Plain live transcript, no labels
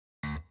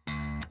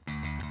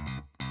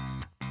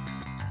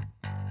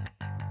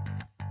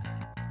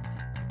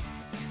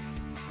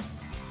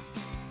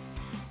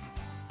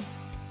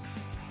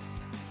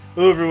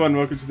Hello everyone,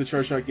 welcome to the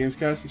Chart Shot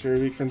Gamescast. It's where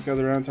every week friends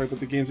gather around, talk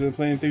about the games they're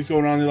playing, things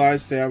going on in their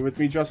lives. Today I'm with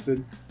me,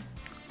 Justin.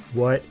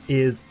 What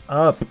is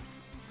up?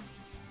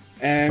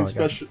 And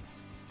special...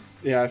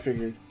 Yeah, I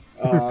figured.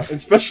 And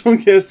special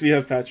guest, we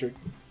have Patrick.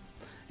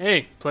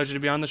 Hey, pleasure to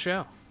be on the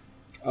show.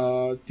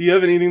 Do you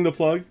have anything to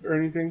plug or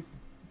anything?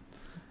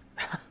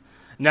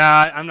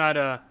 Nah, I'm not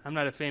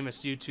a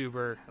famous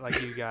YouTuber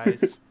like you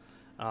guys.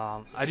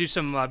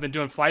 I've been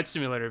doing flight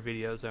simulator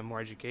videos that are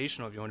more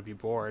educational if you want to be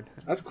bored.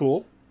 That's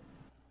cool.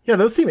 Yeah,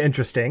 those seem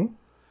interesting.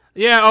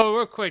 Yeah,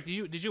 real quick,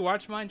 did you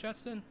watch mine,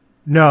 Justin?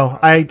 No,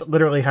 I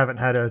literally haven't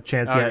had a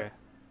chance Okay. yet.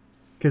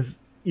 Because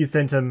you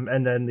sent him,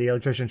 and then the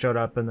electrician showed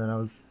up, and then I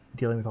was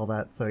dealing with all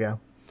that, so yeah.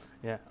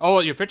 Yeah. Oh,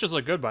 your pictures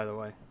look good, by the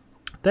way.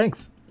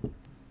 Thanks. All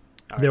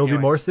right, There will be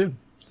anyway, more soon.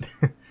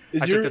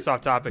 I took this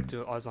off topic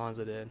too, as long as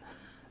it did.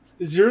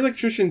 Is your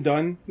electrician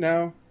done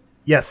now?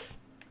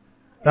 Yes.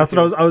 That's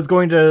what I was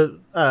going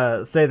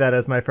to say that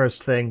as my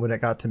first thing when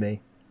it got to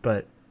me,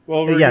 but...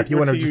 Well, yeah, if you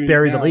want to just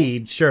bury the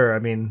lead, sure. I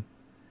mean,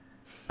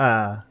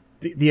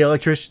 the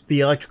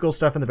electrical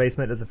stuff in the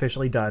basement is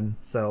officially done,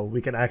 so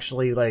we can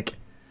actually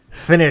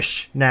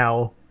finish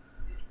now.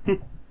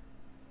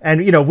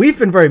 And we've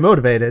been very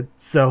motivated,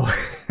 so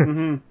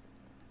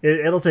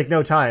it'll take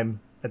no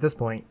time at this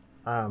point.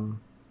 But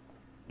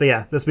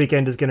yeah, this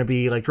weekend is going to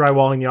be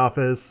drywalling the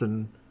office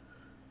and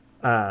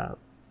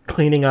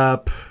cleaning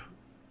up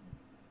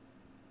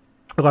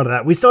a lot of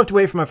that. We still have to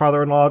wait for my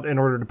father-in-law in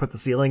order to put the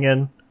ceiling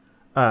in.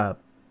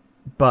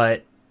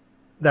 But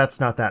that's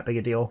not that big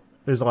a deal.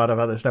 There's a lot of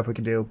other stuff we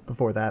can do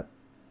before that.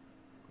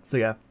 So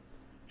yeah,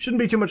 shouldn't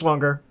be too much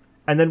longer.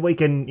 And then we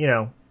can,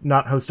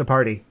 not host a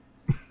party.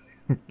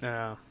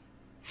 No.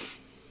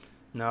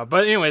 No,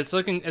 but anyway, it's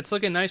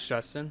looking nice,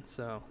 Justin.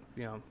 So,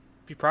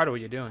 be proud of what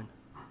you're doing.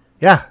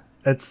 Yeah,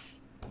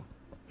 it's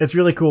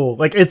really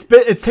cool.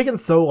 It's taken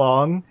so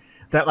long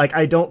that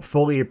I don't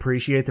fully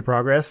appreciate the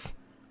progress.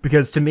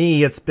 Because to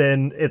me, it's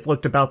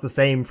looked about the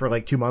same for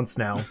 2 months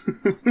now,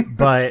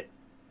 but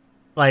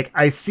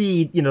I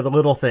see the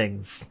little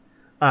things,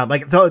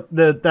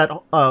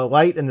 that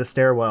light in the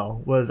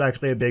stairwell was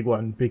actually a big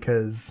one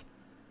because,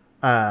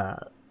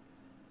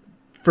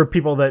 for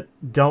people that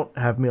don't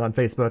have me on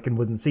Facebook and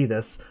wouldn't see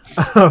this,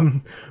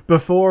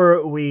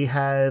 before we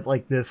had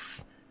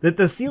this that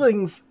the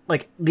ceilings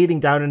leading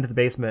down into the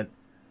basement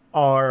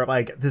are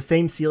the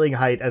same ceiling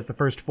height as the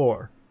first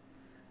floor.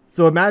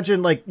 So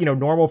imagine,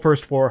 normal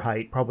first floor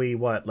height, probably,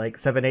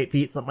 7-8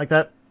 feet, something like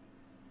that,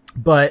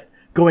 but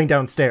going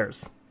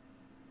downstairs.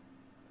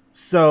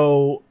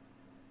 So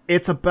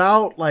it's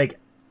about,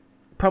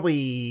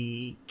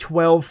 probably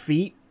 12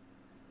 feet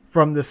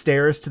from the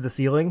stairs to the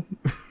ceiling.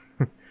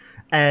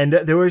 And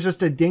there was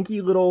just a dinky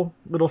little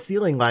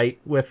ceiling light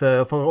with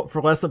a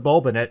fluorescent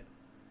bulb in it.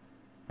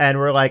 And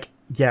we're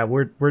yeah,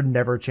 we're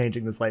never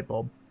changing this light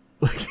bulb.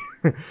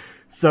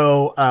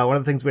 So one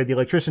of the things we had the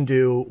electrician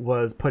do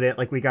was put it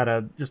we got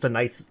just a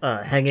nice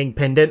hanging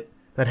pendant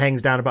that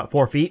hangs down about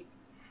 4 feet.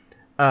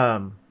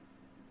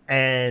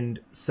 And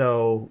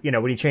so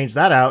when you change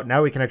that out,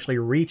 now we can actually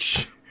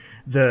reach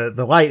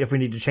the light if we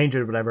need to change it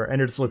or whatever,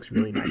 and it just looks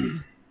really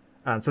nice.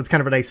 So it's kind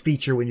of a nice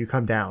feature when you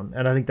come down,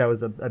 and I think that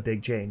was a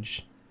big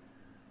change.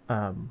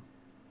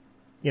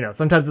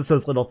 Sometimes it's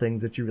those little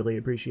things that you really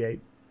appreciate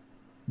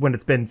when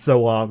it's been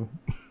so long.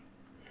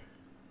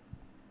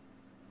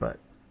 But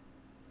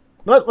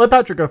let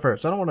Patrick go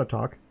first. I don't want to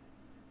talk.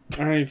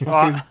 So how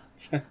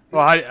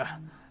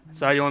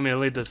do you want me to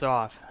lead this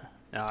off?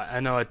 I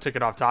know I took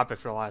it off topic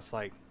for the last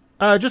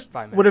just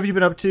 5 minutes. What have you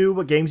been up to?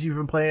 What games you've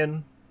been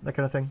playing? That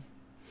kind of thing.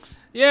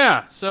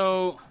 Yeah,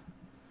 so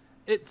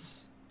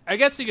I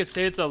guess you could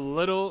say it's a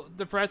little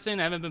depressing.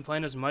 I haven't been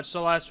playing as much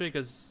the last week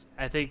because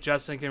I think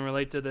Justin can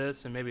relate to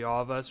this, and maybe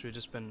all of us. We've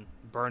just been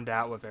burned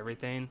out with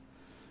everything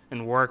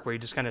and work, where you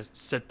just kind of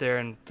sit there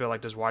and feel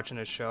like just watching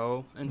a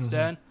show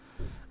instead.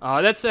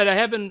 That said,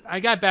 I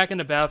got back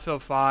into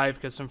Battlefield 5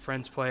 because some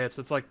friends play it, so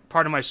it's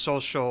part of my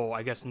social,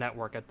 I guess,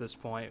 network at this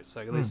point. It's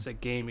at least a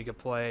game you could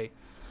play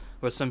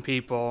with some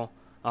people.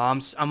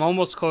 I'm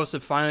almost close to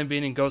finally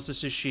beating Ghost of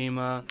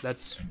Tsushima.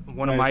 That's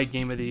one of my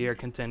Game of the Year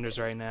contenders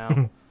right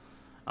now.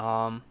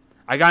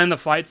 I got in the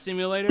flight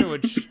simulator,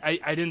 which I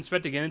didn't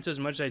expect to get into as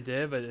much as I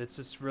did, but it's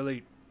just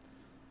really...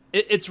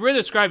 It's really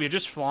described. You're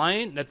just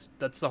flying. That's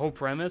the whole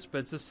premise, but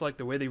it's just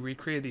the way they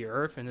recreated the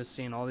Earth and just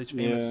seeing all these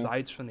famous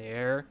sights from the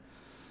air.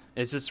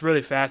 It's just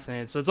really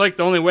fascinating. So it's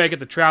the only way I get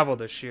to travel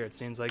this year, it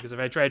seems like, because if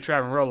I try to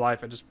travel in real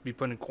life, I'd just be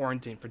put in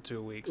quarantine for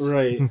 2 weeks.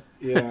 Right,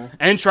 yeah.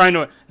 And trying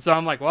to... So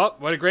I'm well,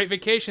 what a great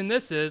vacation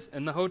this is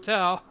in the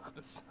hotel.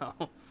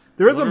 So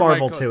there is a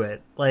marvel to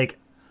it.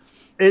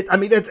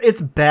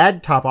 It's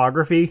bad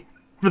topography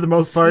for the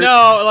most part.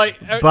 No,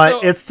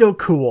 but it's still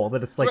cool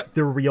that it's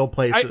the real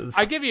places.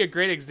 I give you a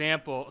great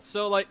example.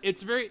 So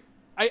it's very...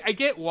 I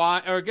get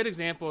why, or a good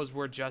example is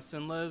where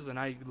Justin lives, and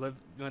I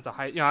went to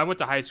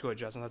high school with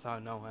Justin. That's how I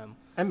know him.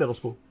 And middle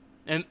school.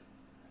 And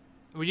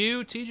were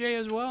you TJ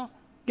as well?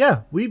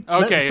 Yeah, we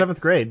met in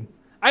 7th grade.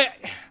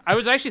 I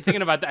was actually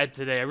thinking about that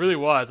today. I really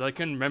was. I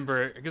couldn't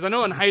remember because I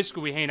know in high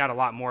school we hanged out a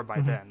lot more by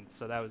then.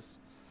 So that was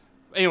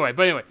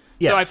Anyway.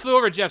 Yeah. So I flew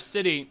over Jeff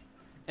City,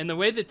 and the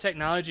way the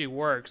technology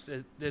works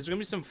is there's gonna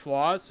be some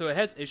flaws. So it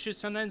has issues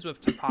sometimes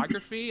with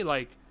topography.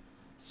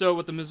 So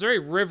with the Missouri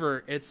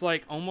River, it's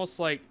like almost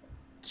like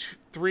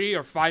 3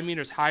 or 5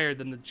 meters higher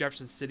than the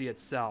Jefferson City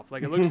itself.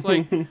 Like it looks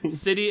like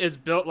city is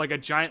built like a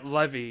giant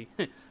levee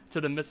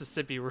to the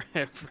Mississippi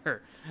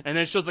River, and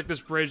then it shows like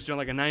this bridge doing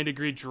like a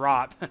 90-degree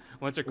drop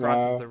once it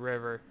crosses the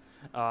river.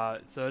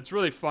 So it's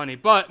really funny.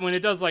 But when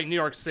it does like New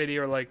York City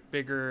or like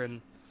bigger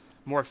and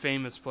more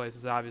famous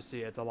places,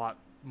 obviously it's a lot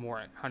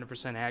more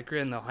 100%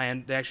 accurate,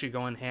 and they actually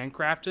go and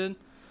handcrafted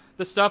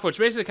the stuff, which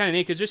basically kind of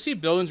neat because you see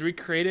buildings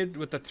recreated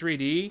with the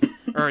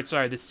the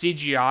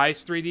CGI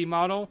 3D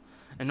model,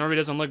 and normally it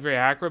doesn't look very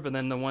accurate, but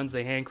then the ones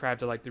they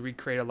handcrafted, like they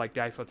recreated like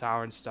the Eiffel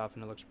Tower and stuff,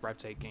 and it looks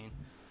breathtaking.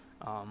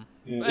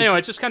 Anyway,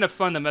 it's just kind of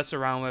fun to mess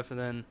around with, and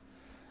then.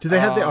 Do they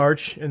have the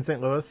arch in St.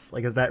 Louis?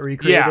 Like, is that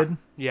recreated?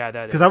 Yeah,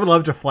 that is. Because I would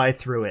love to fly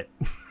through it.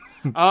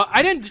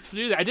 I didn't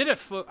do that. I did it.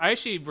 I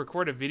actually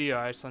recorded a video.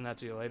 I send that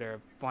to you later.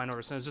 Flying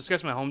over, so it's just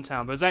guess my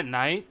hometown, but it was at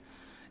night.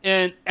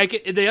 And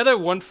the other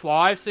one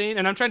flaw I've seen,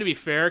 and I'm trying to be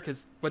fair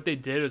because what they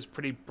did was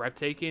pretty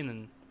breathtaking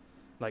and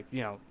like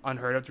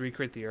unheard of to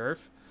recreate the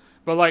Earth.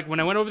 But like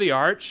when I went over the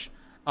arch,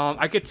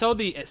 I could tell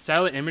the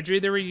satellite imagery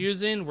they were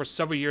using were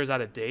several years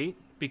out of date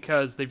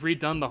because they've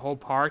redone the whole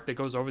park that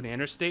goes over the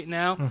interstate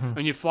now.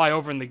 When you fly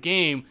over in the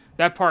game,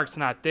 that park's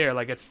not there.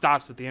 Like it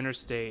stops at the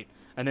interstate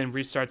and then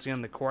restarts again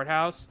in the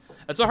courthouse.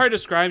 It's so hard to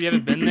describe. You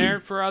haven't been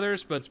there for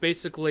others, but it's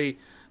basically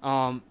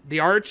the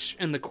arch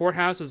and the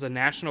courthouse is a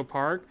national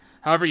park.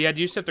 However, you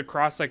used to have to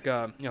cross like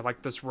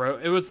like this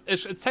road.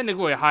 It's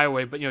technically a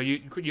highway, but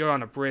you're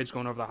on a bridge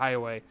going over the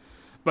highway.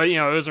 But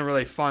it wasn't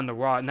really fun to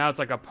walk. Now it's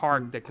like a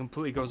park that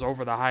completely goes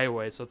over the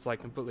highway, so it's like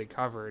completely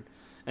covered.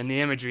 And the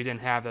imagery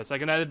didn't have this.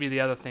 Like, and that'd be the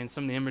other thing.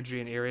 Some of the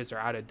imagery in areas are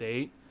out of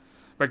date.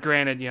 But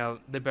granted,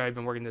 they've probably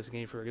been working this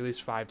game for at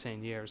least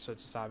 5-10 years, so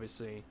it's just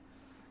obviously,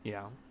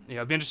 it'd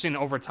be interesting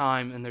over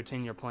time in their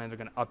 10-year plan. They're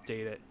going to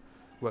update it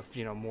with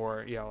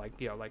more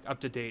like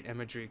up to date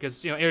imagery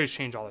because areas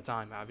change all the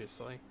time,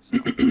 obviously. So.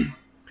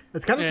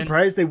 It's kind of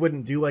surprised they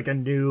wouldn't do like a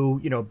new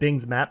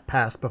Bing's Map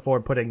Pass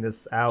before putting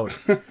this out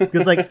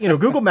because like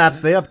Google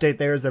Maps, they update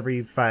theirs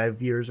every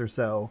 5 years or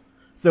so.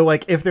 So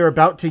like if they're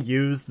about to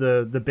use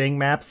the Bing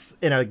Maps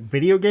in a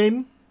video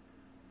game,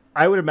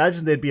 I would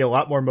imagine they'd be a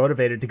lot more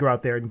motivated to go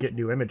out there and get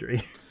new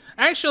imagery.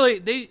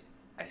 Actually,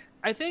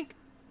 I think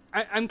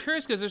I'm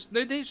curious because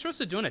they're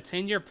supposed to doing a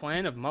 10-year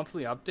plan of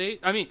monthly update.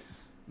 I mean,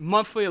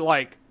 monthly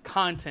like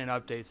content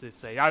updates. They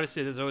say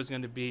obviously there's always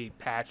going to be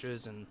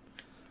patches and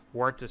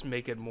work to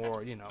make it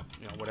more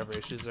whatever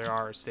issues there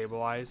are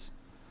stabilize.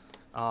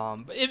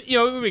 But it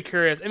would be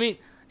curious. I mean,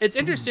 it's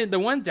interesting. The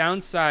one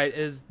downside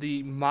is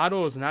the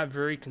model is not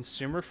very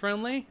consumer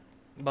friendly.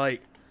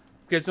 Like,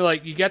 because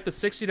like you get the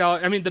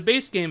 $60. I mean, the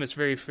base game is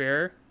very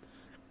fair.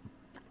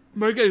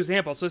 But a good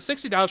example. So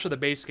 $60 for the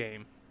base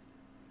game.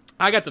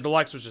 I got the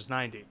deluxe, which is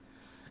 $90.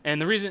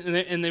 And the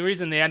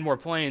reason they add more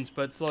planes,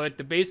 but so like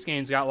the base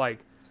game's got like,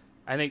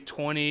 I think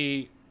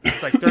 20.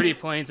 It's like 30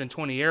 planes and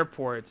 20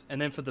 airports, and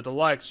then for the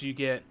deluxe you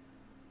get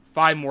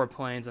 5 more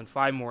planes and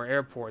 5 more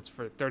airports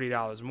for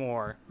 $30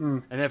 more,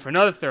 and then for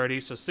another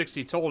 30, so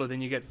 60 total.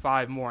 Then you get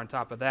 5 more on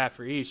top of that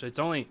for each. So it's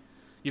only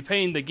you're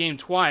paying the game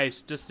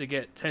twice just to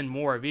get 10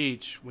 more of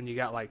each when you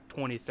got like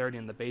 20, 30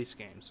 in the base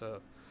game. So,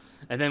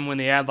 and then when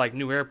they add like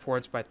new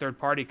airports by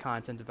third-party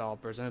content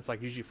developers, and it's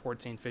like usually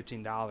 $14,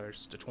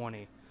 $15 to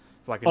 $20.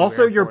 For like a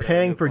also, new you're airport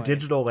paying for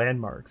digital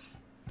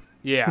landmarks.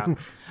 Yeah.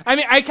 I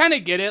mean, I kind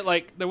of get it.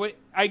 Like, the way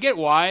I get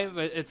why,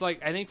 but it's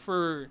like, I think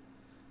for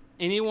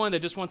anyone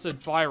that just wants to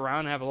fly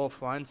around and have a little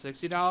fun,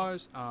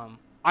 $60.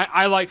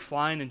 I like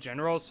flying in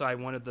general, so I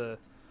wanted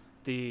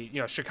the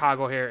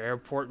Chicago O'Hare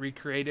Airport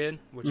recreated,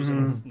 which is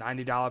in this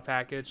 $90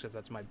 package because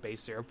that's my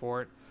base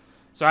airport.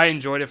 So I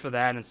enjoyed it for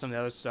that and some of the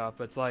other stuff.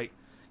 But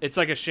it's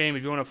like a shame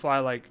if you want to fly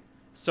like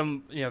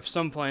some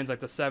planes like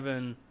the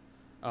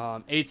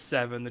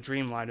 787, the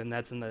Dreamliner, and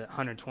that's in the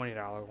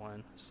 $120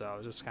 one. So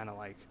it's just kind of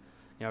like.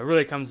 It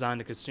really comes down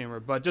to consumer,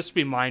 but just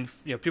be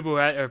mindful. People who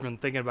have been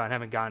thinking about it and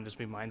haven't gone, just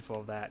be mindful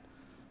of that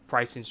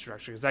pricing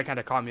structure because that kind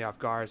of caught me off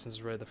guard since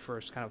it's really the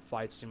first kind of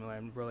flight simulator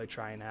I'm really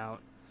trying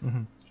out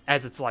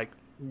as it's like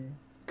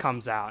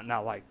comes out,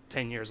 not like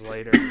 10 years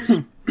later,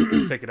 just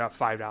pick it up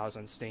 $5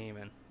 on Steam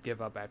and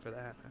give up after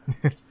that.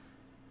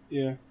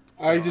 Yeah,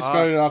 so, I just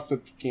got it off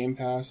the Game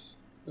Pass.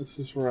 That's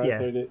just where I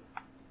played it.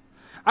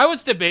 I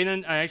was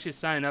debating. I actually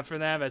signed up for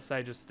that, but I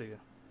decided just to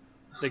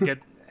get.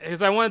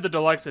 Because I wanted the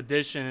deluxe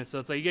edition, and so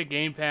it's like you get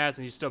Game Pass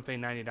and you still pay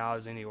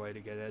 $90 anyway to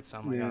get it. So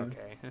I'm like,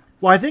 okay.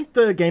 Well, I think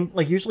the game,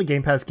 like usually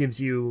Game Pass gives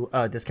you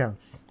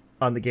discounts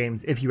on the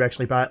games if you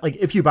actually buy. Like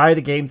if you buy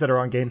the games that are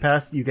on Game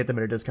Pass, you get them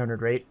at a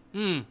discounted rate.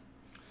 I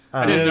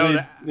didn't know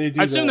that.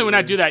 I assume they would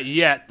not do that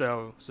yet,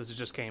 though, since it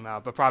just came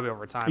out. But probably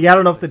over time. Yeah, I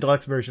don't know if the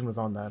deluxe version was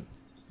on that.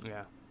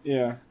 Yeah.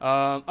 Yeah.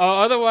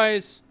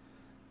 Otherwise,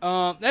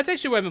 that's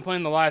actually what I've been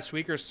playing the last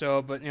week or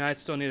so. But I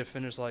still need to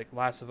finish like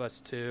Last of Us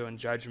 2 and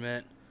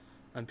Judgment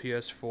on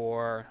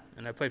PS4,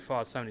 and I played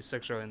Fallout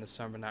 76 early in the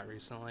summer, not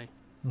recently.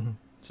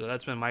 So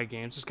that's been my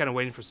games. Just kind of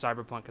waiting for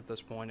Cyberpunk at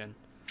this point and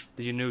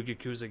the new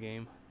Yakuza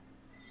game.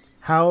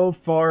 How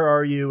far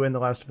are you in The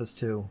Last of Us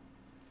 2?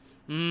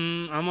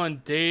 I'm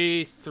on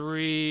day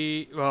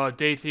 3. Well,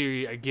 day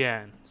 3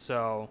 again.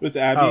 So With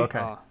Abby? Oh,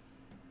 okay.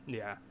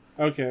 yeah.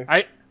 Okay.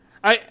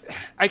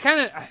 I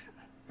kind of.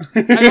 I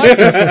like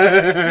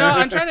it. No,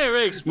 I'm trying to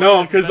really explain.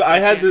 No, because I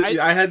had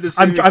the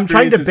same I'm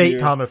trying to experience as bait you.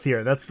 Thomas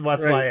here. That's why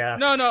I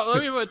asked. No.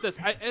 Let me put it this.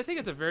 I think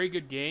it's a very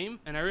good game,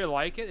 and I really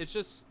like it. It's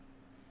just,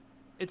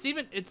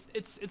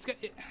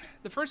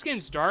 the first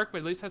game's dark, but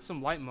at least has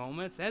some light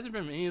moments. It hasn't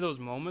been any of those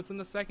moments in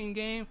the second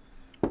game,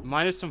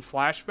 minus some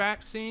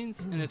flashback scenes,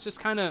 and it's just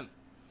kind of.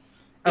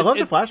 I love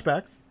the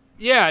flashbacks.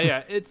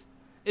 Yeah. It's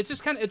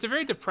just kind of. It's a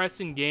very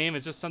depressing game.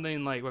 It's just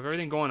something like with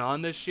everything going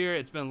on this year,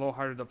 it's been a little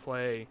harder to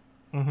play.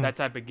 That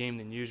type of game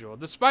than usual.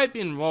 Despite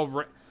being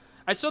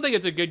I still think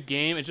it's a good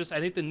game. It's just I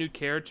think the new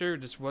character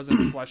just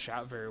wasn't fleshed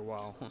out very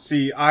well.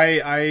 See,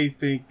 I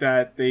think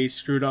that they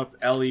screwed up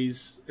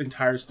Ellie's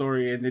entire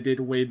story, and they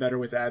did way better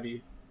with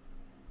Abby.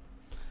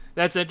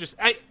 That's interesting.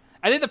 I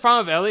think the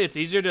problem with Ellie, it's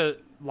easier to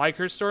like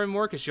her story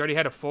more because she already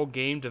had a full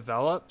game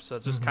developed, so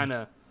it's just kind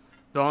of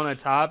built on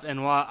top.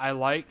 And while I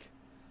like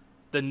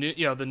the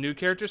new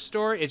character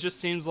story, it just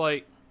seems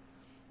like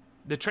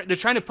they're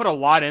trying to put a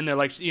lot in there.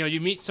 Like,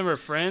 you meet some of her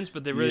friends,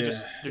 but they're really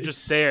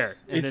just there,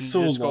 and then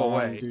so just go long,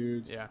 away.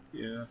 Dude.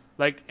 Yeah.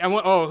 Like,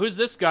 who's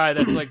this guy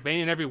that's like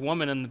banging every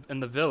woman in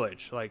the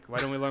village? Like, why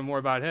don't we learn more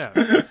about him?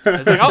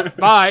 It's like, oh,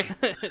 bye.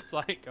 It's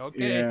like,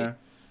 okay.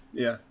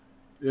 Yeah.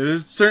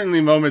 There's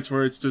certainly moments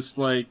where it's just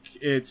like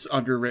it's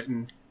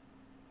underwritten.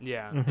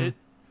 Yeah.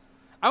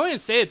 I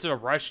wouldn't say it's a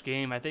rush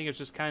game. I think it's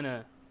just kind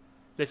of.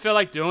 They feel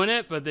like doing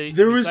it, but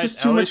there was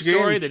just too much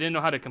story. They didn't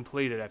know how to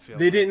complete it. I feel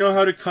they didn't know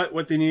how to cut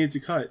what they needed to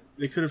cut.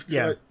 They could have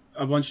cut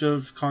a bunch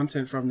of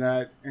content from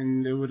that,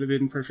 and it would have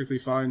been perfectly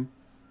fine.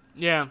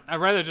 Yeah, I'd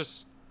rather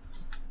just.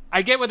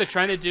 I get what they're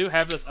trying to do.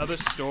 Have this other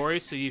story,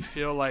 so you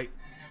feel like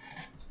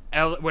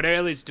what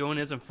Ellie's doing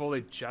isn't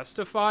fully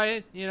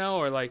justified,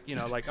 or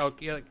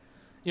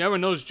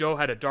everyone knows Joe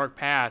had a dark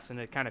past, and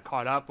it kind of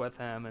caught up with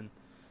him, and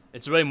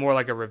it's really more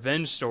like a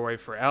revenge story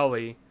for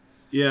Ellie.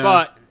 Yeah,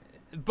 But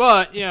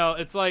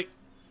it's like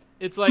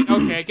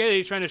okay, I get it,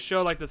 you're trying to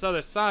show like this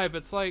other side, but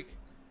it's like,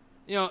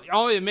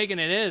 all you're making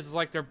it is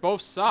like they're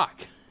both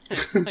suck.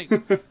 It's like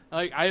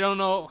I don't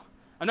know,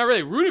 I'm not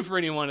really rooting for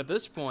anyone at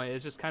this point.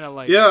 It's just kind of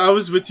like I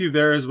was with you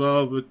there as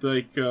well. With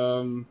like,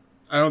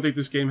 I don't think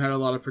this game had a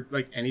lot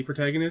of any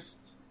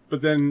protagonists.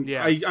 But then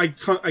I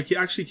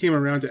actually came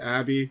around to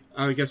Abby.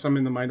 I guess I'm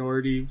in the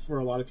minority for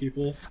a lot of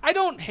people. I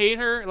don't hate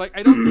her. Like,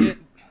 I don't get.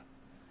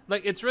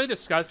 Like, it's really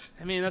disgusting.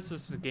 I mean, that's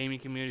just the gaming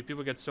community.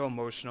 People get so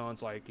emotional.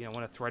 It's like, want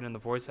to threaten the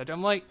voice actor.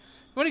 I'm like,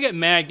 you want to get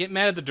mad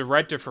at the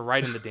director for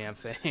writing the damn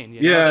thing.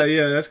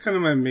 That's kind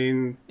of my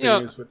main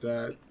thing is with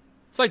that.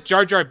 It's like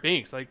Jar Jar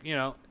Binks. Like,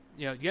 you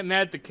get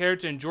mad at the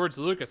character in George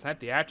Lucas, not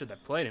the actor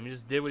that played him. He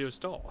just did what he was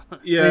told.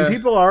 Yeah. I mean,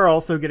 people are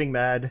also getting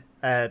mad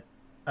at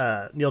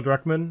Neil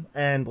Druckmann,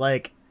 and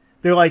like,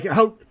 they're like,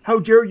 how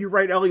dare you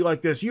write Ellie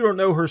like this? You don't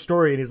know her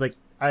story. And he's like,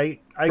 I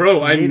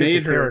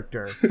made her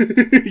character.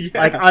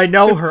 Like, I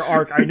know her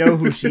arc. I know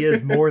who she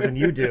is more than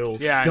you do.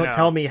 Yeah, don't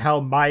tell me how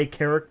my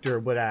character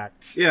would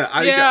act.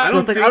 I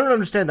don't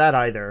understand that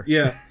either.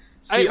 Yeah.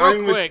 See,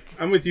 I'm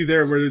with you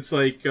there, where it's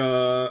like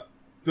the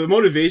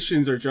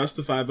motivations are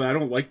justified, but I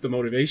don't like the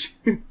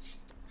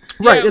motivations.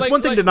 Right. It's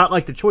one thing to not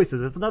like the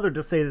choices. It's another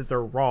to say that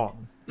they're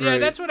wrong. Yeah,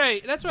 that's what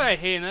I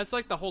hate, and that's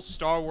like the whole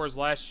Star Wars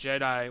Last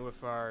Jedi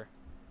with our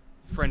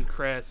friend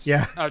Chris.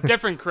 Yeah.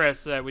 Different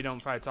Chris that we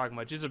don't probably talk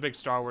much. He's a big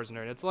Star Wars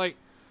nerd. It's like,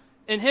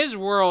 in his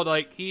world,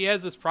 like, he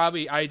has this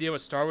probably idea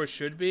what Star Wars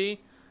should be,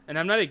 and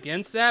I'm not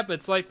against that, but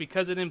it's like,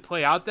 because it didn't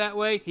play out that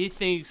way, he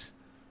thinks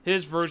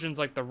his version's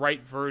like the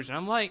right version.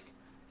 I'm like,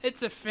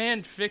 it's a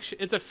fan fiction.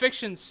 It's a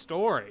fiction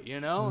story,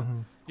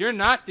 You're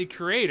not the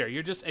creator.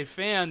 You're just a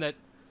fan that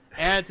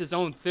adds his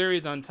own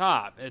theories on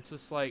top. It's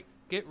just like,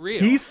 get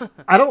real.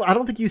 I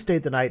don't think you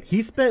stayed the night.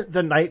 He spent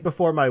the night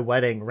before my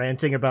wedding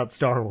ranting about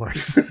Star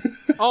Wars.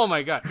 Oh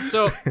my god!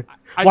 So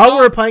while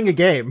we were playing a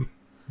game.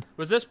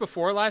 Was this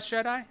before Last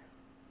Jedi?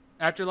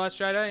 After Last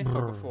Jedi,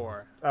 or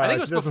before? I think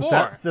it was before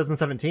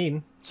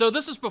 2017. So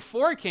this is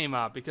before it came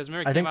out because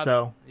remember it I came think out.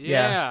 So.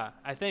 Yeah,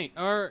 I think.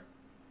 Or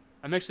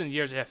I'm mixing the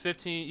years. Yeah,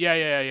 15.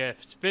 Yeah.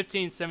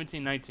 15,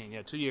 17, 19.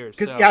 Yeah, 2 years.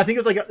 So. Yeah, I think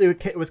it was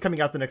like it was coming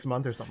out the next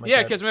month or something.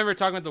 Yeah, because remember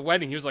talking about the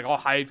wedding, he was like all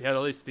hyped, he had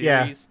all these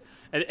theories,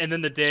 and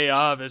then the day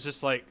of, it's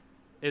just like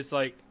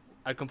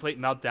a complete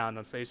meltdown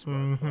on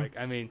Facebook. Mm-hmm. Like,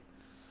 I mean,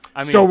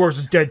 Star Wars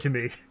is dead to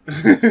me.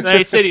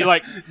 They said he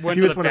like went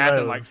he to the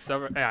bathroom like.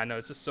 Yeah, I know,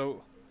 it's just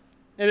so.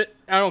 And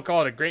I don't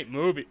call it a great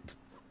movie.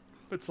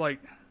 It's like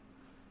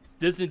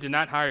Disney did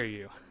not hire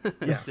you.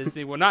 Yeah.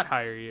 Disney will not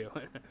hire you.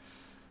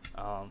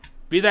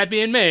 Be that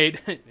being made,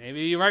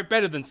 maybe you write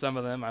better than some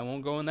of them. I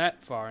won't go in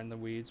that far in the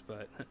weeds,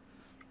 but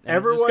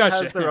everyone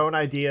has their own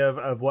idea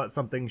of what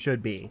something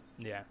should be.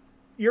 Yeah,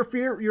 you're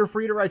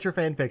free to write your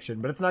fan fiction,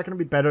 but it's not going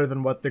to be better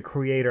than what the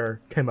creator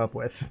came up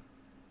with.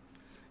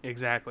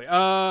 Exactly.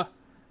 Oh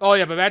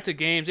yeah, but back to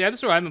games. Yeah,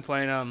 this is what I've been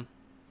playing.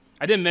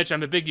 I didn't mention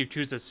I'm a big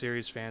Yakuza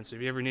series fan, so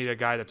if you ever need a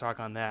guy to talk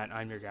on that,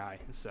 I'm your guy.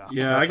 So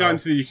yeah, I got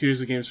into the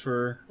Yakuza games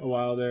for a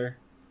while there.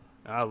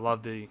 I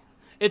love the.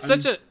 It's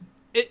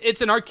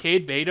it's an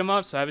arcade beat 'em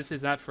up, so obviously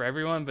it's not for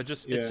everyone, but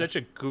just it's such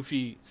a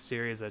goofy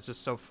series that's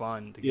just so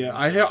fun. To get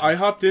I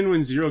hopped in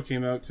when Zero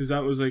came out because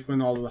that was like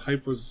when all the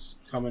hype was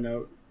coming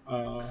out.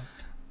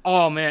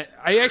 Oh man,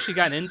 I actually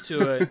got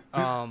into it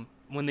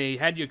when they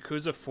had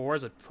Yakuza 4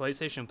 as a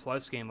PlayStation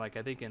Plus game, like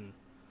I think in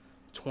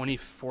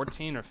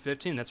 2014 or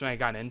 15. That's when I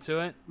got into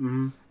it.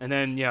 Mm-hmm. And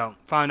then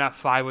found out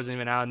 5 wasn't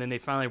even out, and then they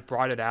finally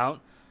brought it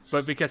out.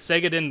 But because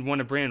Sega didn't want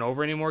to bring it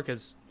over anymore,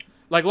 because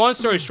like long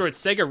story short,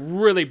 Sega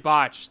really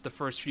botched the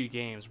first few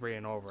games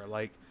bringing over.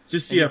 Like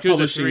just Yakuza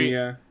publishing, 3,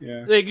 yeah.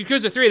 Like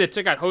Yakuza 3, they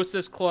took out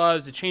hostess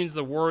clubs, they changed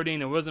the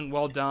wording, it wasn't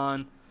well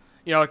done.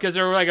 Because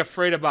they were like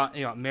afraid about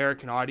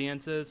American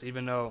audiences,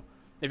 even though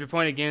if you're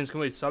playing a game that's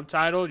completely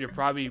subtitled, you're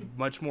probably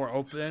much more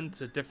open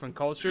to different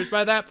cultures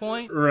by that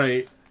point.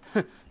 Right.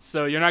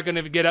 So you're not going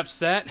to get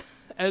upset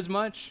as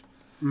much.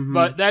 Mm-hmm.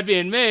 But that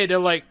being made, they're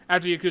like,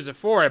 after Yakuza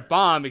 4, it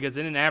bombed because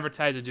they didn't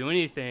advertise or do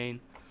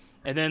anything.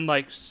 And then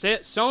like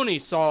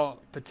Sony saw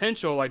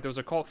potential, like there was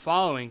a cult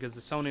following because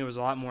Sony was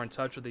a lot more in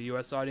touch with the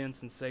U.S. audience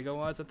than Sega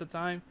was at the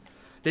time.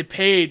 They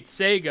paid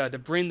Sega to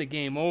bring the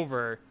game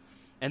over.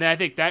 And then I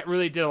think that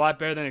really did a lot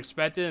better than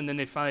expected. And then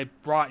they finally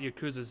brought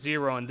Yakuza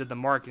 0 and did the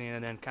marketing,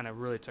 and then kind of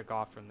really took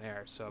off from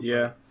there. So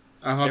yeah,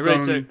 it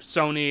really took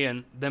Sony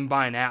and them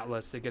buying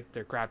Atlas to get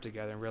their crap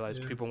together and realize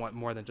people want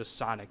more than just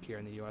Sonic here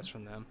in the U.S.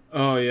 from them.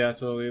 Oh yeah,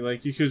 totally.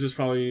 Like Yakuza is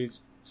probably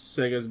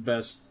Sega's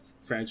best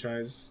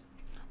franchise.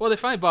 Well, they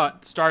finally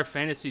bought Star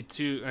Fantasy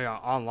 2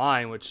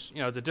 online, which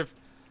is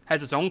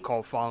has its own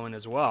cult following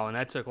as well, and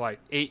that took like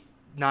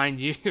 8-9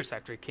 years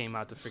after it came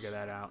out to figure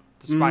that out,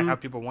 despite how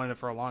people wanted it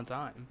for a long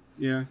time.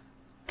 Yeah.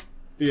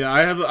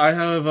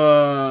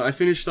 I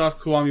finished off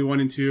Kiwami 1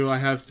 and 2. I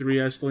have 3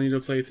 I still need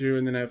to play through,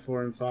 and then I have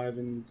 4 and 5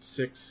 and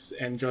 6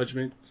 and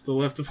Judgment still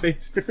left to play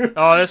through.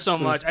 Oh, there's so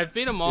much. I've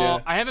beat them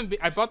all. Yeah.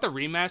 I bought the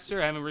remaster.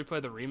 I haven't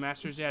replayed the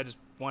remasters yet. I just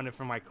wanted it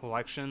for my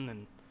collection,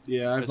 and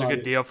it was a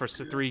good deal for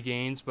 3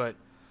 games. But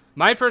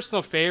my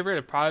personal favorite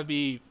would probably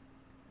be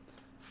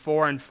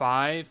 4 and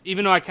 5.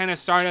 Even though I kind of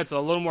started, it's a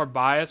little more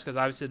biased because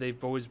obviously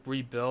they've always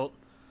rebuilt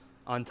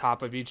on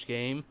top of each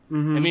game.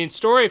 Mm-hmm. I mean,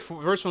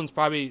 first one's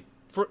probably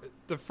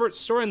the first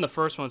story in the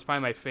first one is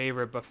probably my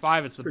favorite, but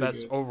 5 is the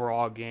best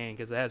overall game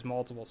because it has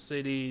multiple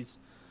cities,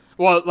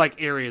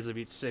 like areas of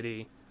each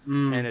city,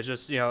 and it's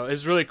just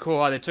it's really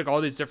cool how they took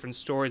all these different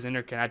stories and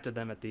interconnected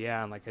them at the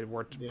end. Like it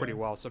worked pretty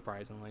well,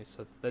 surprisingly.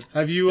 So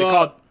have you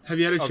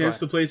had a chance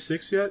to play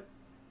 6 yet?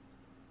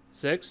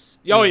 6?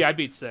 Oh yeah, I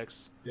beat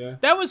 6. Yeah,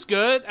 that was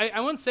good. I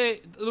wouldn't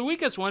say the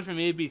weakest one for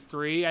me would be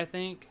 3. I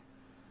think.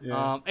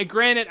 Yeah. And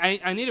granted,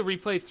 I need to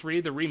replay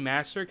 3, the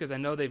remaster, because I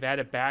know they've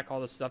added back all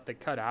the stuff they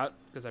cut out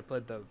because I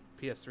played the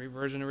PS3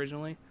 version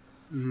originally.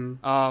 Mm-hmm.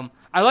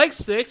 I like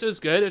 6. It was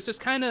good. It's just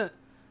kind of,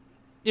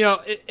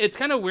 it's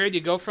kind of weird.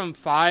 You go from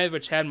 5,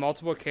 which had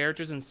multiple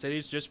characters and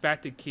cities, just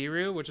back to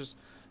Kiryu, which is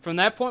from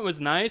that point was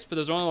nice, but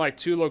there's only like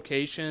 2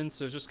 locations,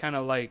 so it's just kind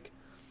of like,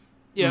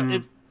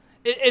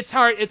 it's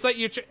hard. It's like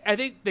I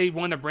think they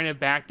want to bring it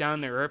back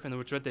down to earth, and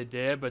which what they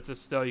did, but it's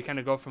just still you kind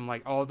of go from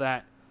like all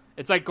that.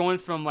 It's like going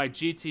from like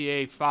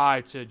GTA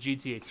 5 to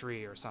GTA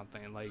 3 or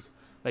something.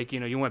 Like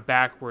you went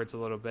backwards a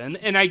little bit.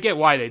 And I get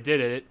why they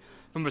did it.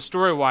 From a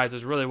story-wise,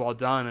 it's really well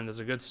done and it's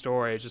a good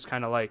story. It's just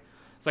kind of like,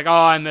 it's like, oh,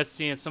 I miss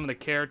seeing some of the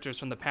characters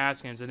from the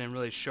past games that didn't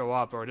really show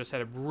up or just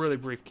had a really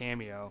brief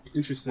cameo.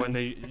 Interesting. When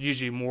they're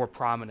usually more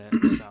prominent.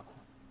 So.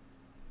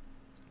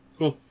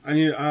 Cool.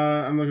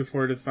 I'm looking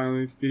forward to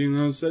finally beating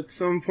those at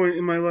some point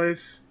in my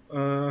life.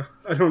 I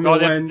don't know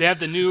when. They have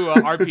the new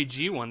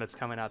RPG one that's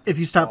coming out. If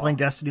you stop playing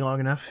Destiny long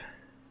enough.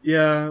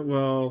 Yeah,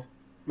 well,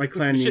 my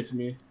clan needs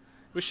me.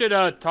 We should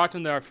talk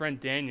to our friend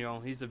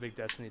Daniel. He's a big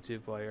Destiny 2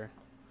 player.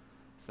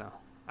 So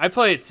I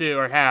play it too,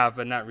 or have,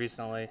 but not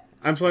recently.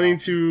 I'm planning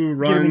to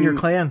run. Get him in your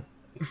clan.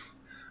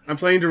 I'm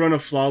planning to run a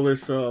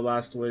flawless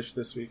Last Wish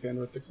this weekend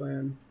with the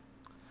clan.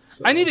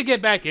 So. I need to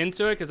get back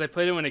into it because I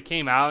played it when it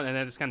came out, and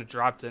then just kind of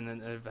dropped it,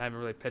 and I haven't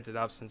really picked it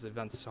up since they've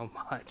done so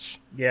much.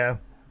 Yeah.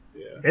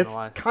 It's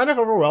kind of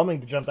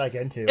overwhelming to jump back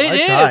into.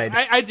 I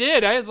tried. I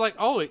did. I was like,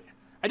 oh,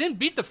 I didn't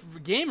beat the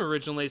game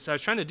originally, so I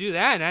was trying to do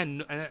that,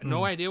 and I had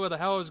no idea where the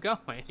hell I was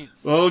going.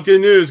 So. Well, good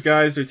news,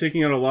 guys. They're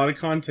taking out a lot of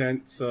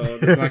content, so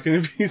there's not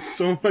going to be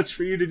so much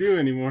for you to do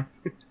anymore.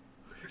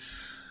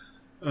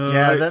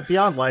 That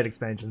Beyond Light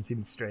expansion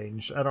seems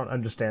strange. I don't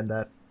understand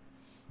that.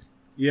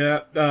 Yeah,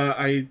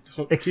 I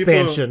hope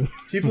expansion.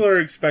 People are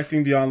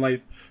expecting Beyond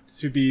Light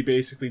to be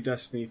basically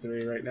Destiny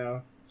 3 right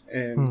now,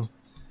 and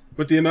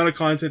with the amount of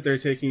content they're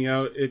taking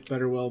out, it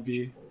better well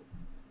be.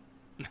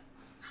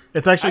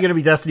 It's actually going to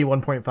be Destiny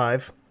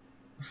 1.5.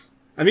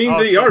 I mean,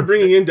 they are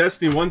bringing in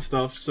Destiny 1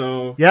 stuff,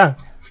 so yeah.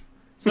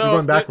 So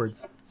going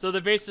backwards. So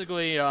they're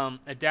basically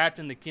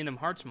adapting the Kingdom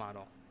Hearts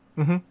model.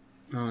 Mm-hmm.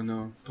 Oh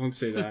no! Don't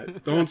say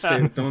that. Don't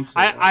say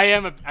that. I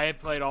have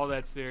played all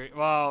that series.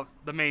 Well,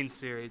 the main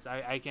series.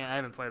 I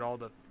haven't played all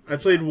the. I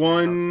played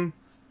 1,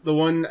 The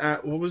one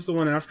at what was the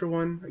one after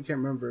one? I can't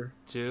remember.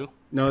 2.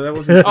 No, that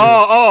wasn't.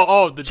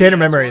 The Chain of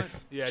DS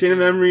Memories. one? Yeah, Chain of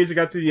Memories. I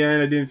got to the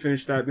end. I didn't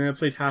finish that. Then I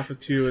played half of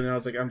 2, and I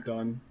was like, I'm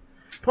done.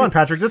 Come on,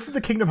 Patrick. This is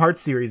the Kingdom Hearts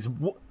series.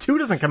 2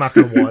 doesn't come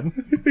after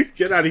 1.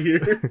 Get out of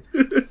here.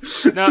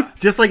 No,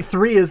 Just like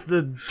 3 is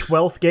the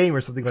 12th game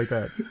or something like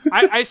that.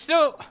 I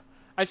still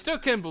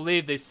couldn't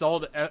believe they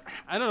sold. I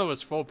don't know if it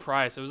was full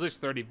price. It was like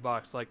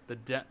 $30. Like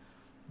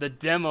the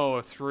demo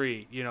of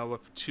 3,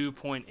 with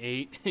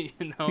 2.8.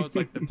 It's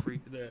like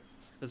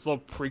this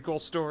little prequel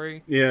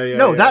story. Yeah.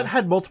 No, that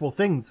had multiple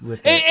things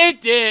with it.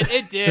 It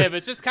did. But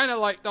it's just kind of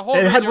like the whole.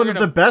 It had one of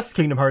the best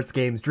Kingdom Hearts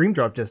games, Dream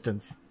Drop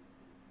Distance.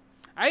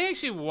 I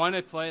actually want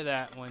to play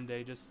that one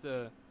day, just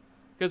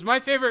because my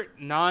favorite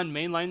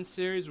non-mainline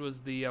series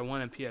was the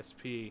one on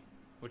PSP,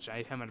 which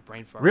I haven't a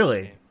brain fart.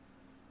 Really?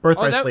 Birth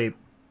by Sleep.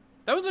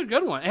 That was a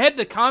good one. It had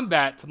the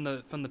combat from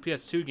the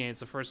PS2 games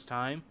the first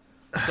time.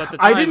 So at the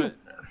time,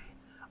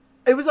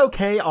 It was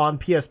okay on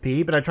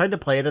PSP, but I tried to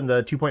play it in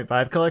the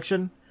 2.5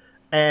 collection,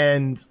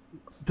 and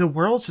the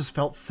world just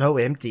felt so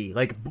empty,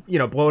 like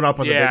blown up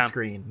on the big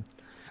screen.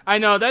 I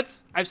know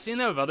I've seen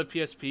that with other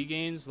PSP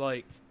games.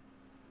 Like,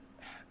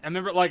 I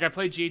remember, I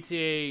played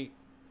GTA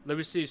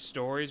Liberty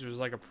Stories, which was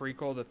like a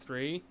prequel to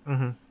 3,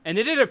 and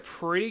they did a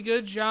pretty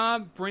good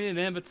job bringing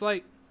it in. But it's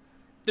like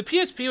the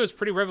PSP was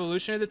pretty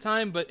revolutionary at the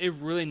time, but it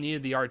really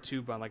needed the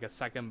R2 button, like a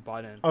second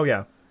button. Oh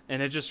yeah.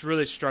 And it just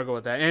really struggled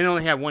with that. And it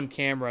only had one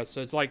camera,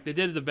 so it's like they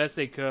did the best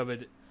they could,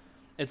 but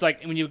it's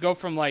like when you go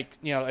from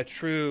a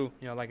true,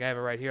 like I have it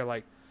right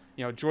here,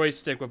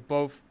 joystick with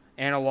both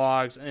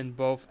analogs and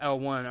both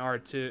L1 and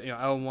R2,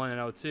 L1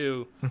 and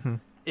L2,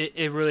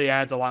 it really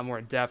adds a lot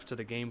more depth to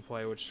the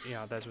gameplay, which,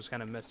 that's what's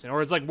kind of missing.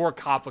 Or it's like more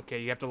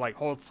complicated. You have to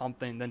hold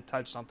something, then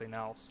touch something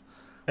else.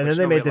 And then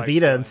they made the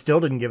Vita and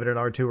still didn't give it an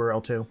R2 or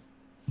L2.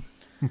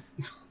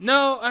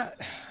 No.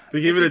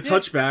 They gave it a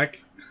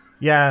touchback.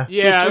 Yeah.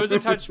 Yeah, it was a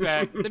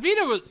touchback. The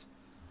Vita was...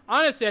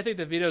 Honestly, I think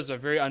the Vita is a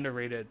very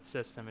underrated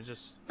system.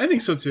 I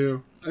think so,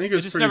 too. I think it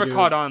was just never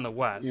caught on in the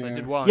West. Yeah. I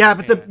did well in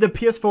Japan. But the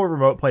PS4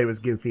 remote play was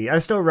goofy. I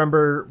still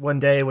remember one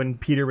day when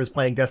Peter was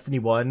playing Destiny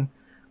 1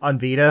 on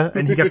Vita,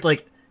 and he kept,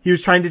 he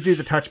was trying to do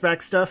the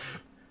touchback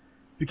stuff,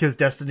 because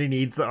Destiny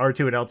needs the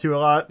R2 and L2 a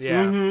lot.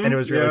 Yeah. And it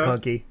was really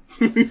clunky.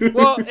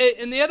 Well,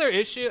 and the other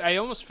issue, I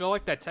almost feel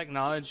like that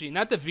technology,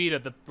 not the Vita,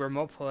 the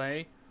remote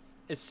play,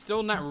 is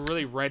still not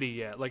really ready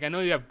yet. I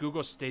know you have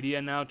Google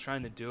Stadia now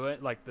trying to do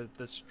it,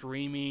 the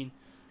streaming.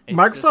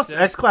 Microsoft's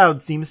xCloud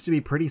seems to be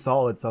pretty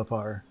solid so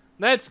far.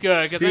 That's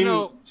good, because I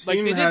know they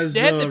had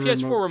the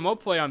PS4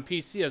 remote play on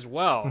PC as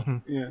well.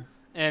 Yeah.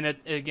 And it,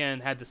 again,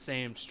 had the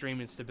same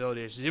streaming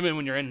stability issues, even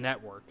when you're in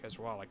network as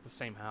well, the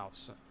same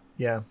house.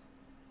 Yeah.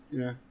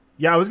 Yeah.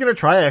 Yeah, I was going to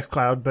try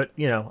xCloud, but,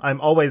 I'm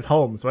always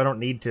home, so I don't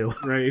need to.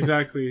 Right,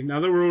 exactly. Now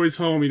that we're always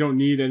home, you don't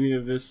need any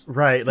of this.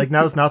 Right,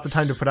 now's not the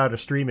time to put out a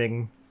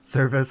streaming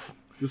service.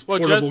 This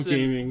portable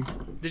gaming.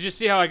 Did you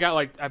see how I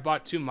got, I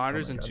bought 2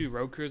 monitors and 2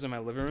 Rokus in my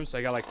living room, so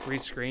I got, 3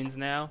 screens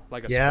now,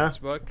 like a sports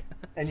book.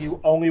 And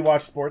you only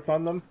watch sports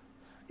on them?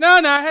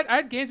 No, I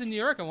had games in New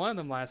York on one of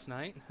them last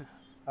night.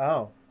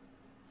 Oh.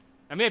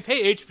 I mean, I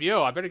pay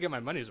HBO. I better get my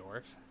money's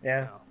worth.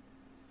 Yeah.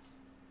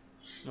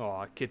 So.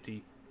 Aw,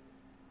 kitty.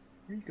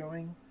 Where are you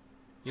going?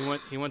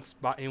 He wants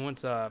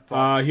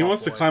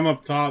to climb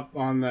up top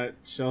on that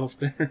shelf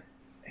there.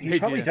 He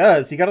probably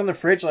does. He got on the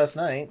fridge last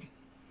night.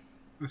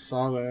 I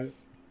saw that.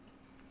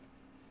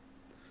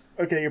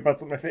 Okay, your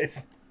butt's on my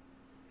face.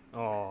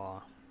 Aw.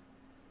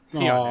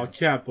 Aw,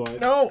 cat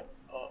butt. No!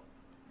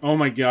 Oh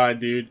my god,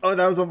 dude. Oh,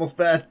 that was almost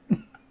bad.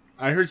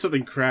 I heard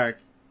something crack.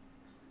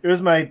 It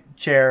was my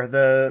chair.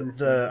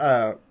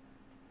 The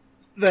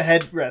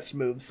headrest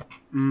moves.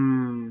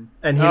 And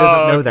he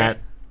doesn't know that.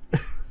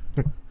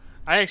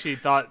 I actually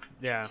thought,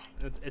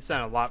 it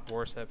sounded a lot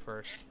worse at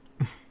first.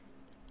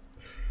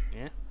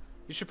 Yeah?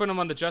 You should put him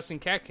on the Justin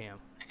Cat Cam.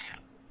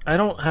 I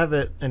don't have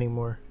it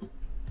anymore.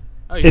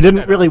 Oh, it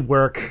didn't really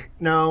work.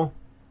 No.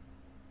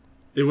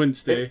 It wouldn't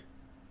stay.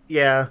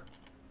 Yeah.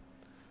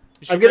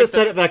 I'm going to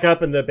set it back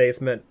up in the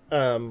basement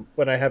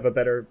when I have a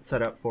better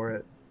setup for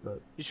it.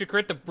 But... You should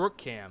create the Brooke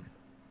Cam.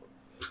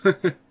 You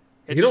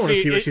don't want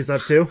to see what she's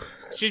up to.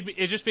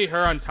 It'd just be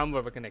her on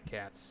Tumblr looking at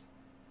cats.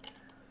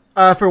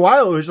 For a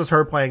while, it was just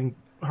her playing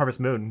Harvest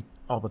Moon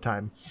all the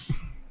time.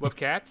 With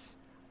cats?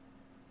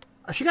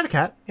 She got a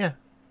cat, yeah.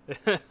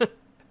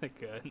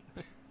 Good.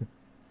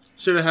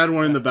 Should have had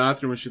one in the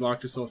bathroom when she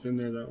locked herself in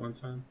there that one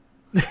time.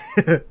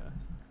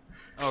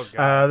 Oh,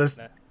 God.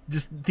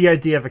 Just the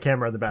idea of a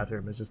camera in the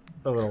bathroom is just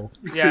a little...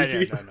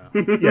 Yeah,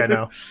 no. Yeah,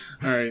 no.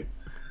 All right.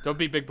 Don't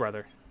be Big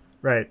Brother.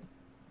 Right.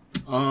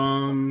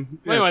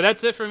 Anyway,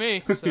 that's it for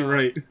me. So.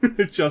 Right.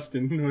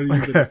 Justin, what are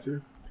you been up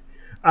to?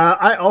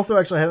 I also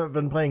actually haven't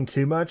been playing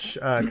too much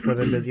because I've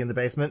been busy in the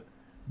basement.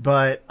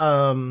 But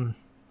I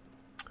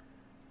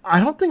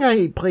don't think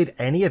I played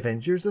any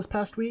Avengers this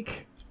past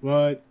week.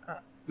 What?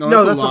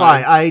 No, that's a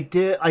lie. I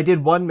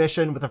did one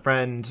mission with a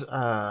friend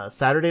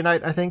Saturday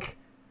night, I think.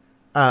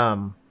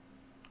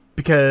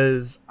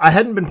 Because I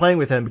hadn't been playing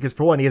with him because,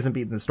 for one, he hasn't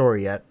beaten the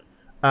story yet.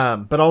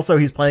 But also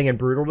he's playing in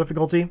brutal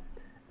difficulty.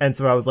 And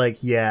so I was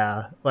like,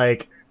 yeah,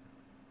 like,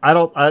 I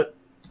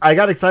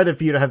got excited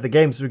for you to have the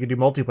game so we could do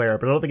multiplayer,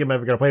 but I don't think I'm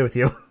ever going to play with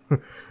you.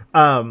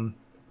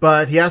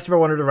 But he asked if I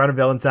wanted to run a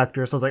villain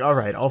sector, so I was like, all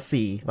right, I'll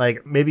see.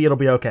 Like, maybe it'll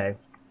be okay.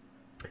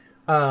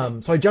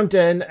 So I jumped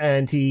in,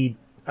 and he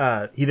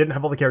didn't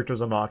have all the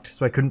characters unlocked,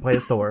 so I couldn't play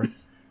as Thor.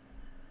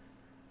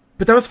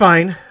 But that was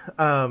fine.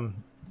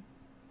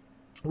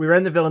 We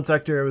ran the villain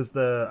sector. It was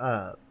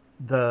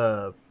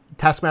the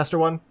Taskmaster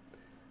one.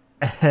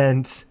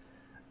 And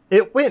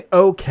it went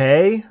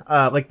okay.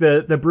 Like,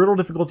 the brutal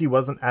difficulty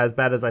wasn't as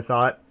bad as I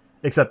thought,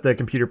 except the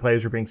computer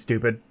players were being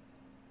stupid.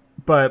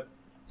 But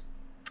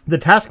the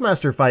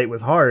Taskmaster fight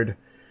was hard,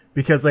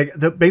 because, like,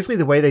 basically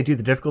the way they do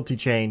the difficulty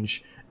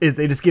change is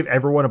they just give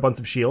everyone a bunch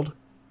of shield.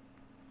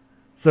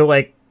 So,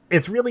 like,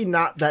 it's really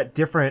not that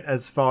different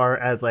as far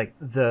as, like,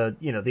 the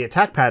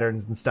attack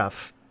patterns and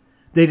stuff.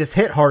 They just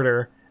hit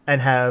harder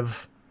and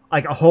have,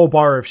 like, a whole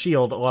bar of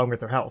shield along with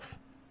their health.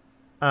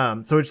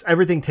 So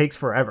everything takes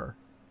forever.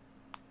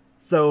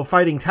 So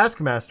fighting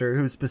Taskmaster,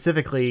 who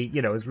specifically,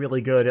 is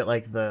really good at,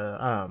 like,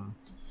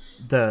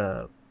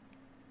 the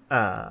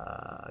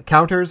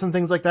counters and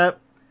things like that,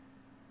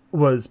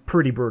 was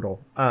pretty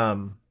brutal.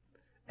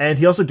 And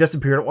he also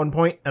disappeared at one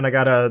point, and I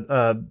got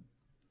a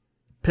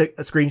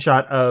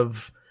screenshot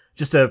of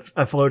just a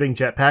floating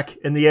jetpack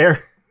in the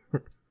air.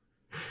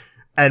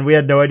 And we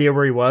had no idea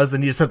where he was,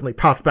 and he just suddenly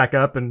popped back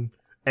up and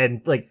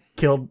like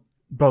killed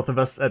both of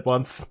us at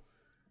once.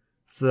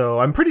 So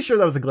I'm pretty sure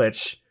that was a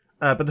glitch.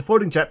 But the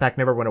floating jetpack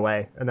never went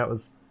away, and that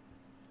was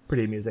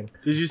pretty amusing.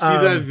 Did you see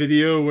that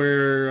video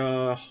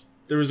where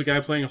there was a guy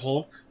playing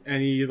Hulk,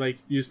 and he like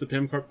used the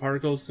PIM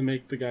particles to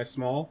make the guy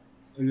small,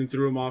 and then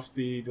threw him off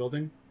the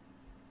building?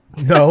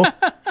 No.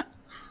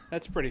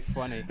 That's pretty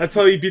funny. That's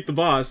how he beat the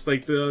boss.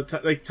 Like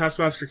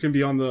Taskmaster can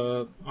be on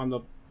the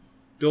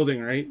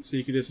building, right? So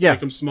you can just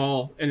make him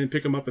small and then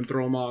pick him up and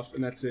throw him off,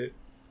 and that's it.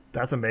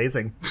 That's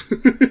amazing.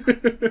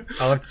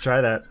 I'll have to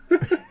try that.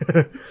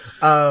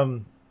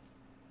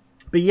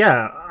 But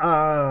yeah,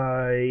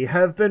 I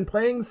have been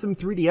playing some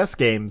 3DS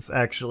games,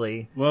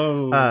 actually.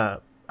 Whoa.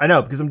 I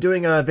know, because I'm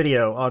doing a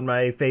video on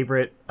my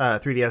favorite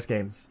 3DS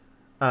games.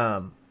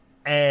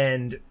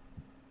 And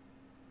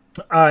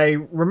I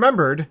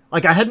remembered,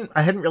 like, I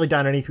hadn't really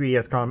done any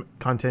 3DS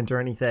content or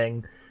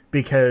anything,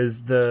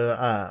 because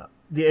the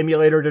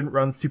emulator didn't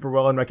run super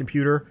well on my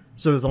computer,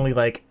 so there's only,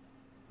 like,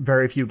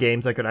 very few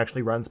games I could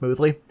actually run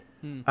smoothly.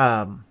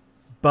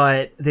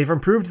 But they've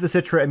improved the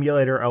Citra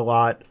emulator a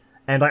lot.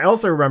 And I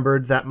also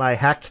remembered that my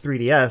hacked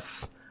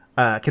 3DS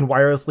can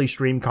wirelessly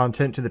stream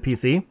content to the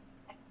PC.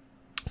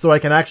 So I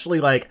can actually,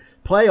 like,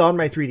 play on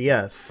my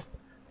 3DS,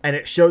 and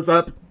it shows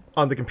up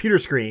on the computer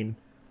screen,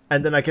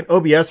 and then I can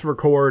OBS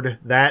record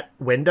that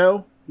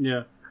window.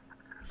 Yeah.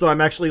 So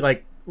I'm actually,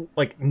 like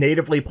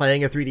natively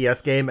playing a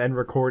 3DS game and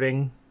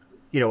recording,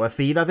 a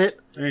feed of it.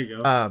 There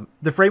you go.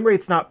 The frame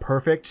rate's not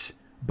perfect,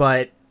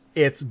 but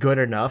it's good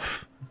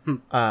enough.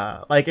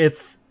 Like,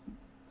 it's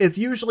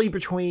usually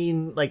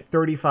between, like,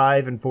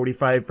 35 and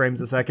 45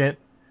 frames a second,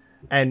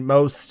 and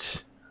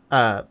most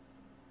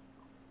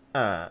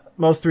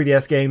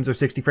 3DS games are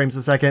 60 frames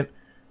a second.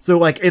 So,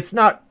 like, it's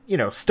not,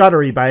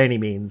 stuttery by any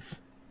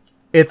means.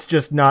 It's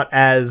just not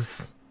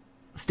as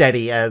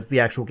steady as the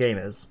actual game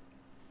is.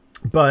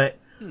 But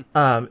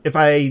if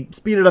I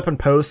speed it up in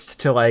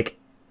post to, like,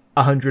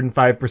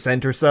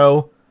 105% or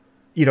so,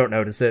 you don't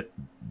notice it,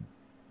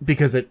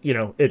 because it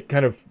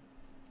kind of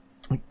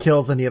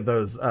kills any of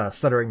those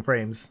stuttering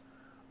frames.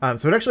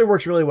 So it actually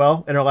works really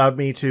well, and it allowed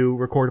me to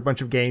record a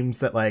bunch of games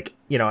that, like,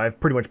 I've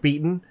pretty much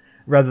beaten,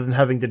 rather than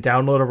having to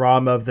download a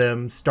ROM of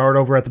them, start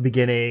over at the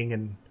beginning,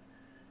 and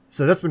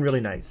so that's been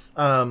really nice.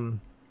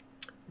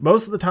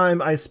 Most of the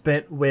time I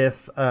spent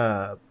with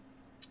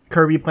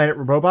Kirby Planet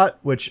Robobot,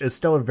 which is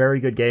still a very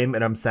good game,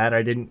 and I'm sad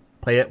I didn't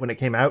play it when it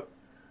came out.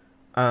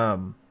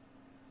 I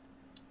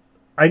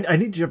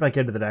need to jump back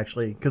into that,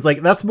 actually, because,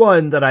 like, that's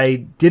one that I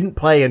didn't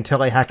play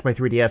until I hacked my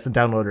 3DS and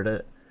downloaded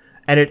it,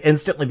 and it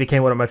instantly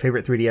became one of my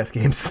favorite 3DS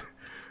games.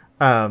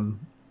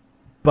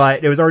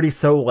 But it was already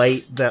so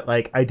late that,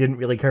 like, I didn't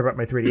really care about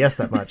my 3DS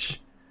that much.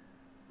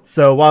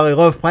 So while I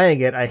love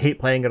playing it, I hate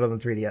playing it on the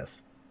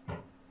 3DS.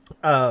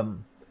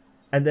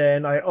 And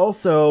then I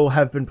also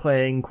have been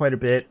playing quite a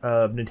bit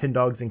of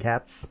Nintendogs and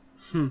Cats.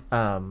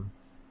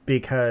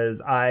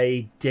 Because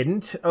I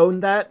didn't own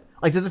that.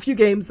 Like, there's a few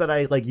games that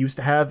I, like, used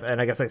to have,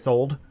 and I guess I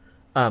sold.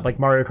 Like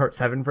Mario Kart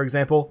 7, for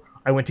example.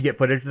 I went to get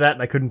footage of that,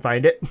 and I couldn't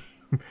find it.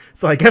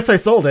 So I guess I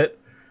sold it.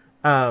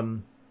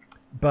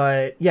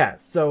 But, yeah,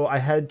 so I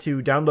had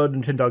to download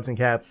Nintendogs and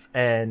Cats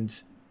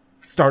and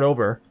start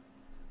over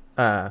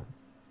on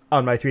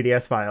my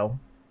 3DS file.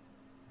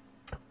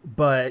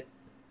 But,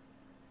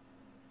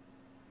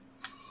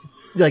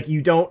 like,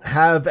 you don't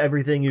have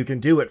everything you can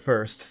do at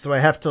first. So I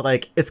have to,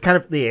 like, it's kind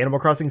of the Animal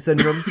Crossing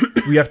syndrome.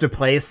 You have to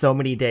play so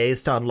many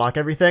days to unlock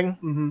everything.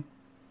 Mm-hmm.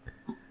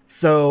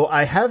 So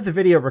I have the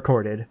video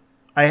recorded.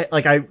 I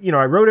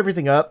wrote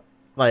everything up,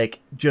 like,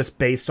 just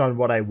based on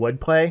what I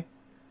would play.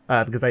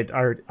 Because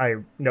I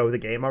know the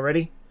game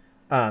already.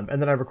 and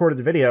then I recorded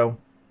the video,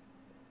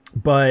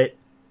 but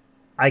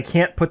I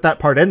can't put that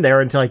part in there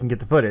until I can get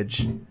the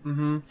footage.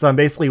 Mm-hmm. So I'm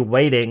basically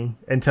waiting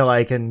until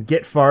I can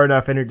get far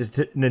enough into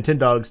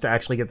Nintendogs to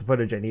actually get the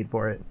footage I need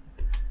for it.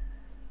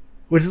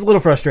 Which is a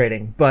little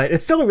frustrating, but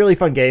it's still a really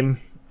fun game.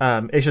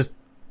 It's just,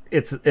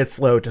 it's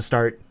slow to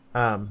start.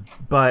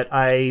 But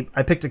I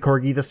picked a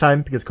Corgi this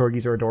time because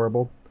Corgis are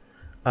adorable.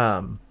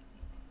 And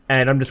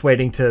I'm just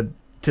waiting to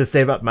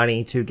save up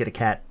money to get a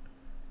cat.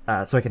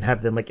 So I can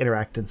have them like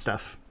interact and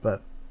stuff.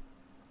 But,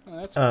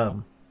 that's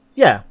cool.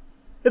 Yeah,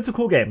 it's a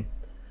cool game.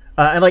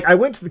 And like I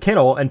went to the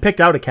kennel and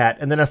picked out a cat,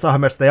 and then I saw how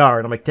much they are,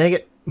 and I'm like, dang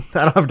it,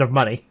 I don't have enough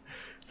money.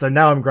 So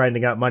now I'm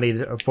grinding out money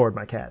to afford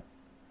my cat.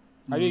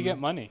 How do you get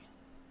money?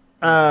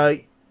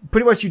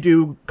 Pretty much you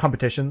do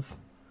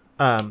competitions.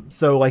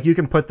 So like you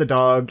can put the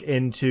dog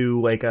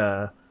into like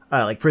a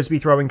like frisbee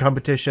throwing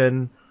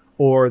competition,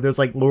 or there's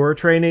like lure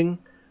training,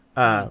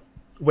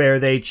 where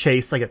they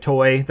chase like a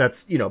toy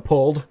that's, you know,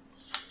 pulled,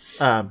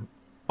 on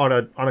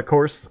a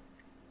course.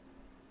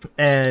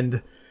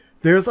 And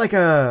there's like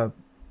an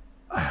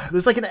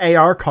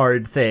AR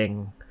card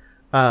thing,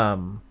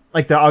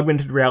 like the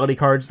augmented reality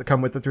cards that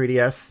come with the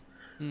 3DS.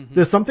 Mm-hmm.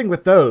 There's something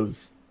with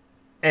those,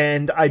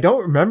 and I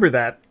don't remember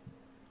that.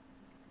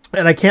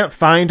 And I can't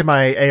find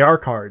my AR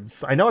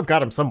cards. I know I've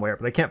got them somewhere,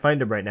 but I can't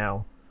find them right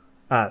now.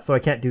 So I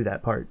can't do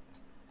that part.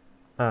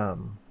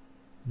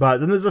 But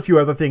then there's a few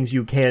other things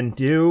you can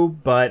do,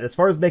 but as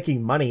far as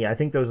making money, I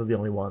think those are the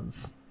only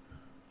ones.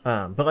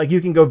 But like you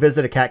can go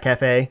visit a cat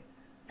cafe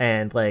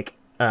and like,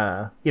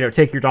 you know,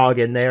 take your dog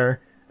in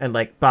there and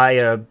like buy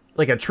a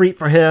treat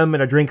for him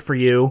and a drink for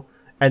you.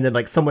 And then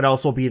like someone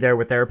else will be there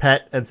with their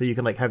pet. And so you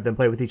can like have them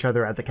play with each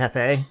other at the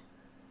cafe,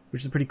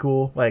 which is pretty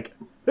cool. Like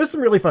there's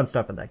some really fun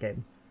stuff in that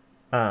game.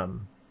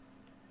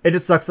 It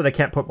just sucks that I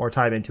can't put more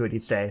time into it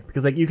each day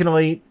because like you can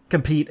only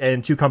compete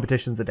in 2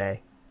 competitions a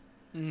day.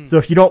 So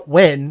if you don't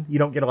win, you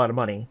don't get a lot of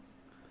money.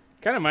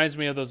 Kind of reminds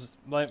me of those.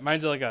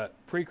 Reminds me like a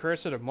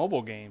precursor to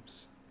mobile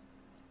games.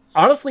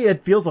 Honestly,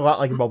 it feels a lot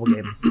like a mobile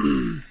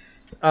game.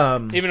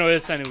 Even though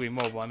it's technically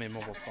mobile, I mean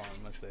mobile phone.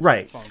 Let's say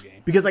right, phone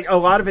game. Because like a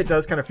lot of it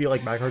does kind of feel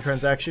like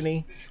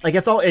microtransaction-y. Like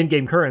it's all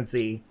in-game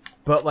currency,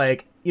 but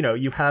like, you know,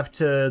 you have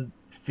to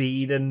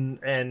feed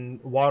and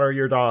water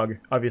your dog,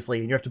 obviously,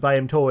 and you have to buy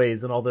him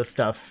toys and all this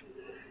stuff.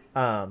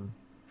 And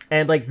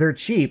like they're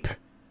cheap,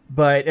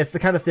 but it's the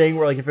kind of thing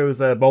where like if it was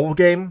a mobile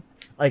game,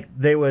 like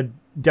they would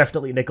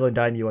definitely nickel and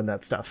dime you on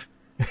that stuff.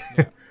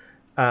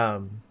 Yeah.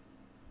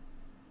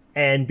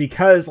 And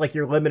because like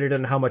you're limited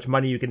in how much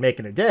money you can make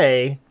in a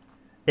day,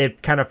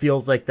 it kind of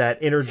feels like that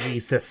energy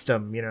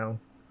system, you know.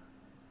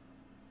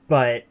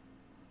 But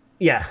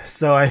yeah,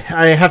 so I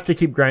have to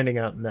keep grinding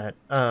out in that.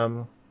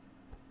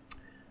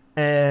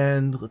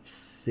 And let's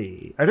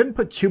see. I didn't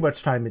put too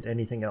much time into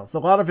anything else. A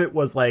lot of it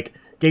was like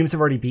games I've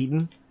already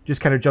beaten,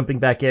 just kind of jumping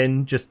back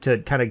in just to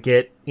kind of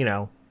get, you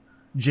know,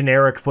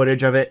 generic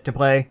footage of it to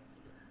play.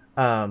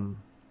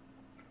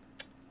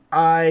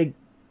 I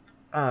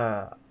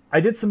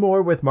did some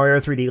more with Mario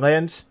 3D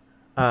Land,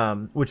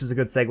 which is a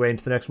good segue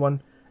into the next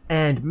one.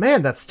 And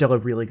man, that's still a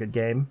really good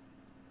game.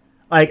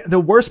 Like, the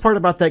worst part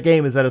about that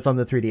game is that it's on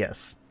the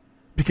 3DS.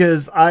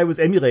 Because I was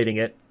emulating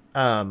it,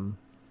 and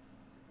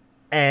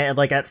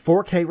like at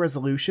 4K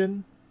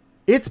resolution,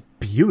 it's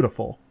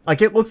beautiful.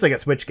 Like, it looks like a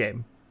Switch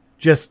game.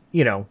 Just,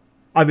 you know,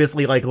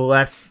 obviously like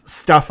less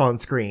stuff on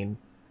screen.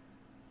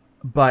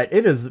 But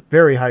it is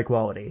very high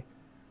quality.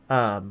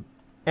 And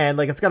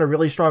like it's got a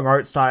really strong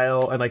art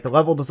style, and like the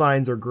level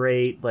designs are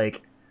great.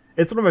 Like,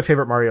 it's one of my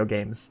favorite Mario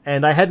games,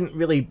 and I hadn't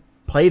really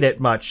played it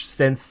much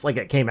since like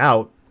it came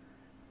out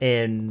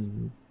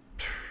in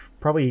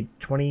probably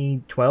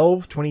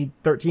 2012,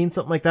 2013,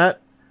 something like that.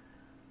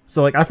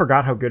 So like I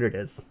forgot how good it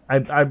is.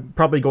 I'm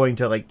probably going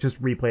to like just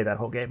replay that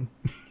whole game.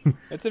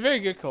 It's a very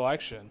good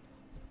collection.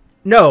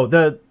 No,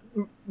 the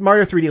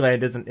Mario 3D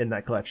Land isn't in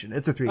that collection.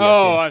 It's a 3DS game.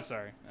 Oh, I'm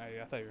sorry.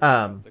 I thought you were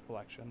talking about the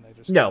collection. They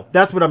just no,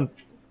 that's what I'm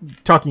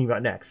talking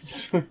about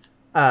next.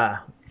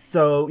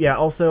 So yeah,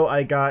 also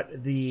I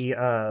got the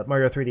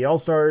Mario 3D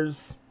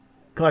All-Stars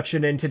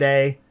collection in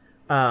today.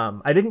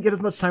 I didn't get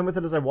as much time with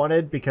it as I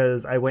wanted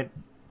because I went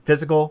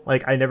physical.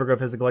 Like, I never go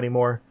physical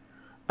anymore.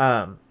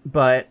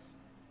 But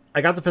I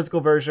got the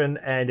physical version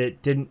and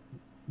it didn't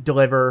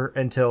deliver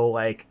until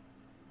like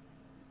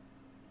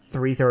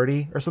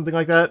 3:30 or something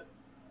like that.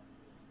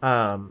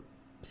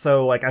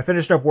 So like I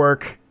finished up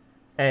work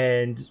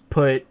and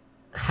put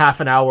half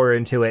an hour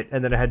into it,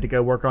 and then I had to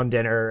go work on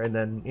dinner and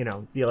then, you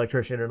know, the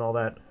electrician and all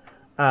that.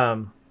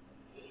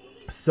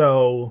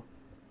 So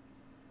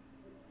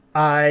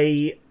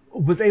I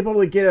was able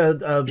to get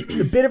a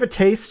bit of a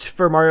taste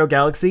for Mario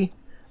Galaxy,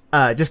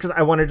 just because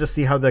I wanted to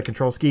see how the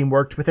control scheme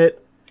worked with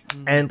it.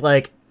 Mm-hmm. And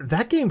like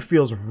that game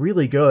feels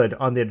really good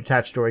on the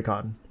detached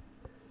Joy-Con.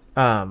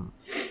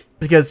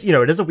 Because, you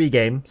know, it is a Wii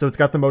game, so it's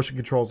got the motion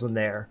controls in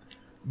there.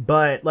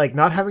 But like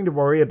not having to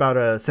worry about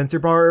a sensor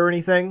bar or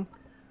anything,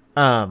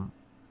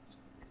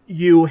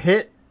 you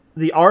hit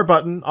the R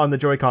button on the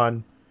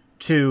Joy-Con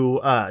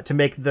to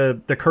make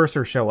the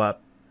cursor show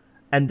up,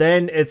 and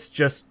then it's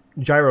just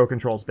gyro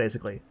controls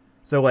basically.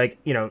 So like,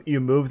 you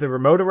move the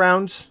remote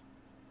around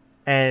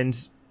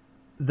and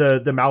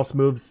the mouse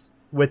moves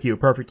with you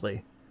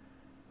perfectly.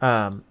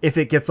 If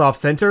it gets off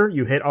center,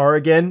 you hit R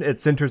again, it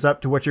centers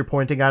up to what you're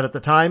pointing at the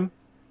time.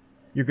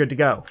 You're good to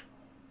go.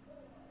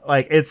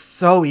 Like, it's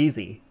so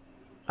easy.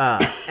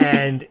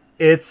 And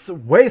it's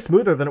way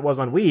smoother than it was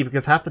on Wii,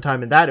 because half the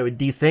time in that it would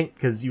desync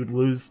because you'd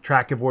lose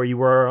track of where you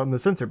were on the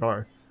sensor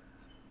bar.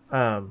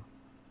 So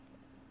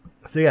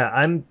yeah,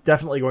 I'm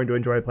definitely going to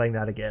enjoy playing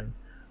that again.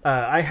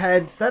 I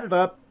had set it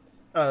up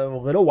a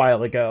little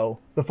while ago,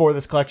 before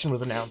this collection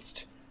was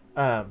announced,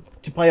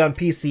 to play on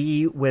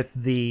PC with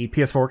the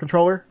PS4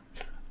 controller,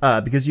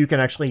 because you can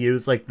actually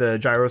use like the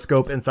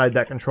gyroscope inside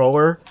that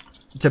controller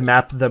to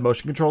map the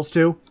motion controls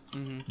to.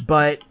 Mm-hmm.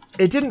 But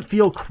it didn't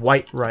feel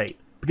quite right,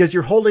 because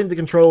you're holding the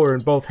controller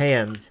in both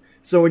hands.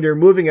 So when you're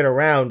moving it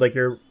around, like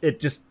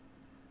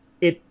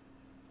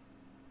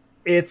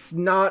it's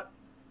not,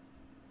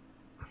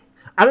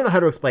 I don't know how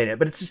to explain it,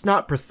 but it's just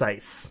not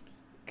precise.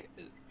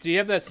 Do you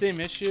have that same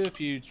issue if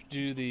you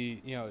do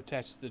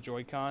attach the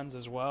Joy-Cons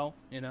as well,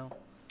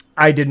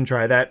 I didn't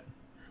try that.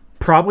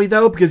 Probably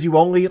though, because you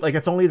only,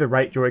 it's only the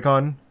right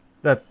Joy-Con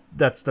that's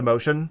the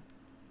motion.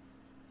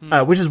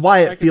 Which is why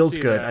it feels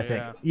good, I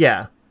think.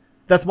 Yeah.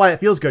 That's why it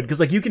feels good, because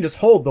you can just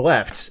hold the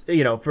left,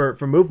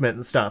 for movement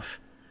and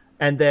stuff.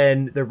 And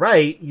then the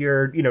right,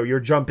 you're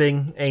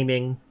jumping,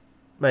 aiming,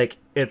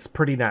 it's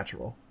pretty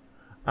natural.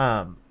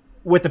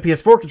 With the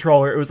PS4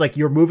 controller, it was like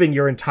you're moving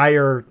your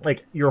entire,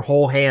 your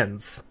whole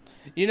hands.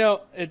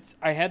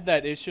 I had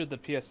that issue with the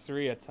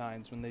PS3 at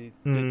times when they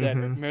did that.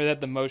 Remember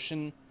that, the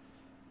motion?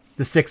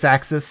 The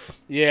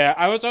 6-axis? Yeah,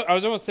 I was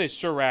almost say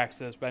sure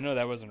axis, but I know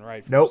that wasn't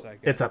right for nope, a second.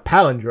 It's a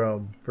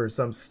palindrome for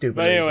some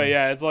stupid reason. Anyway,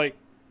 yeah, it's like,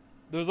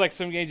 there was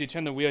some games you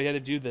turn the wheel, you had to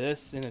do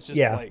this, and it's just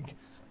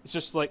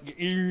it's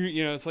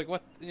like,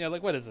 what,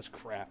 what is this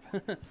crap?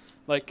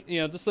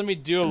 Just let me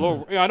do a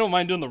little, I don't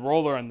mind doing the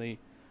roller on the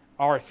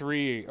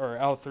R3 or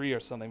L3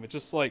 or something, but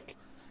just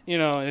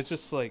it's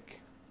just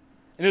like,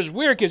 and it's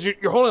weird because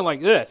you're holding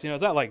like this,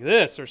 it's not like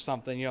this or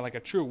something, like a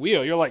true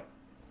wheel, you're like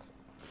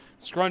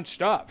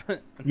scrunched up.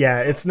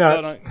 Yeah, it's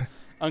not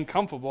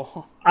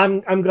uncomfortable.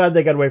 I'm glad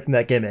they got away from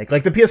that gimmick.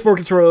 The PS4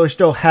 controller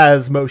still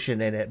has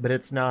motion in it, but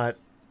it's not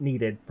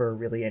needed for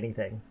really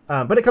anything.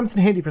 But it comes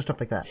in handy for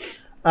stuff like that.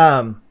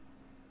 But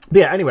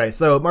yeah, anyway,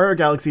 so Mario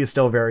Galaxy is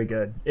still very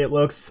good. It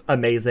looks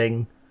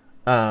amazing.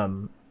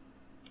 The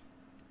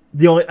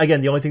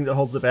only thing that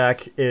holds it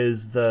back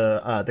is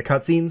the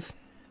cutscenes,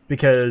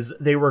 because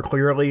they were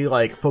clearly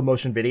full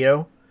motion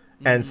video,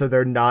 and so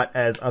they're not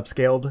as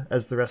upscaled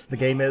as the rest of the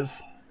game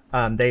is.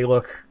 They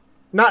look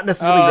not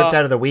necessarily ripped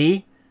out of the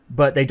Wii,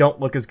 but they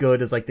don't look as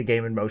good as the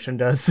game in motion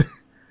does.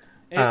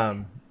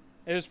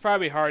 It was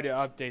probably hard to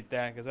update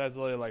that because that's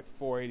literally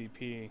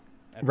 480p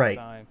at the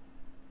time.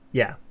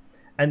 Yeah.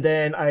 And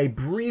then I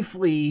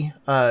briefly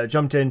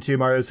jumped into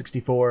Mario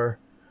 64,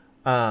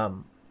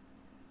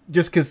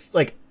 just because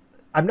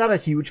I'm not a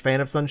huge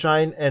fan of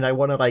Sunshine, and I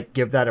want to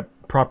give that a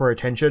proper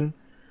attention.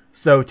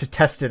 So to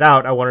test it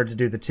out, I wanted to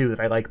do the two that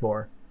I like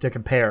more to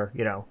compare,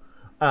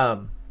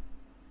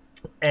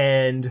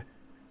 and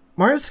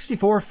Mario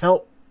 64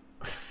 felt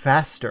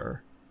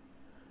faster.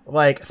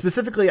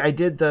 Specifically, I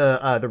did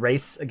the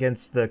race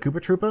against the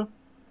Koopa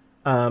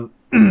Troopa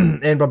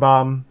in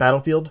Bob-omb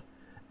Battlefield,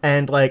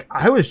 and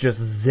I was just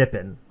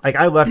zipping.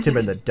 I left him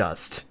in the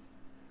dust.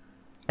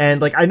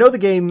 And I know the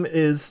game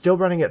is still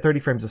running at 30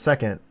 frames a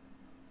second,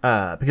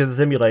 because it's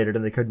emulated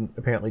and they couldn't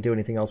apparently do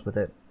anything else with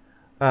it.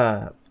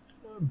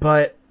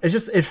 But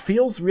it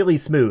feels really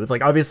smooth.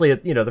 Obviously,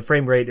 the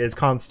frame rate is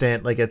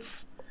constant,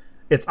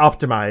 it's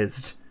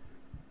optimized,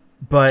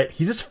 but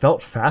he just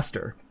felt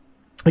faster.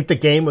 The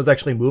game was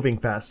actually moving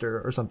faster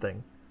or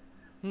something.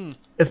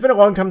 It's been a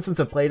long time since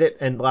I've played it,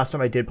 and the last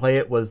time I did play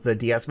it was the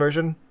DS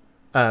version,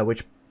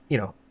 which,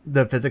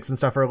 the physics and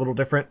stuff are a little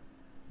different,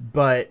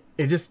 but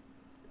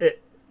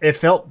it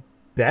felt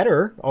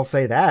better, I'll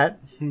say that.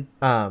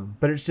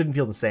 But it just didn't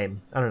feel the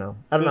same. I don't know.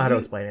 I don't know how to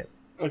explain it.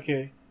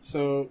 Okay,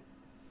 so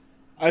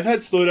I've had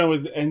slowdown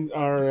with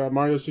our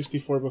Mario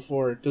 64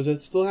 before. Does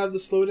it still have the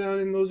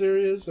slowdown in those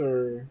areas,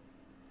 or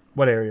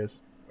what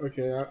areas?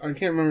 Okay, I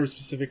can't remember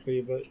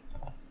specifically, but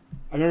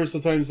I remember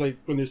sometimes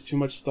when there's too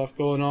much stuff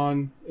going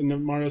on in the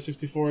Mario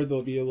 64,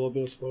 there'll be a little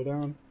bit of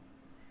slowdown.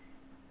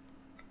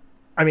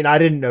 I mean, I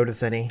didn't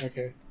notice any.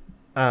 Okay.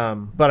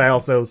 But I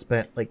also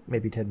spent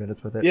maybe 10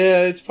 minutes with it.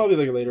 Yeah, it's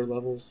probably later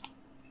levels.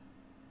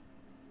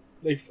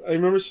 I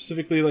remember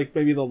specifically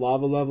maybe the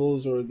lava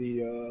levels or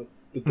the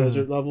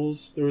desert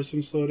levels. There was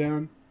some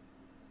slowdown,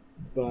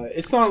 but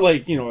it's not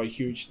a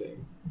huge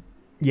thing.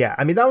 Yeah,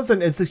 I mean, that was an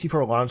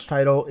N64 launch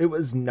title. It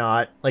was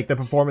not the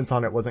performance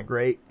on it wasn't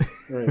great.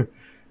 Right.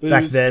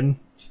 Back then.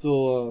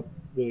 Still a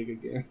really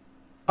good game.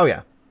 Oh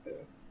yeah.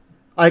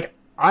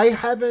 I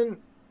haven't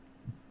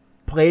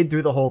played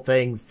through the whole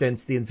thing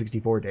since the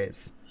N64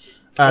 days.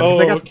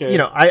 Okay.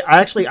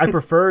 I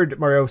preferred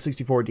Mario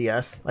 64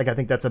 DS. I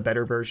think that's a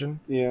better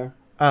version. Yeah.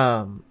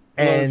 And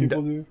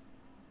people do.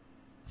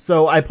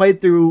 So I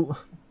played through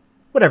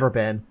whatever,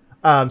 Ben.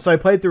 So I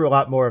played through a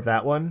lot more of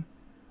that one.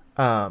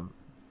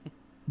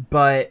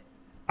 But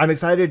I'm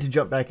excited to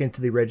jump back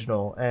into the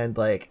original and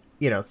like,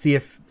 see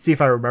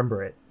if I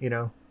remember it,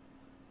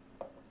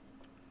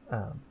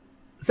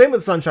 Same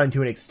with Sunshine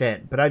to an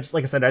extent, but I just,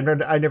 like I said,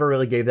 I never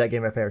really gave that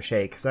game a fair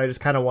shake, so I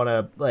just kind of want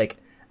to like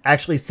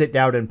actually sit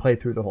down and play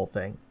through the whole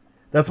thing.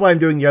 That's why I'm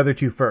doing the other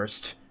two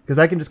first, because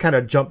I can just kind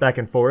of jump back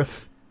and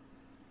forth,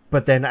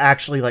 but then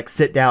actually like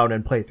sit down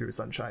and play through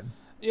Sunshine.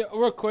 Yeah,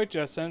 real quick,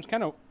 Justin, I'm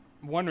kind of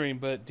wondering,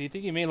 but do you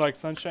think you may like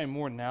Sunshine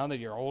more now that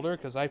you're older?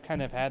 Because I've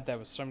kind of had that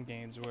with some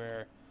games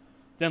where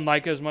didn't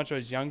like it as much when I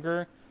was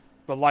younger,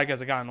 but like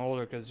as I gotten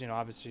older, because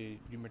obviously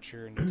you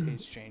mature and your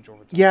tastes change over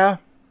time. Yeah,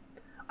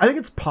 I think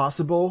it's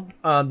possible.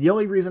 The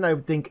only reason I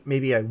would think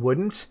maybe I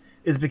wouldn't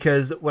is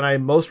because when I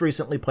most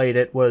recently played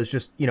it was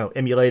just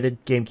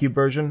emulated GameCube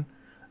version,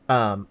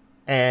 and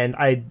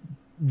I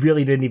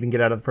really didn't even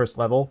get out of the first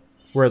level.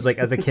 Whereas like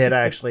as a kid,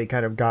 I actually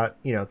kind of got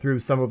through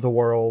some of the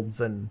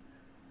worlds and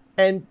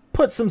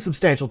put some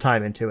substantial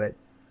time into it.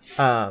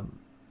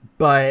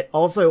 But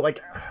also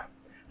like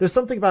there's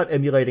something about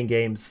emulating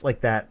games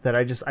like that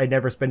I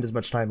never spend as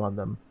much time on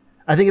them.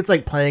 I think it's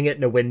like playing it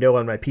in a window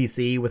on my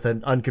PC with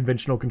an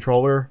unconventional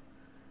controller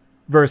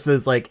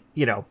versus like,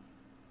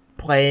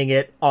 playing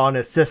it on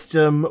a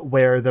system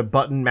where the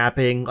button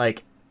mapping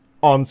like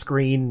on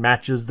screen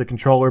matches the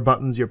controller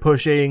buttons you're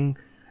pushing.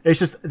 It's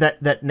just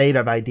that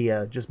native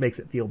idea just makes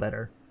it feel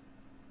better.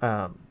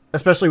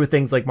 Especially with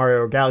things like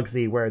Mario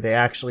Galaxy where they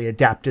actually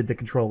adapted the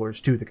controllers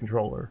to the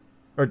controller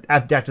or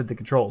adapted the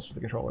controls to the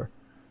controller.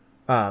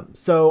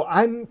 So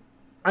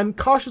I'm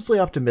cautiously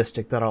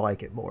optimistic that I'll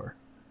like it more.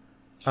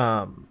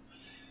 I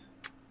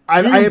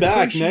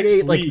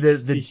appreciate like the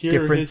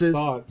differences. His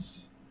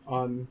thoughts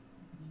on.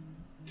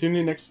 Tune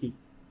in next week.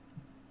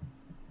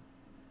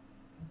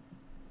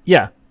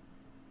 Yeah.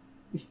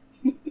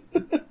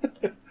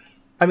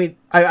 I mean,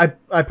 I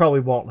probably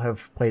won't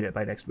have played it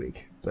by next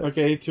week. But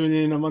okay, tune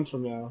in a month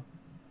from now.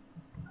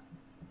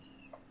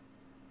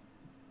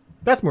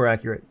 That's more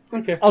accurate.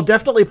 Okay. I'll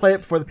definitely play it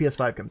before the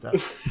PS5 comes out.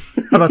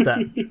 How about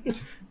that?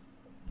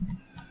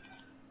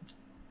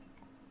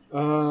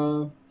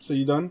 So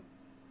you done?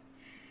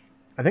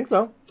 I think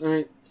so. All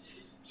right.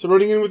 So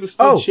running in with the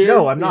steel chair.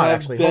 No, I'm not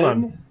actually. Ben. Hold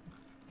on.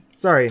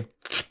 Sorry.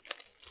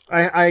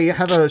 I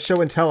have a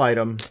show and tell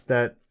item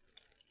that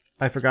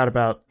I forgot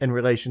about in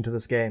relation to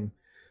this game.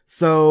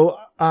 So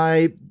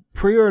I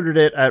pre-ordered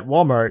it at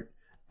Walmart,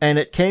 and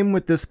it came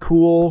with this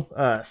cool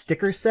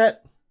sticker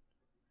set.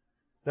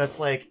 That's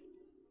like,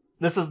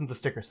 this isn't the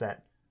sticker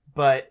set,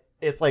 but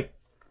it's like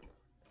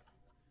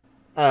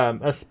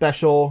a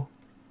special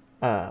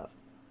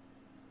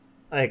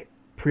like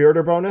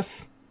pre-order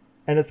bonus,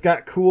 and it's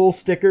got cool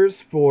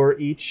stickers for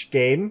each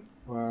game.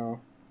 Wow.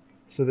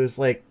 So there's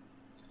like,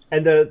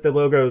 and the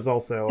logos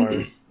also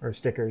are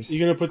stickers. You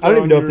gonna put that? I don't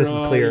even know if your, this is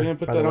clear. You gonna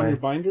put that on your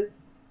binder?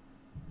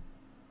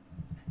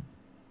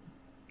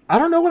 I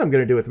don't know what I'm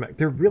gonna do with them.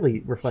 They're really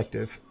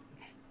reflective.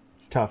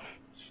 It's tough.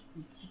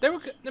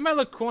 They might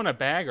look cool in a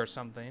bag or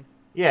something.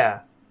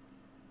 Yeah.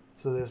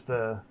 So there's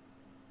the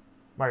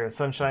Mario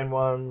Sunshine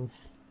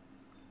ones,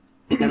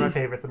 and my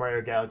favorite, the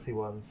Mario Galaxy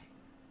ones.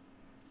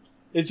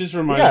 It just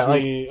reminds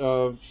me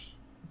of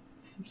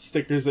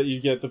stickers that you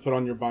get to put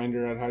on your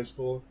binder at high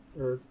school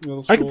or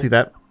middle school. I can see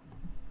that.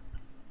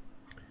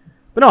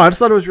 But no, I just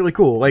thought it was really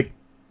cool. Like,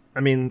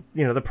 I mean,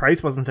 the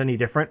price wasn't any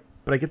different,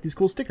 but I get these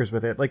cool stickers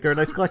with it. Like, they're a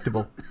nice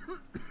collectible.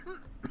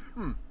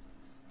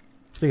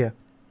 So yeah,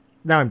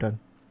 now I'm done.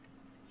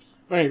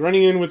 All right,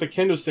 running in with a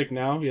kendo stick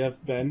now. We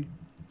have Ben.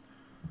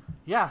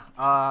 Yeah,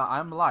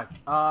 I'm alive.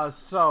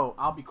 So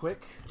I'll be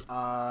quick.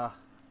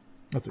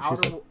 That's what she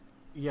said.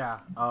 Yeah.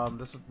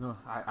 This was, no,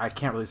 I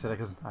can't really say that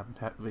because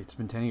it's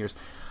been 10 years.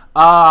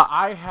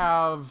 I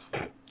have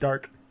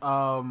Dark.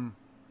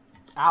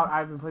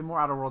 I've been playing more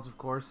Outer Worlds, of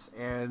course,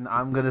 and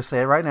I'm gonna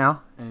say it right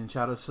now. And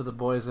shout out to the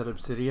boys at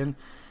Obsidian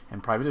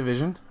and Private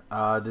Division.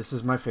 This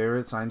is my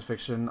favorite science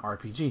fiction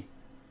RPG.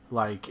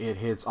 Like, it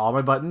hits all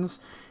my buttons.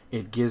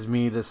 It gives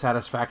me the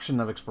satisfaction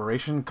of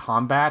exploration,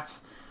 combat,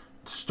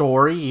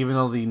 story. Even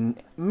though the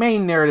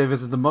main narrative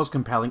isn't the most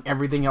compelling,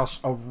 everything else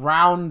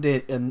around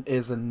it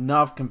is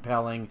enough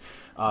compelling.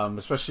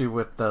 Especially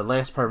with the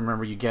last part.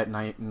 Remember, you get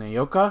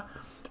Naoka.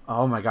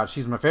 Oh my god,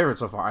 she's my favorite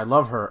so far. I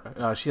love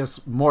her. She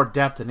has more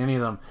depth than any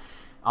of them.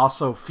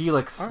 Also,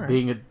 Felix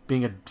being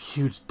a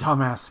huge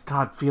dumbass.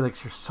 God,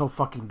 Felix, you're so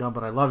fucking dumb,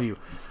 but I love you.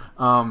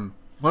 One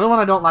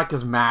I don't like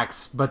is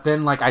Max, but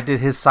then like I did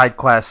his side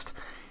quest,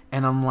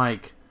 and I'm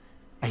like,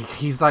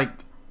 he's like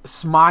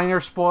minor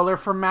spoiler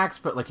for Max,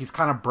 but like he's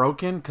kind of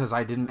broken because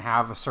I didn't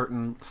have a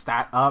certain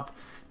stat up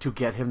to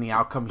get him the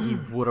outcome he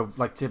would have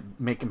liked to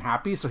make him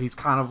happy. So he's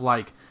kind of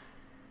like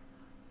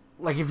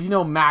if you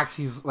know Max,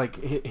 he's like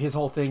his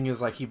whole thing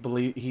is like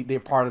they're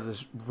part of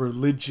this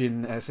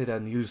religion. I say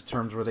that in used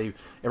terms where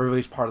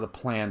everybody's part of the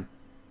plan,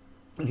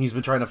 and he's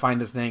been trying to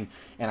find this thing,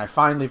 and I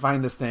finally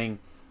find this thing,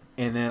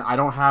 and then I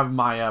don't have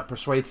my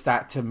persuade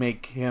stat to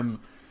make him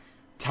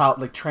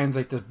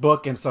translate this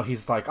book, and so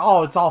he's like,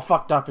 oh, it's all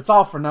fucked up, it's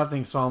all for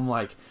nothing. So I'm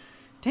like,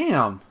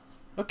 damn,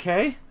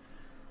 okay.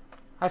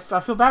 I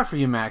feel bad for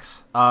you,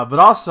 Max. But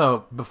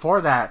also,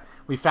 before that,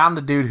 we found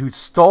the dude who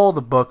stole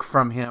the book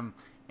from him,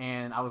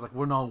 and I was like,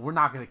 we're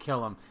not going to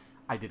kill him.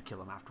 I did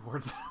kill him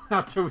afterwards,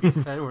 after we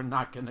said we're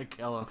not going to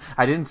kill him.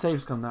 I didn't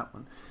save scum that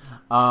one.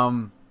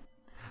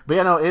 But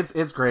yeah, no,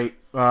 it's great.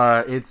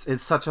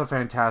 It's such a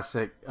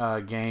fantastic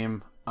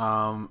game.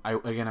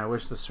 I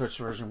wish the Switch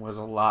version was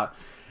a lot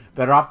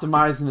better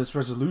optimized in its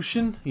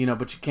resolution,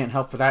 but you can't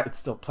help for that. It's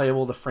still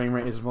playable. The frame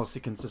rate is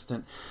mostly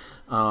consistent.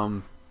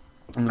 I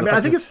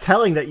think it's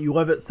telling that you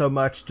love it so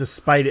much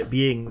despite it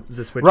being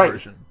the Switch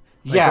version.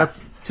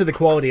 That's to the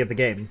quality of the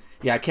game.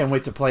 Yeah, I can't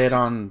wait to play it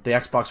on the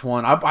Xbox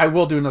One. I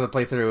will do another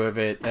playthrough of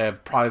it,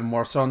 probably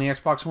more so on the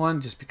Xbox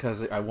One, just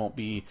because I won't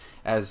be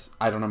as,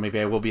 I don't know, maybe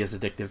I will be as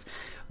addictive.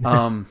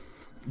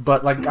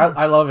 But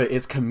I love it.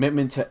 Its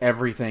commitment to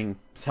everything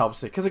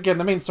helps it. Because again,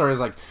 the main story is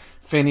like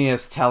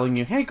Phineas telling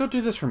you, hey, go do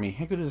this for me.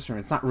 Hey, go do this for me.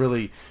 It's not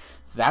really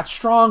that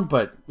strong,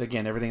 but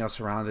again, everything else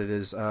around it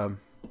is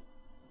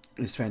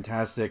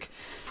fantastic.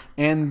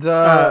 And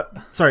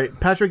sorry,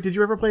 Patrick, did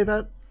you ever play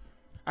that?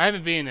 I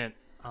haven't beaten it.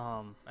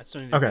 I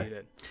still need to beat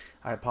it.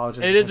 I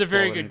apologize. It is a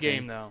very good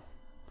game, though.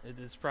 It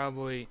is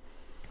probably,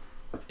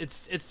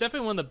 it's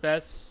definitely one of the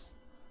best.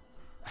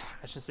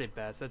 I shouldn't say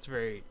best. That's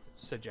very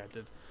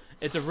subjective.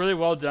 It's a really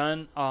well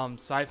done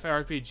sci-fi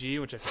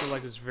RPG, which I feel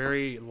like is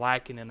very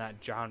lacking in that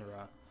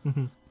genre.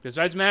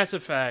 Besides Mass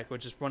Effect,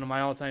 which is one of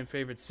my all-time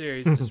favorite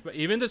series,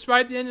 even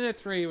despite the ending of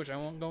 3, which I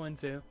won't go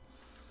into,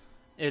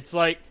 it's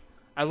like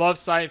I love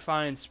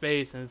sci-fi and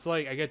space, and it's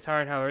like I get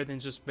tired how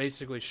everything's just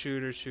basically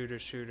shooter,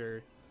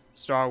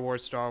 Star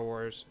Wars, shooter,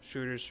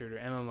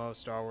 MMO,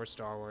 Star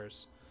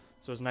Wars.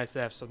 So it's nice to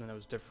have something that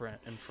was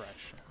different and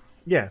fresh.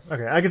 Yeah,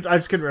 okay. I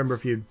just couldn't remember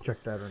if you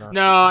checked that or not.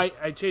 No,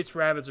 I chase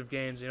rabbits with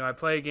games. I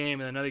play a game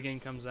and another game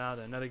comes out,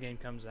 and another game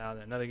comes out,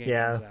 and another game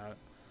comes out.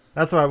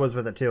 That's what I was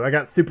with it too. I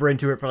got super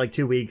into it for like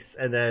 2 weeks,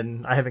 and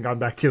then I haven't gone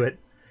back to it.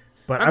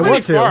 But I'm I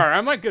want to. Far.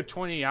 I'm like good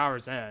 20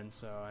 hours in,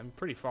 so I'm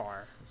pretty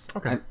far. So.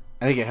 Okay.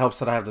 I think it helps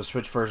that I have the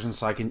Switch version,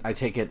 so I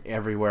take it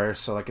everywhere.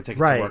 So I can take it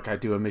to work. I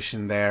do a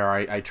mission there.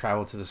 I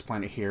travel to this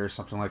planet here, or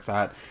something like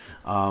that.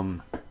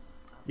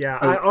 Yeah,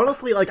 I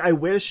honestly I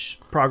wish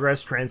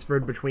progress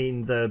transferred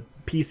between the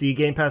PC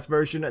Game Pass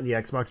version and the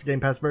Xbox Game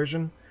Pass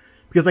version,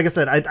 because like I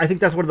said, I think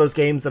that's one of those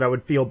games that I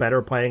would feel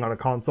better playing on a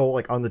console,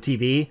 like on the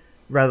TV,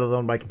 rather than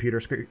on my computer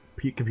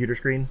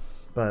screen.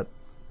 But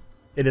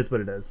it is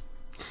what it is.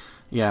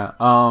 Yeah,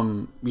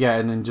 and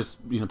then just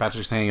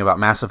Patrick saying about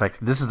Mass Effect.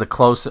 This is the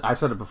closest. I've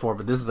said it before,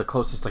 but this is the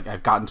closest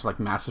I've gotten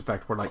to Mass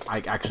Effect, where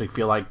I actually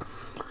feel like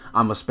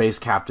I'm a space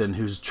captain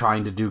who's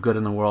trying to do good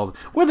in the world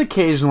with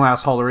occasional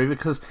assholery.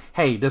 Because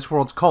hey, this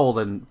world's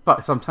cold,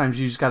 but sometimes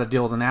you just got to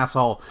deal with an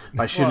asshole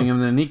by shooting him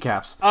in the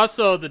kneecaps.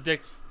 Also, the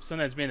dick.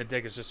 Sometimes being a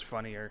dick is just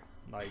funnier.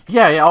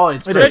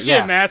 It's especially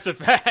in Mass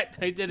Effect.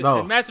 They did it.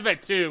 And Mass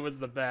Effect 2 was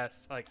the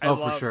best.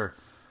 For sure.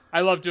 I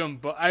love doing,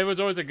 but I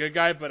was always a good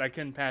guy, but I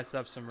couldn't pass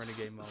up some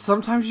renegade moments.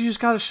 Sometimes you just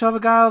gotta shove a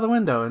guy out of the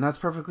window, and that's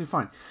perfectly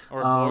fine.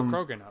 Or blow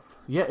Krogan up.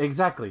 Yeah,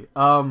 exactly.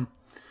 But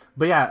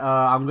yeah,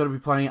 I'm gonna be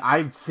playing.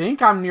 I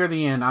think I'm near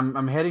the end.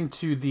 I'm heading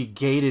to the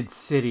gated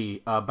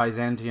city,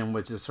 Byzantium,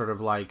 which is sort of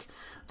like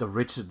the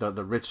rich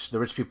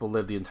people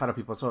live, the entitled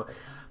people. So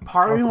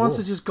part of me wants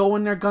to just go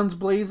in there guns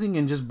blazing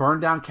and just burn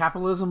down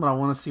capitalism, but I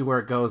want to see where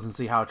it goes and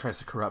see how it tries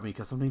to corrupt me,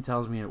 because something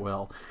tells me it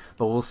will.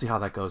 But we'll see how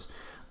that goes.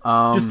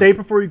 Just save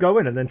before you go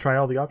in and then try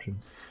all the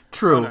options.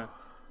 True. Oh, no.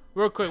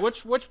 Real quick,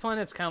 which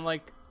planet's kind of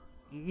like,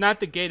 not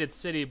the gated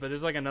city, but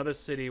there's another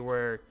city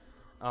where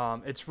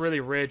it's really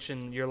rich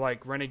and you're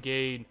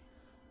renegade,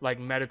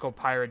 medical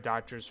pirate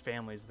doctors'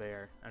 families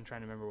there. I'm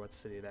trying to remember what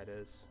city that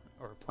is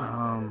or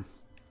planet that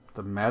is.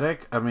 The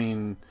medic? I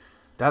mean,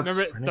 that's...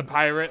 Remember the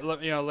pirate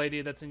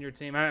lady that's in your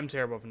team? I'm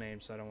terrible with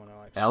names, so I don't want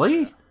to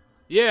Ellie?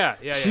 Yeah.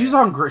 She was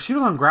on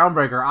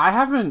Groundbreaker. I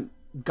haven't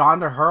gone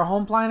to her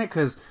home planet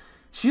because...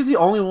 She's the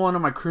only one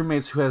of my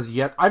crewmates who has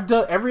yet... I've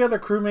done every other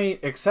crewmate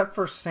except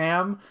for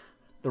Sam,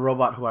 the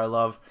robot who I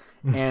love,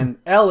 and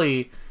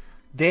Ellie.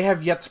 They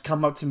have yet to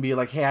come up to me and be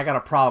like, hey, I got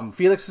a problem.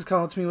 Felix has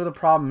come up to me with a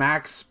problem.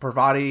 Max,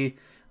 Parvati,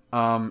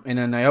 and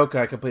then Nyoka,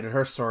 I completed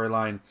her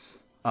storyline.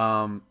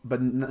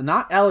 But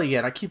not Ellie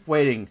yet. I keep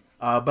waiting.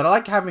 But I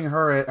like having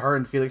her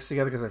and Felix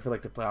together because I feel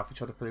like they play off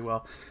each other pretty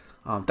well.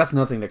 That's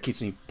another thing that keeps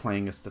me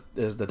playing is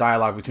the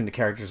dialogue between the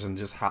characters and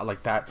just how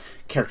that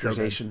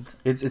characterization.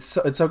 It's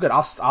so good.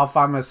 I'll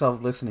find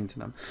myself listening to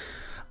them.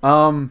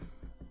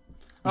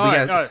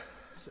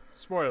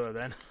 Spoiler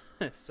then.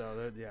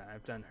 So yeah,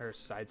 I've done her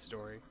side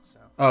story. So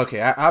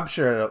okay, I'm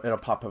sure it'll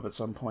pop up at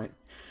some point.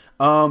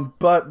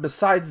 But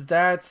besides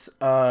that,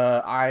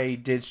 I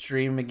did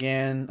stream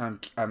again.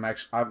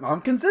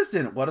 I'm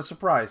consistent. What a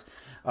surprise!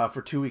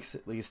 For 2 weeks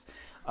at least.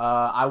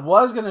 I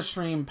was gonna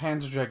stream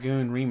Panzer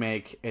Dragoon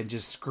Remake and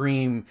just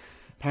scream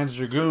Panzer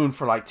Dragoon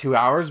for 2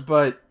 hours,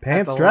 but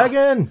Pants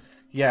Dragon.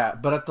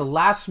 But at the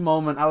last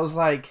moment, I was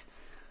like,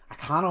 I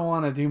kind of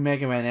want to do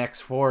Mega Man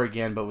X4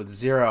 again, but with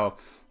Zero.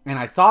 And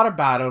I thought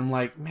about it. I'm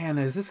like, man,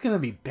 is this gonna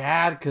be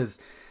bad? Because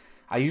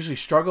I usually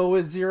struggle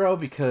with Zero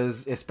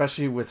because,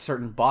 especially with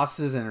certain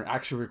bosses, and it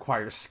actually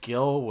requires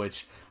skill,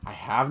 which I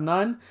have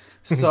none.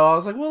 So I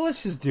was like, well,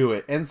 let's just do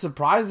it. And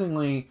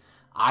surprisingly,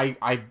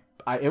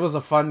 it was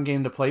a fun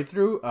game to play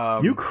through.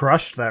 You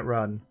crushed that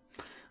run.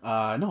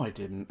 No, I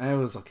didn't. It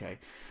was okay.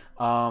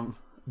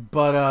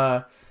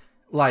 But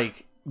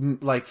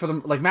for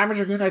the Mammoth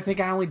Dragoon, I think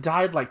I only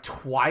died like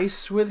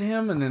twice with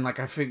him, and then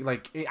I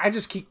figured I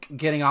just keep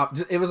getting off.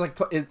 It was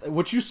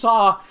what you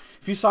saw.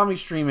 If you saw me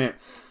stream it,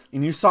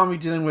 and you saw me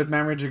dealing with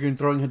Mammoth Dragoon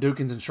throwing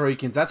Hadoukens and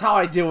Shoryukens, that's how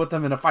I deal with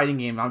them in a fighting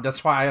game.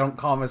 That's why I don't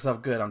call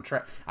myself good.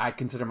 I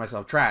consider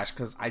myself trash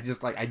because I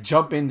just I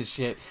jump into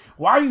shit.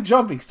 Why are you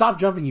jumping? Stop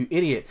jumping, you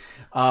idiot!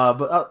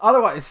 But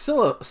otherwise,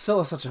 it's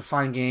still such a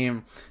fine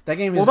game. That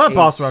game is that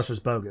boss rush is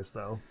bogus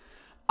though.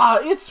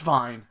 It's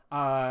fine.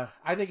 I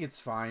think it's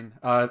fine.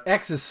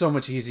 X is so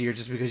much easier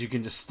just because you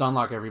can just stun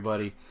lock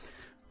everybody.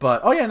 But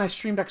oh yeah, and I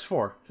streamed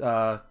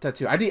X4. That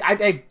too.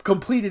 I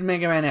completed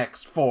Mega Man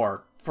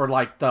X4 for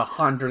like the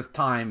 100th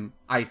time.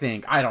 I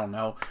think. I don't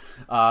know.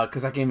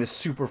 Because that game is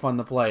super fun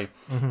to play.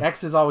 Mm-hmm.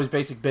 X is always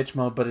basic bitch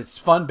mode, but it's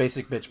fun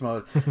basic bitch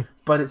mode.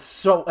 But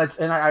I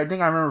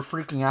think I remember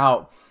freaking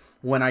out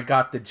when I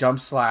got the jump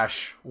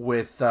slash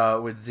with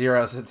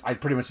Zero. Since I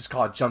pretty much just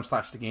call it jump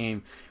slash the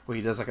game, where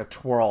he does like a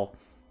twirl.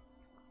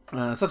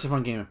 Such a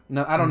fun game.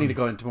 No, I don't need to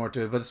go into more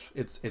to it, but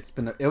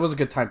it was a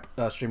good time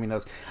streaming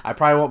those. I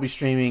probably won't be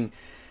streaming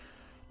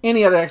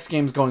any other X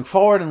games going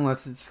forward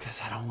unless it's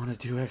because I don't want to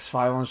do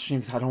X5 on stream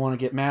because I don't want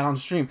to get mad on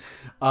stream.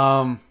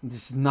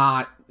 This is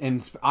not,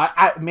 and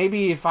I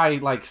maybe if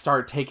I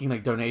start taking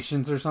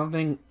donations or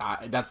something,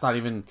 that's not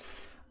even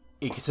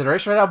in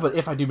consideration right now. But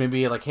if I do,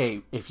 maybe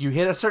hey, if you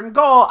hit a certain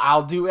goal,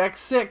 I'll do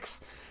X6.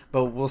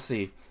 But we'll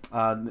see.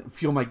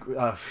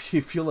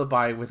 Fuel it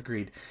by with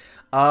greed.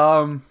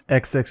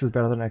 X6 is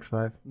better than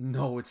X5.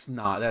 No, it's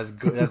not. That's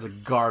good. That's a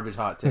garbage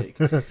hot take.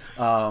 But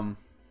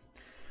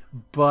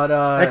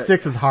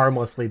X6 is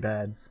harmlessly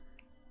bad.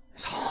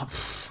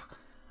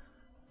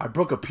 I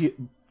broke a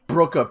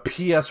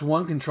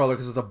PS1 controller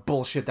because of the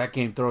bullshit that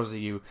game throws at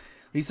you.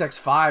 At least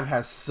X5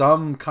 has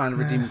some kind of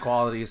redeeming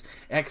qualities.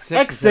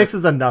 X6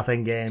 is a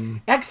nothing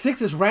game.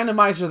 X6 is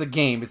randomizer of the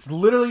game. It's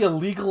literally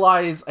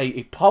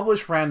a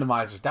published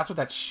randomizer. That's what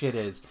that shit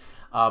is.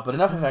 But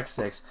enough of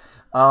X6.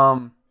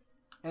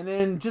 And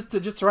then just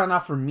to round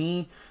off for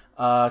me,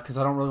 because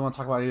I don't really want to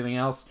talk about anything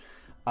else,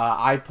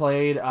 I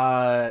played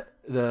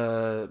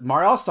the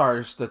Mario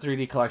All-Stars, the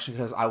 3D collection,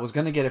 because I was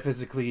going to get it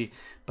physically,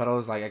 but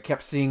I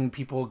kept seeing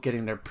people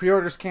getting their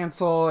pre-orders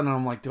canceled, and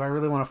I'm like, do I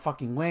really want to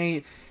fucking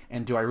wait?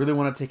 And do I really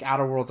want to take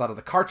Outer Worlds out of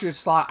the cartridge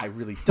slot? I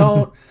really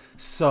don't.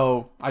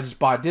 So I just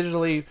bought it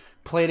digitally,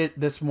 played it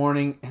this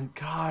morning, and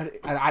God,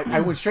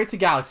 I went straight to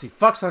Galaxy.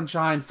 Fuck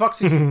Sunshine, fuck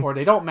 64,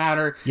 they don't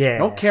matter. Yeah.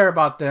 Don't care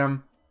about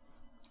them.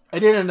 I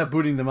did end up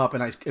booting them up,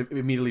 and I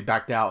immediately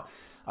backed out.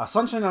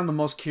 Sunshine I'm the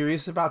most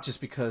curious about, just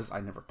because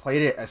I never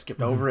played it. I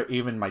skipped over it.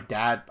 Even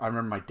I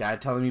remember my dad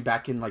telling me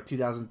back in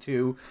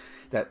 2002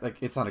 that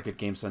it's not a good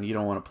game, son. You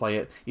don't want to play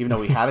it, even though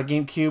we had a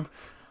GameCube,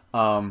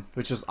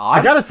 which is odd.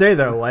 I gotta say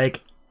though,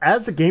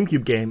 as a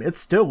GameCube game, it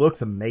still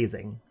looks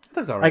amazing.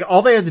 That's all right.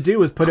 All they had to do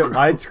was put it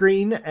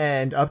widescreen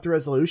and up the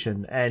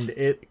resolution, and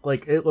it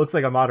looks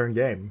like a modern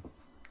game.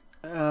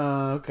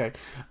 Okay.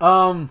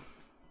 But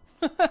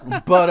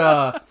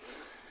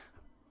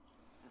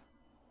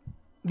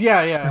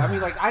Yeah. I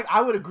mean,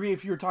 I would agree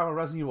if you were talking about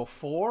Resident Evil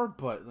 4,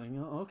 but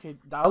okay,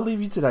 I'll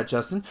leave you to that,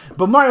 Justin.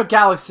 But Mario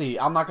Galaxy,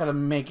 I'm not gonna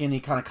make any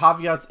kind of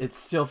caveats. It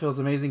still feels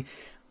amazing.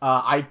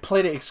 I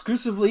played it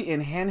exclusively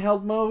in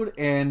handheld mode,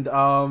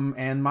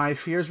 and my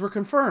fears were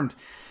confirmed.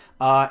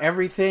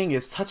 Everything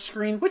is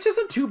touchscreen, which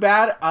isn't too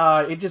bad.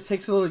 It just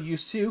takes a little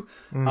used to.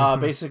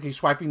 Basically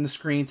swiping the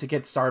screen to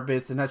get star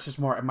bits, and that's just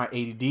more my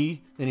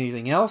ADD than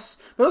anything else.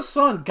 But it was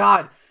fun.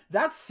 God,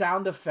 that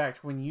sound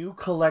effect when you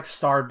collect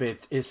star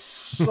bits is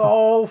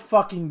so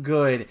fucking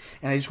good,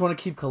 and I just want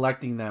to keep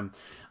collecting them.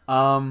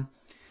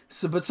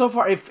 So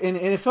far,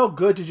 it felt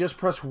good to just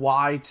press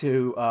Y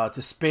to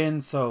spin.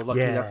 So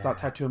luckily that's not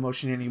tied to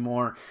emotion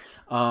anymore.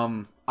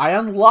 I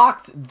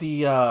unlocked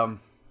the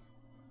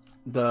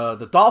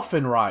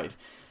dolphin ride,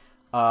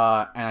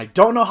 and I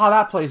don't know how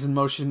that plays in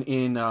motion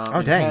in.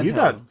 Oh dang, you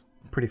got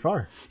pretty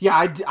far.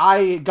 Yeah,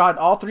 I got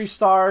all 3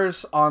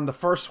 stars on the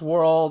first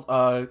world.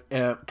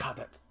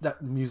 God, that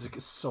music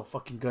is so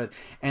fucking good.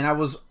 And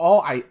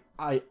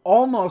I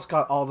almost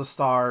got all the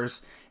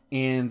stars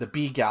in the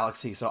B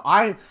Galaxy. So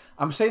I'm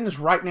saying this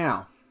right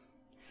now.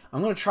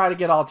 I'm going to try to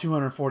get all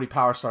 240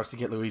 power stars to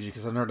get Luigi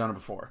because I've never done it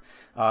before.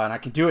 And I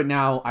can do it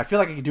now. I feel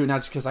like I can do it now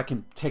just because I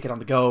can take it on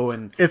the go.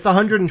 And it's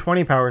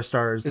 120 power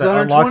stars that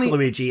unlocks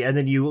Luigi, and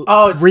then you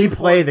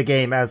replay the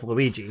game as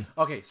Luigi.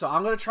 Okay, so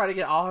I'm going to try to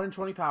get all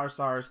 120 power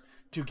stars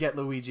to get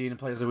Luigi and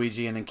play as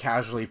Luigi, and then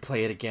casually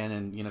play it again,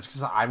 and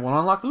because I want to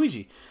unlock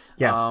Luigi.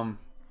 Yeah.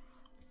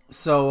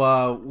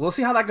 So we'll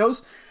see how that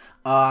goes.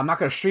 I'm not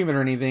going to stream it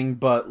or anything,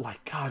 but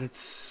God,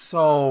 it's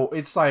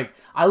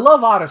I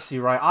love Odyssey,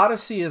 right?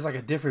 Odyssey is like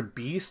a different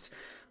beast,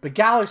 But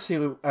Galaxy,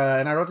 and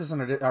I wrote this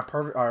on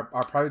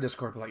our private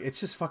Discord, but like it's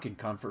just fucking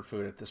comfort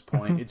food at this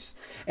point.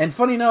 And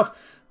funny enough,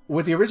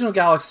 with the original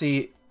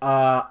Galaxy,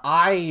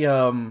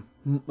 the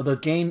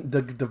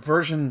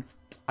version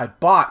I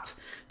bought,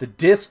 the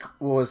disc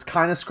was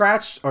kind of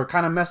scratched or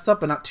kind of messed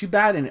up, but not too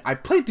bad. And I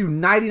played through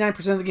 99%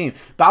 of the game.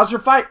 Bowser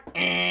fight,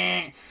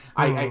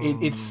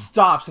 it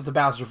stops at the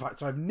Bowser fight.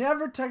 So I've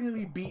never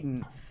technically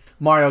beaten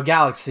Mario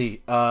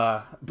Galaxy.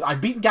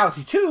 I've beaten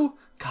Galaxy 2.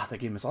 God, that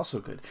game is also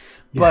good.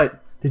 Yeah.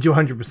 But did you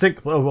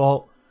 100%?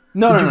 Well,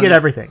 no, did you get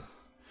everything?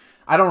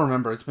 I don't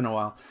remember. It's been a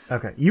while.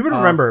 Okay, you would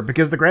remember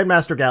because the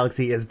Grandmaster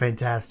Galaxy is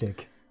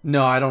fantastic.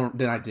 No, I don't.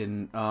 Then I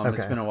didn't. Okay.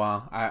 It's been a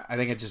while. I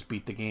think I just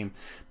beat the game.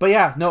 But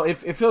yeah, no, it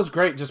feels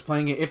great just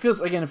playing it. It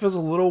feels a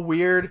little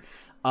weird.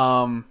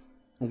 When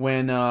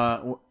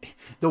the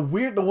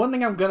one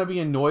thing I'm gonna be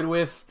annoyed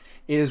with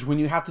is when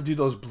you have to do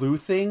those blue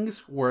things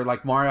where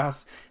like Mario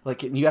has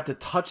you have to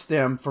touch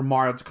them for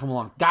Mario to come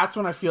along. That's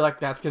when I feel like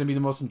that's gonna be the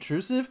most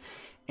intrusive.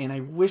 And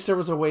I wish there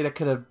was a way that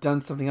could have done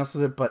something else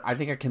with it, but I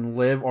think I can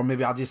live, or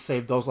maybe I'll just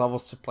save those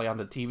levels to play on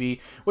the TV,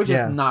 which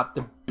is not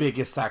the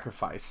biggest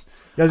sacrifice.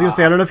 I was gonna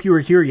say, I don't know if you were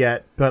here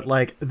yet, but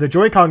like the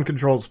Joy-Con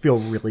controls feel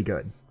really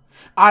good.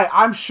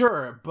 I'm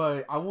sure,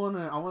 but I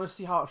wanna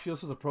see how it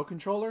feels with the Pro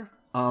Controller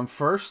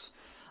first,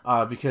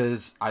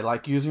 because I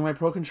like using my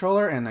Pro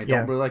Controller, and I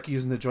don't really like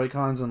using the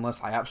Joy-Cons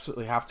unless I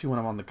absolutely have to when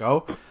I'm on the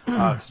go,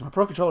 because my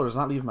Pro Controller does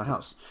not leave my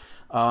house.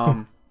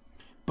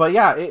 But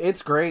yeah,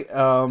 it's great.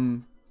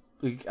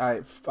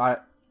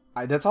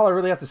 That's all I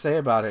really have to say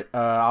about it.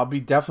 I'll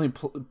be definitely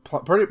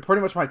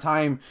pretty much my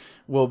time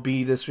will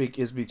be this week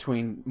is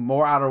between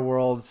more Outer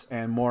Worlds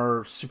and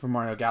more Super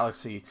Mario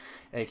Galaxy,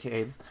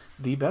 aka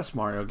the best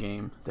Mario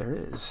game there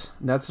is.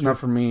 That's enough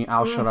for me.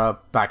 I'll shut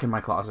up. Back in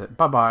my closet.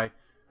 Bye bye.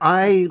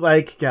 I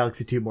like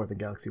Galaxy 2 more than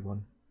Galaxy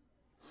 1.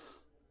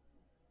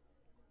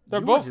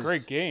 They're both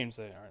great games.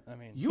 They are. I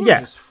mean, you were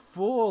just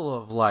full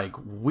of like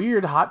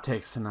weird hot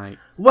takes tonight.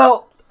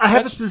 Well, I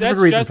have a specific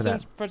reason for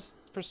that.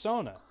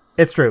 Persona.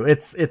 It's true.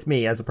 It's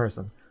me as a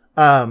person.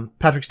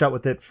 Patrick's dealt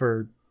with it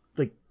for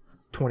like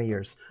 20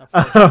 years.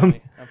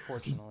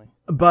 Unfortunately.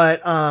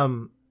 But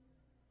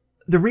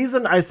the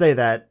reason I say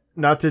that,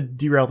 not to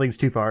derail things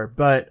too far,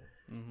 but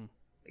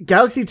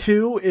Galaxy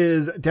 2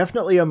 is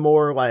definitely a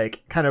more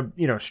like kind of,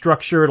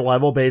 structured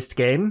level based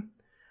game,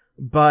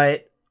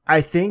 but I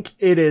think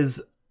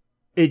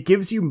it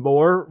gives you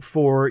more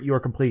for your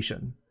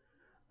completion.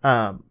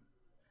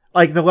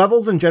 Like, the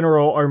levels in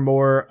general are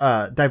more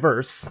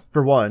diverse,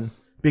 for one,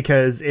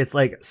 because it's,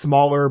 like,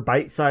 smaller,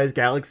 bite-sized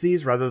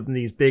galaxies rather than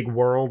these big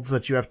worlds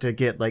that you have to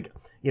get, like,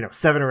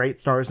 7 or 8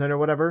 stars in or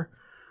whatever.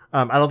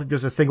 I don't think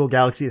there's a single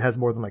galaxy that has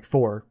more than, like,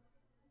 4.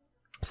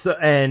 So,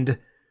 and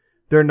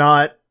they're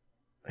not...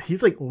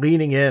 He's, like,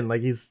 leaning in,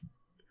 like, he's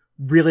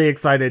really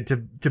excited to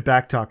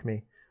backtalk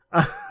me.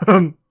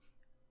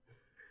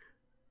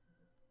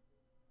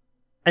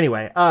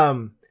 Anyway,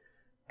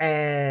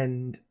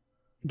 and...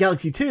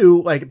 Galaxy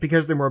 2, like,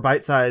 because they're more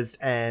bite-sized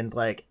and,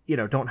 like,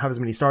 don't have as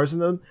many stars in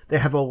them, they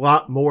have a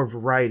lot more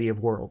variety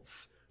of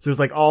worlds. So there's,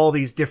 like, all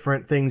these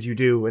different things you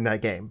do in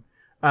that game.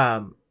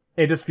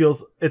 It just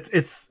feels...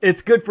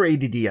 It's good for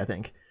ADD, I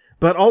think.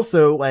 But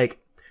also, like,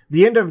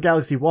 the end of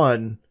Galaxy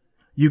 1,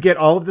 you get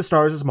all of the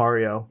stars as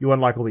Mario, you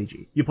unlock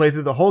Luigi. You play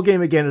through the whole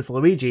game again as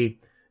Luigi,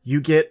 you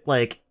get,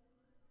 like,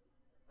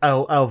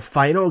 a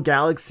final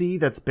galaxy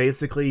that's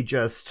basically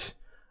just...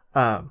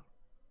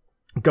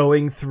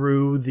 going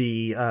through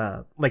the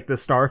like the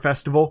Star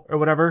Festival or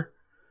whatever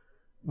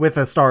with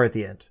a star at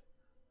the end.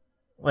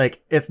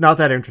 Like, it's not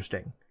that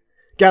interesting.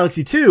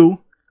 Galaxy 2,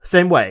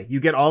 same way. You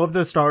get all of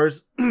the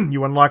stars,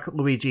 you unlock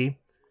Luigi.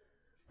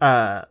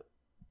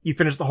 You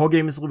finish the whole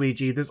game as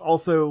Luigi. There's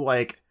also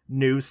like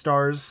new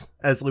stars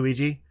as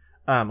Luigi.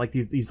 Like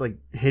these like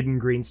hidden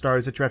green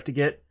stars that you have to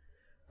get.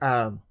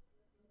 And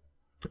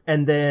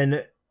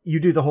then you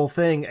do the whole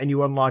thing and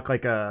you unlock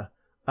like a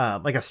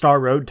Star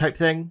Road type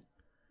thing.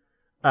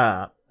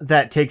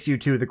 That takes you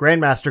to the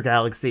Grandmaster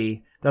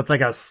Galaxy. That's like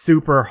a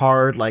super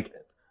hard, like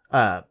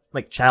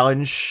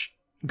challenge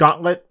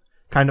gauntlet,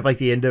 kind of like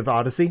the end of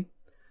Odyssey.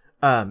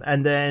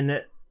 And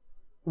then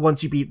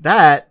once you beat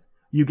that,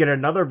 you get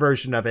another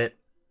version of it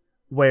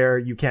where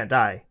you can't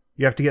die.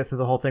 You have to get through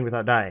the whole thing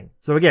without dying.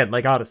 So again,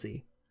 like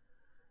Odyssey.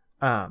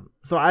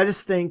 So I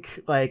just think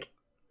like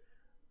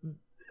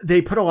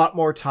they put a lot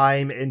more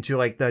time into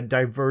like the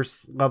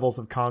diverse levels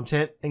of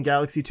content in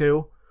Galaxy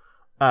 2.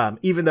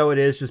 Even though it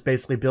is just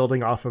basically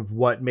building off of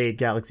what made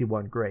Galaxy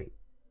 1 great.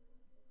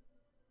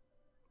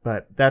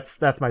 But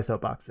that's my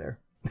soapbox there.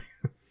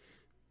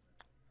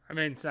 I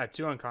mean, it's not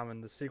too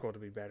uncommon the sequel to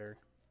be better.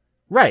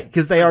 Right,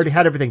 because they already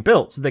had everything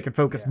built, so they could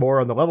focus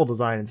more on the level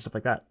design and stuff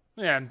like that.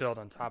 Yeah, and build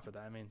on top of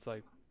that. I mean, it's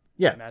like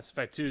Mass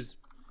Effect 2's...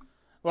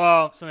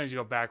 Well, sometimes you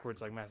go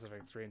backwards like Mass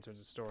Effect 3 in terms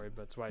of story,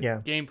 but it's why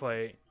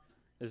gameplay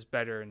is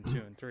better in 2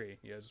 and 3.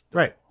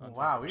 Right.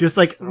 Wow. Just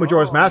like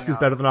Majora's Mask is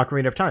better than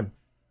Ocarina of Time.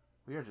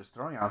 We are just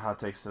throwing out hot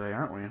takes today,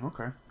 aren't we?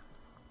 Okay.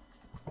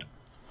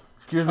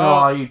 Excuse me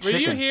while I eat chicken. Were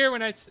you here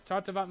when I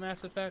talked about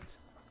Mass Effect,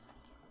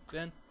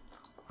 Ben?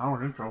 I don't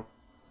think so.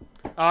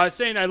 I was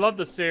saying I love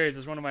the series.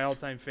 It's one of my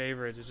all-time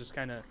favorites. It's just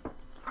kind of...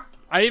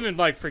 I even,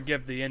 like,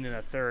 forgive the ending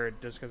a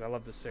third just because I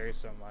love the series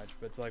so much.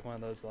 But it's, like, one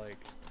of those, like...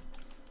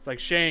 It's like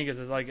Shane because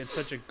it's, like, it's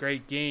such a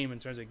great game in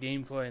terms of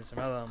gameplay and some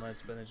other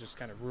elements, but it just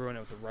kind of ruined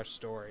it with a rushed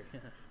story.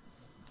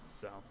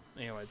 So,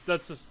 anyway,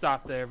 let's just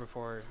stop there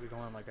before we go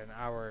on, like, an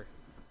hour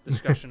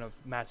discussion of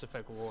Mass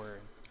Effect lore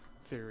and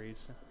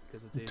theories.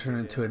 Cause it's turn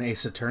into an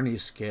Ace Attorney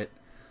skit.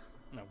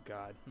 Oh,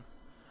 God.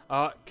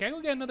 Can I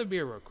go get another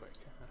beer real quick?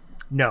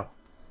 No.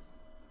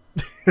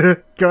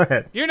 Go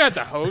ahead. You're not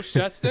the host,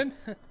 Justin.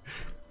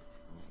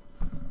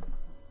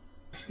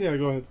 Yeah,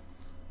 go ahead.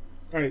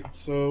 Alright,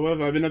 so what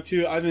have I been up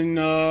to? I've been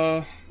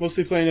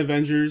mostly playing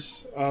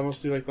Avengers,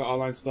 mostly like the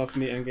online stuff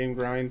and the endgame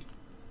grind.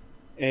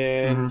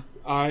 And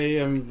I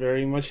am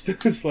very much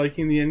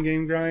disliking the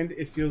endgame grind.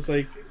 It feels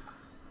like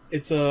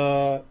it's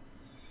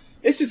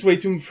just way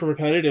too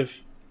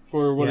repetitive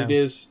for what it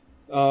is.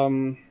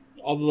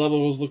 All the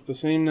levels look the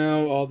same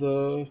now. All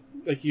the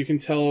like you can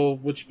tell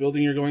which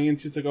building you're going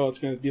into. It's like, oh, it's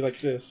going to be like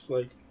this.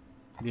 Like,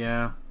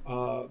 yeah.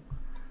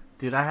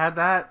 Dude, I had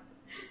that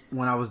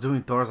when I was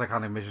doing Thor's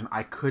Iconic Mission.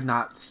 I could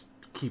not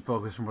keep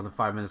focused for more than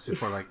 5 minutes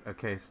before, like,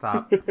 okay,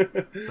 stop.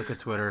 Look at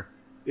Twitter.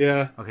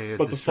 Yeah. Okay,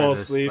 but to fall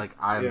asleep. Like,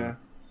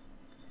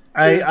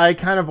 I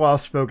kind of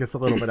lost focus a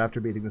little bit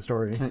after beating the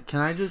story. Can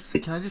I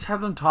just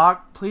have them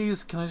talk,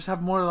 please? Can I just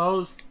have more of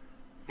those?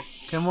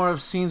 Can I have more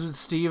of scenes with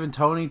Steve and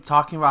Tony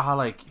talking about how,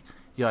 like,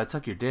 yo, I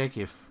suck your dick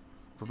if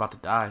we're about to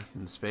die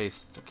in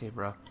space. It's okay,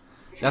 bro.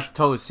 That's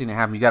totally seen it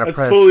happen. You gotta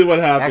press totally what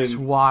happened.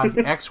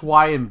 X,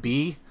 Y, and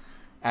B,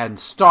 and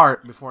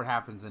start before it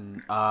happens.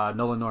 And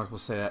Nolan North will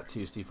say that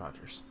to you, Steve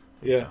Rogers.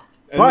 Yeah.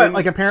 But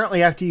like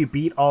apparently after you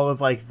beat all of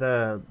like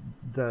the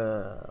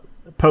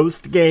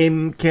post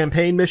game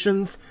campaign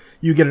missions,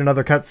 you get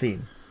another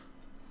cutscene,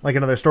 like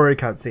another story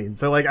cutscene.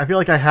 So like I feel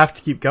like I have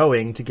to keep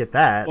going to get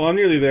that. Well, I'm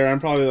nearly there.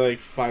 I'm probably like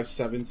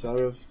 5/7 out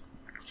of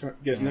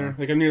getting there.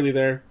 Like I'm nearly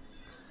there.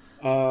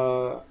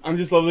 I'm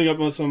just leveling up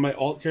on some of my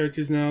alt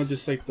characters now,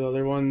 just like the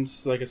other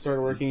ones. Like I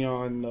started working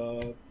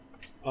on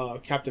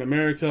Captain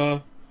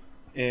America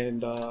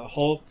and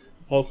Hulk.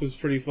 Hulk was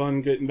pretty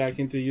fun, getting back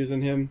into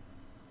using him,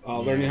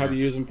 learning how to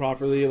use him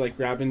properly, like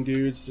grabbing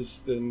dudes,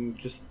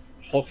 just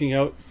hulking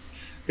out,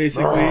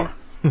 basically.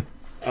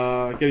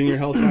 Getting your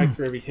health back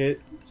for every hit.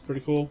 It's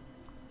pretty cool.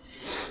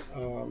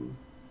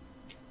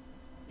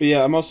 But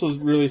yeah, I'm also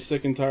really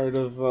sick and tired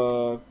of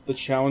the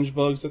challenge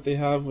bugs that they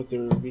have with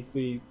their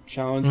weekly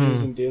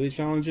challenges and daily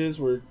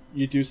challenges, where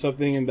you do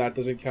something and that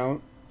doesn't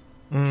count.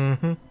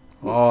 Mm-hmm.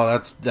 Oh,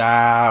 that's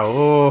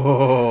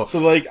oh. So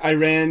like I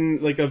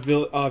ran like a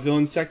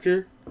villain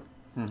sector,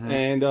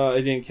 and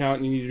it didn't count,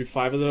 and you need to do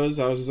 5 of those.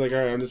 I was just like, all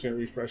right, I'm just gonna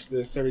refresh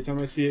this every time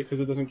I see it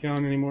because it doesn't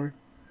count anymore.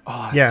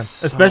 Oh, yeah,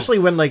 especially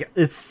when like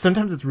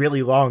sometimes it's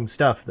really long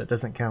stuff that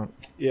doesn't count.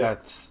 Yeah,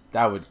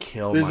 that would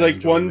kill. There's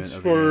like one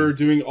for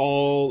doing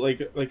all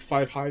like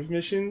 5 hive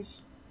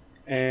missions,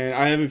 and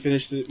I haven't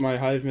finished my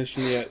hive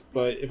mission yet.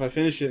 But if I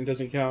finish it and it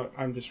doesn't count,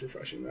 I'm just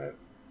refreshing that.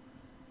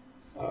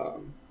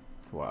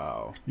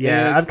 Wow.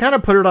 Yeah, I've kind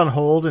of put it on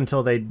hold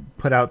until they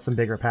put out some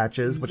bigger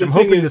patches, which I'm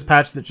hoping this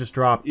patch that just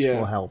dropped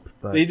will help.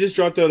 But they just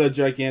dropped out a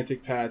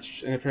gigantic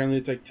patch, and apparently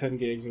it's like 10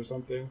 gigs or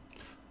something.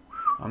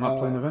 I'm not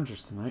playing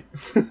Avengers tonight.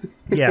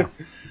 Yeah.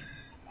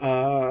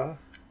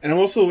 And I'm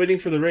also waiting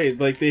for the raid.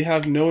 Like, they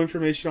have no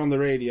information on the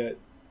raid yet.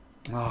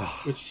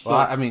 Which sucks. Well,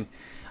 I mean,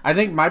 I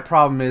think my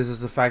problem is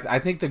the fact I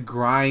think the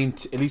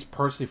grind, at least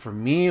personally for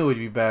me, it would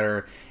be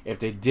better if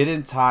they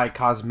didn't tie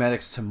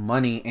cosmetics to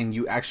money and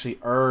you actually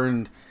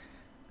earned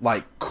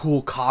like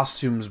cool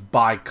costumes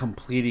by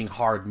completing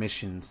hard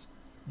missions.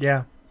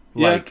 Yeah.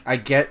 Like I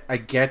get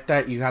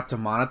that you have to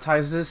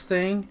monetize this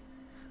thing,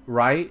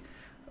 right?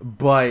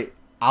 But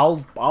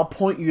I'll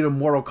point you to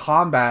Mortal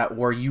Kombat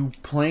where you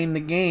playing the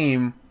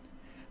game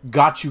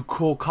got you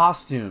cool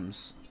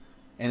costumes.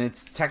 And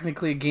it's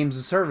technically a games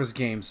of service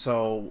game,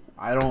 so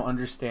I don't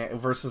understand.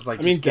 Versus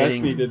like,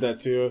 Destiny did that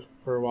too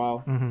for a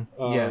while.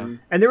 Mm-hmm.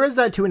 And there is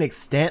that to an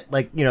extent.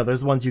 Like, you know, there's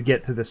the ones you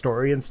get through the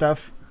story and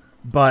stuff,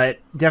 but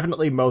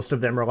definitely most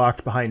of them are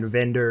locked behind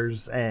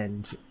vendors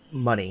and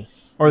money,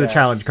 or the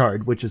challenge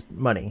card, which is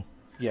money.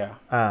 Yeah.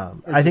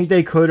 I think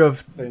they could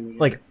have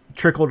like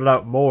trickled it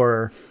out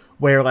more,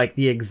 where like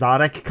the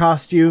exotic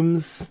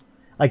costumes,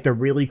 like the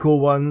really cool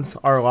ones,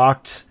 are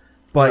locked.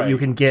 But you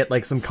can get,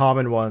 like, some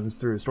common ones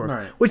through stores.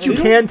 Right. Which you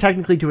can,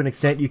 technically, to an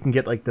extent. You can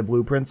get, like, the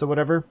blueprints or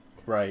whatever.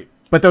 Right.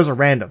 But those are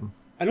random.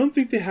 I don't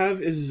think they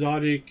have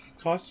exotic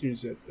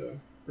costumes yet, though.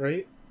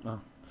 Right?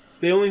 Oh.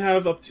 They only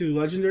have up to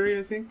Legendary,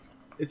 I think.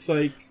 It's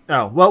like...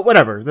 Oh, well,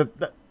 whatever.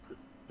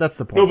 That's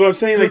the point. No, but I'm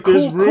saying, like,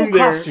 there's room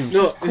there... Costumes.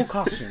 No, cool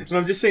costumes. No,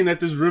 I'm just saying that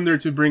there's room there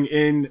to bring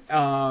in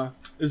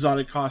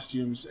exotic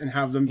costumes and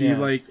have them be,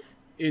 like,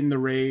 in the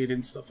raid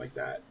and stuff like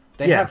that.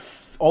 They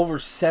have over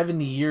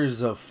 70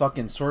 years of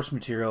fucking source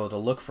material to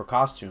look for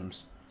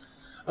costumes.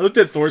 I looked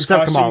at Thor's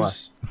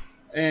costumes,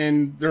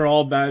 and they're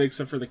all bad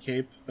except for the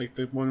cape. Like,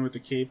 the one with the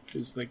cape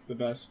is, like, the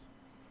best.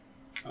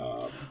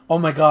 Oh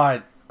my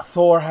god.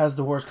 Thor has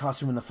the worst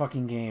costume in the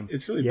fucking game.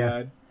 It's really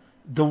bad.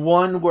 The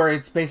one where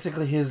it's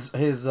basically his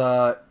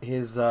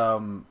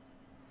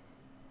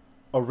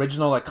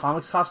original like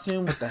comics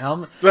costume with the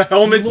helmet. The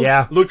helmet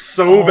looks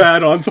so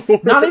bad on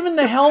Thor. Not even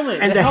the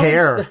helmet. And the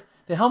hair.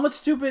 The helmet's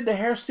stupid. The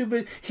hair's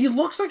stupid. He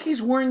looks like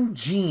he's wearing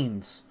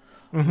jeans.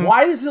 Mm-hmm.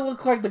 Why does it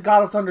look like the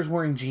God of Thunder's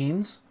wearing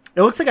jeans?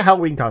 It looks like a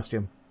Halloween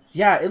costume.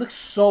 Yeah, it looks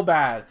so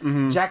bad.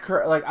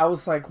 Mm-hmm. I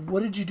was like,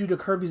 what did you do to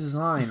Kirby's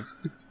design?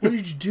 What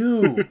did you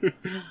do?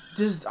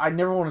 I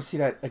never want to see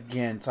that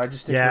again. So I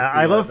just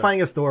I love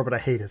finding as Thor, but I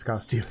hate his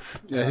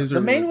costumes. Yeah,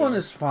 the main one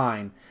is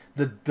fine.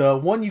 The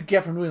one you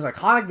get from doing like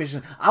Iconic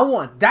Mission, I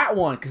want that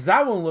one because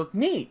that one looked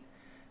neat,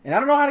 and I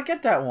don't know how to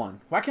get that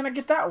one. Why can't I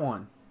get that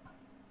one?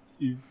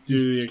 You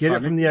do get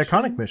it from the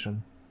Iconic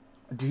Mission.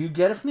 Do you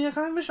get it from the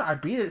Iconic Mission? I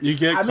beat it. You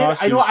get I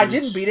know I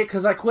didn't beat it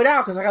because I quit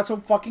out because I got so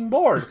fucking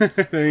bored.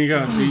 There you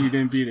go. See, you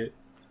didn't beat it.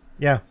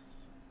 Yeah.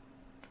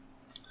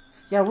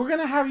 Yeah, we're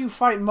gonna have you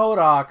fight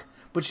MODOK,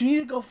 but you need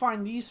to go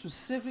find these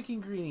specific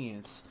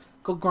ingredients.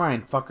 Go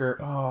grind, fucker.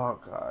 Oh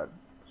god.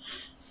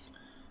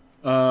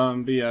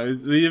 But yeah,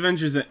 the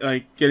Avengers,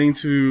 like, getting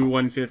to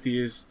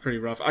 150 is pretty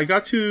rough. I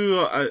got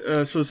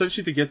to, so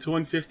essentially to get to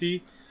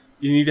 150,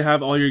 you need to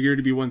have all your gear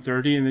to be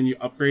 130, and then you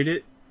upgrade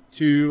it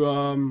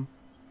to,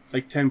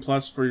 like 10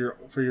 plus for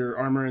your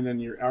armor and then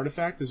your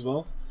artifact as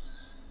well.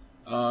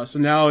 So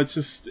now it's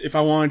just, if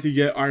I wanted to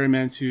get Iron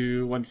Man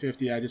to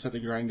 150, I just have to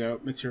grind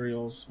out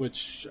materials,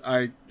 which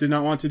I did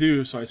not want to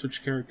do, so I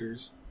switched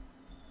characters.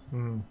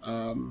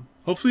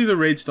 Hopefully the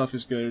raid stuff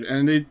is good,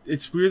 and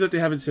it's weird that they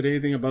haven't said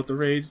anything about the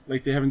raid.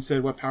 Like, they haven't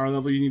said what power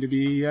level you need to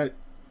be yet.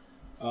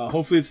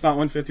 Hopefully it's not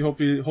 150.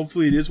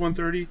 Hopefully it is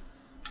 130,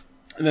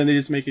 and then they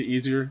just make it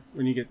easier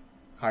when you get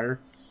higher.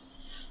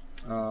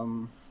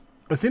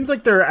 It seems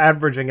like they're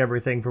averaging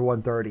everything for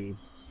 130,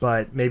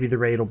 but maybe the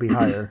raid will be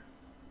higher.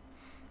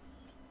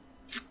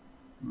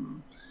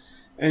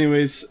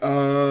 Anyways,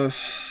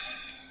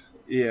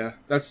 yeah,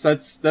 that's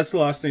the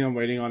last thing I'm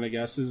waiting on, I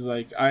guess. Is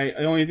like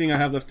the only thing I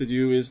have left to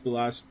do is the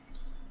last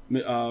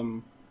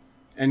end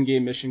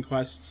game mission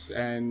quests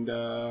and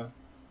a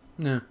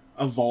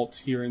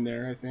vault here and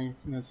there, I think,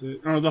 and that's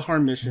it. Or the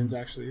harm missions,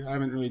 actually. I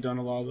haven't really done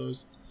a lot of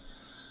those.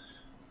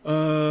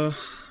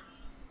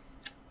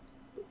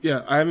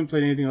 Yeah, I haven't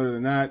played anything other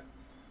than that.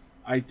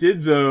 I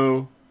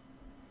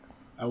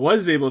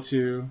was able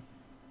to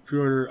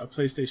pre-order a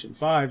PlayStation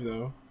 5,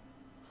 though.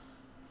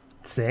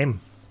 Same.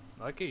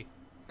 Lucky.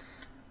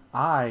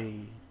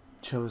 I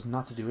chose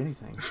not to do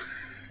anything.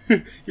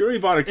 You already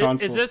bought a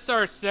console. Is this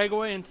our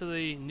segue into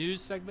the news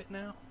segment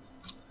now?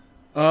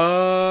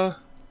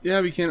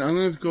 Yeah, we can. I'm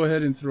going to go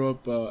ahead and throw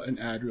up an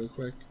ad real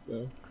quick,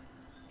 though.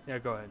 Yeah,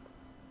 go ahead.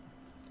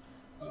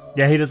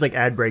 Yeah, he does like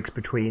ad breaks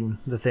between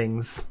the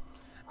things.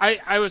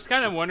 I was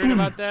kind of wondering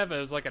about that, but it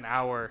was like an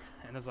hour,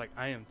 and I was like,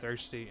 I am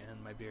thirsty,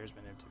 and my beer's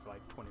been empty for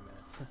like 20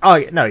 minutes. Oh,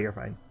 yeah, no, you're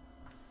fine.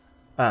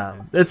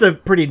 It's a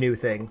pretty new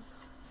thing.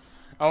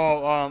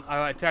 Oh,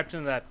 I tapped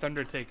into that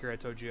Thundertaker I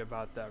told you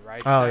about, that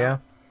rice. Oh, yeah?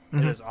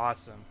 It is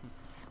awesome.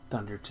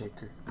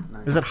 Thundertaker.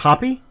 Nice. Is it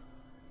hoppy?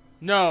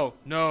 No.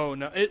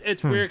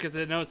 It's weird because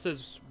I know it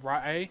says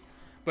rye,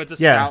 but it's a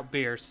stout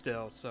beer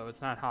still, so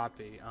it's not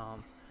hoppy.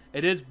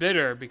 It is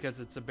bitter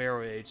because it's a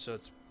barrel aged, so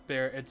it's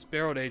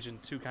barrel aged in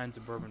 2 kinds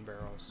of bourbon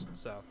barrels.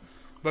 So,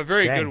 but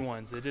very good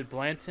ones. They did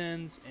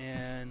Blanton's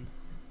and.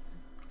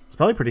 It's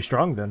probably pretty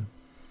strong then.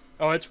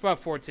 Oh, it's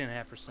about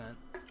 14.5%.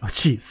 Oh,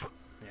 jeez.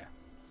 Yeah.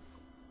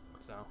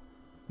 So.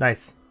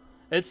 Nice.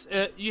 It's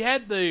you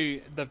had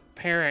the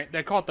parent.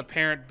 They call it the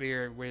parent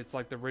beer, where it's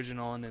like the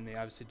original, and then they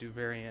obviously do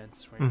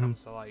variants when it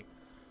comes to like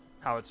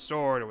how it's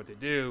stored or what they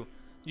do.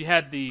 You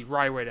had the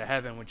Rye Way to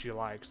Heaven, which you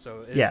like,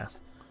 so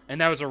it's,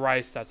 and that was a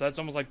rice stuff. So that's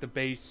almost like the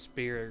base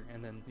beer,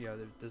 and then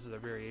this is a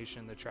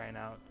variation they're trying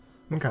out.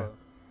 Okay.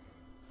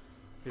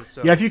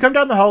 So, yeah, if you come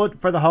down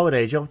for the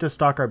holidays, you'll have to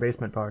stock our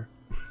basement bar.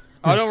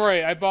 Oh, don't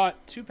worry. I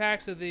bought 2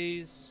 packs of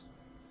these.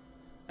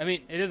 I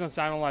mean, it doesn't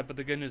sound a lot, but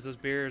the good news is those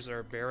beers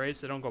are barrel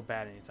aged. They don't go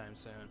bad anytime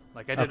soon.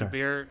 Like I did a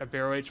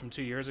barrel aged from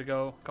 2 years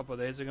ago, a couple of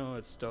days ago.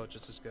 It's still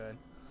just as good.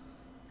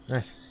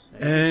 Nice.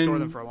 And you can store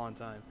them for a long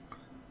time.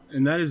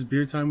 And that is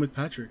Beer Time with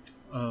Patrick.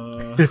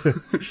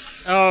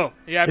 Oh,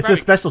 yeah. It's a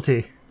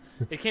specialty.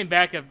 It came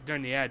back up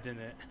during the ad,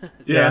 didn't it?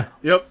 Yeah.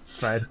 Yep. It's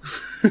fine.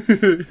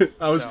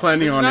 I was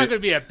planning on it. It's not going to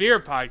be a beer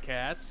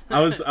podcast. I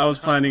was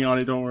planning on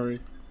it. Don't worry.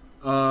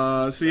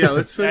 So yeah,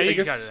 let's.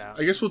 Yeah,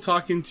 I guess we'll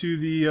talk into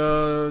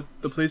the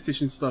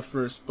PlayStation stuff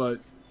first,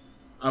 but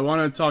I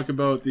want to talk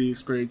about the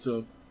experience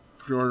of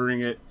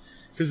pre-ordering it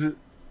because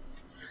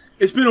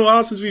it's been a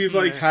while since we've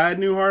had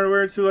new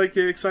hardware to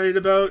get excited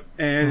about,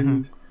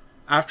 and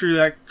after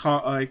that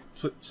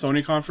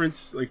Sony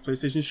conference,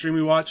 PlayStation stream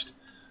we watched,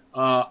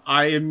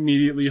 I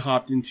immediately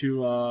hopped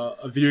into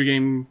a Video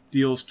Game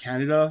Deals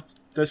Canada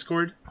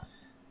Discord,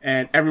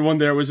 and everyone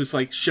there was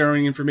just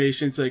sharing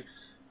information. It's like,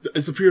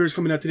 is the pre-orders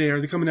coming out today?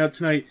 Are they coming out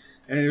tonight?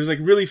 And it was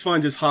really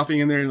fun just hopping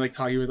in there and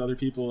talking with other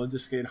people and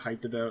just getting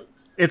hyped about.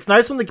 It's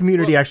nice when the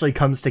community actually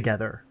comes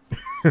together.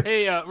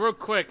 Hey, real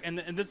quick, and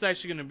this is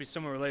actually going to be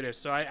somewhat related.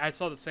 So I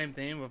saw the same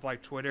thing with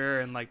like Twitter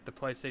and like the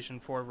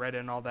PlayStation 4 Reddit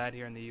and all that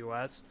here in the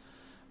U.S.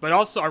 But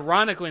also,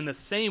 ironically, in the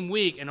same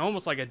week and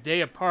almost like a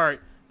day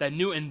apart, that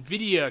new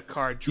NVIDIA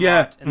card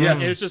dropped. And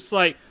it was just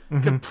like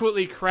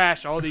completely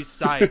crashed all these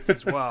sites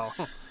as well.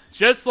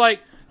 Just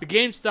like the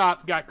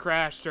GameStop got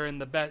crashed during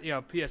the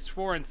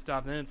PS4 and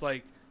stuff, and then it's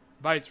like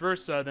vice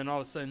versa. Then all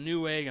of a sudden,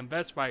 Newegg and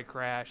Best Buy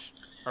crashed,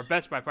 or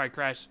Best Buy probably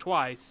crashed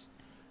twice.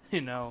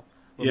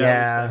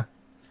 Yeah.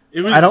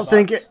 I don't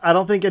think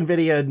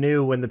NVIDIA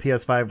knew when the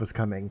PS5 was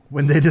coming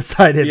when they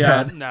decided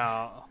that.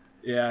 No.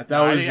 Yeah, that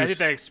was. I think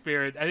they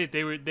experienced. I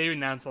think they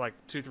announced it like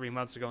 2-3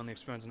 months ago, and the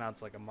experience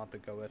announced like a month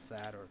ago with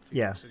that, or a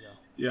few weeks ago.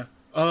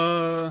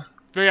 Yeah.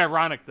 Very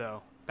ironic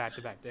though,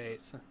 back-to-back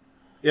days.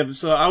 Yeah,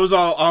 so I was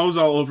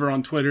all over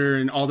on Twitter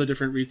and all the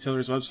different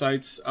retailers'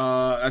 websites.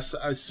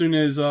 As soon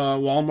as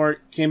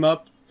Walmart came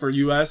up for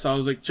US, I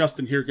was like,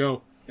 Justin, here,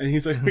 go, and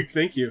he's like,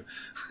 thank you.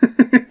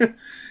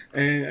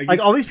 And I guess, like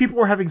all these people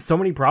were having so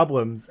many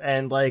problems,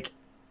 and like.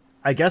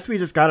 I guess we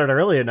just got it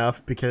early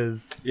enough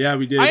because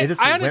we did.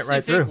 I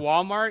honestly think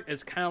Walmart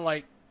is kind of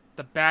like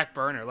the back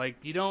burner. Like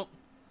you don't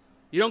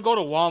go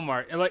to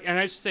Walmart, and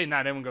I should say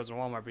not everyone goes to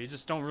Walmart, but you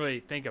just don't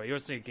really think of it. You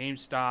always think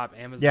GameStop,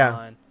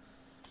 Amazon.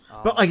 Yeah.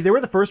 But like they were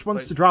the first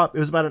ones to drop. It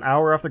was about an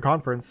hour after the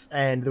conference,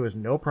 and there was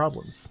no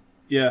problems.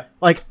 Yeah.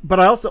 Like,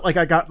 but I also I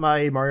got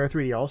my Mario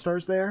 3D All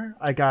Stars there.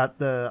 I got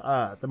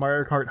the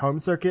Mario Kart Home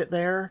Circuit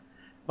there.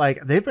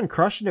 Like they've been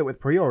crushing it with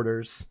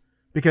pre-orders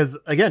because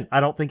again, I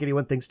don't think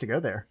anyone thinks to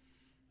go there.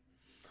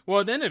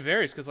 Well, then it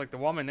varies because like the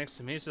Walmart next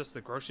to me is just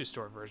the grocery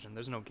store version.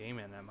 There's no game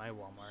in at my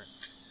Walmart.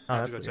 I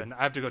have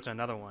to go to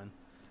another one.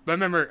 But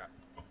remember,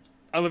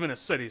 I live in a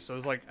city, so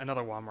there's like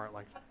another Walmart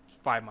like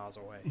 5 miles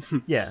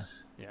away. Yeah.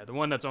 Yeah, the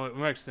one that's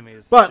next to me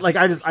is. But like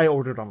I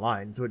ordered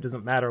online, so it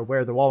doesn't matter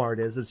where the Walmart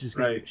is. It's just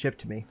going to get shipped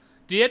to me.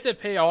 Do you have to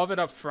pay all of it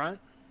up front?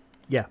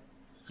 Yeah.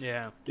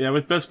 Yeah. Yeah,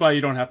 with Best Buy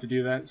you don't have to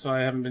do that, so I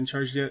haven't been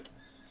charged yet.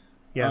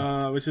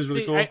 Yeah. Which is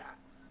really cool.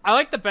 I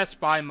like the Best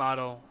Buy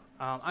model.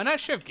 I'm not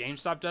sure if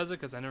GameStop does it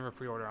because I never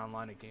pre-order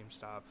online at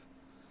GameStop.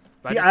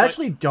 But see, I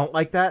actually don't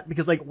like that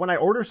because like when I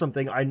order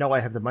something, I know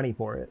I have the money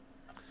for it.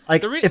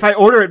 Like if I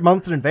order it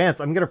months in advance,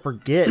 I'm gonna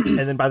forget, and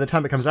then by the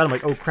time it comes out, I'm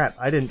like, oh crap,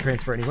 I didn't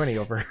transfer any money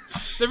over.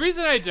 The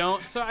reason I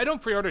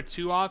don't pre-order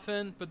too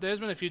often, but there's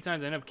been a few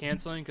times I end up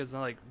canceling because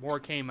like more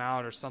came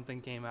out or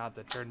something came out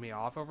that turned me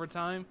off over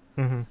time.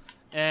 Mm-hmm.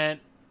 And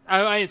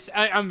I'm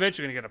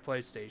eventually gonna get a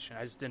PlayStation.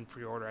 I just didn't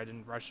pre-order. I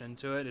didn't rush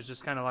into it. It's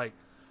just kind of like,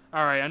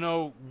 all right, I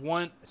know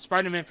one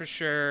Spider-Man for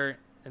sure,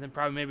 and then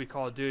probably maybe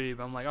Call of Duty.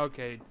 But I'm like,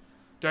 okay,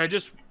 do I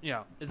just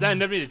is that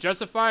enough to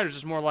justify it, or is it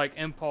just more like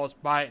impulse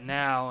buy it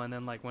now, and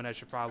then like when I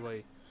should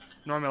probably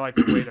normally like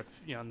to wait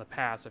in the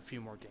past a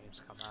few more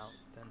games come out.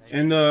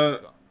 And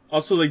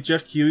also like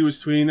Jeff Keighley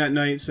was tweeting that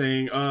night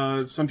saying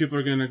some people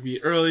are gonna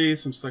be early,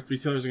 some select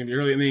retailers are gonna be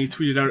early, and then he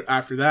tweeted out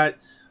after that,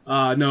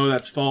 no,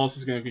 that's false.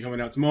 It's gonna be coming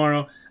out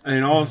tomorrow. And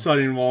then all of a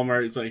sudden,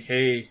 Walmart, it's like,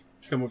 hey,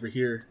 come over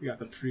here. You got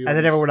the pre-orders. And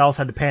then everyone else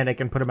had to panic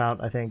and put them out,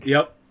 I think.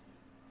 Yep.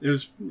 It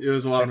was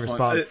a lot of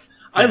fun.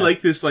 I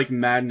like this like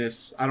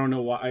madness. I don't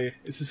know why.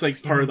 It's just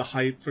like part of the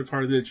hype,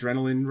 part of the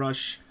adrenaline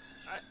rush.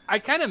 I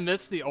kind of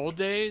miss the old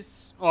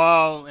days.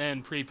 Well,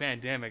 and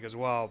pre-pandemic as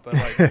well. But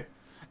like,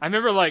 I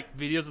remember like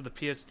videos of the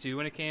PS2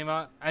 when it came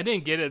out. I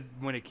didn't get it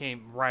when it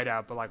came right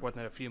out, but like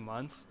within a few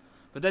months.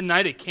 But that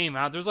night it came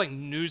out, there's like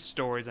news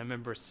stories I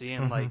remember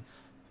seeing. Like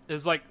it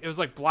was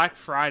like Black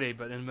Friday,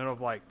 but in the middle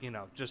of like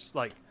just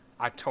like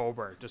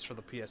October, just for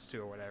the PS2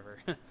 or whatever.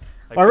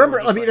 Like, I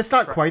remember. I mean, it's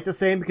not quite the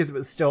same because it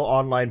was still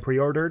online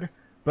pre-ordered.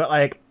 But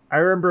like, I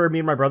remember me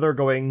and my brother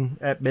going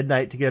at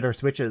midnight to get our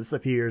Switches a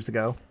few years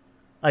ago.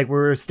 Like, we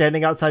were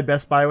standing outside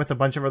Best Buy with a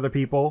bunch of other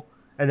people,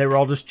 and they were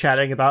all just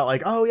chatting about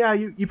like, oh yeah,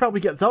 you probably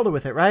get Zelda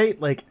with it, right?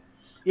 Like,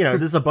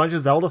 just a bunch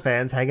of Zelda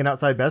fans hanging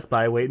outside Best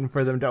Buy waiting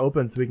for them to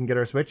open so we can get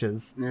our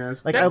Switches. Yeah,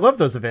 like I love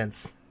those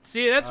events.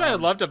 See, that's what I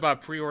loved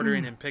about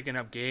pre-ordering and picking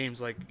up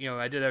games. Like,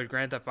 I did that with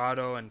Grand Theft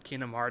Auto and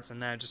Kingdom Hearts,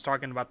 and then just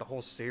talking about the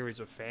whole series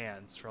with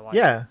fans for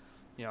like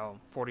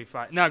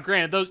 45. Now,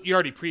 granted, those you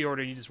already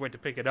pre-ordered, you just wait to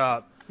pick it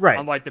up. Right.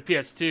 Unlike the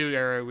PS2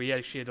 era, we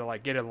actually had to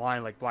like get in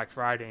line like Black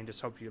Friday and just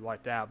hope you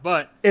liked out.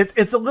 But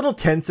it's a little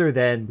tenser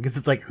then because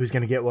it's like who's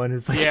gonna get one?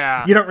 It's like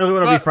you don't really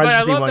want to be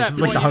friends with anyone because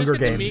it's like the Hunger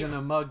Games. He's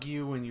gonna mug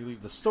you when you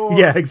leave the store.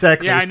 Yeah,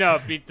 exactly. Yeah, I know.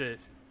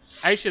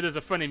 Actually, there's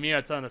a funny meme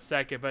I'll tell in a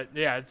second, but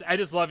yeah, I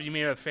just love you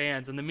meet with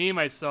fans. And the meme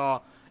I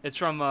saw, it's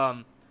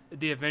from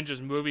the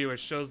Avengers movie, which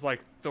shows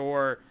like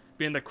Thor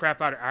being the crap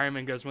out of Iron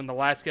Man. Goes when the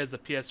last guy has the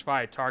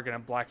PS5 Target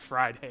on Black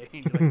Friday,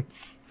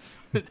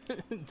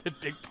 the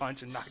big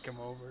punch and knock him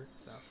over.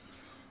 So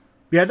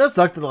yeah, it does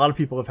suck that a lot of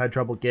people have had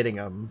trouble getting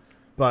them.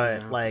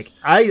 But like,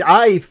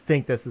 I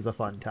think this is a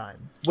fun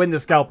time when the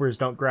scalpers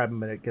don't grab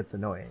them and it gets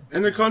annoying.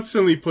 And they're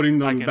constantly putting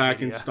them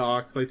back in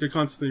stock. Like they're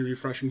constantly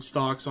refreshing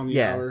stocks on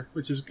the hour,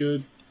 which is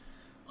good.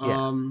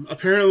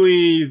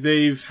 Apparently,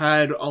 they've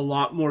had a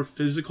lot more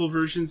physical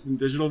versions than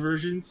digital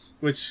versions,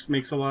 which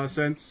makes a lot of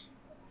sense.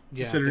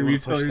 Yeah, considering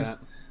retailers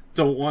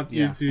don't want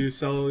you to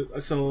sell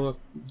a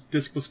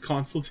discless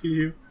console to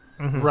you.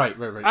 Mm-hmm. Right.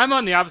 I'm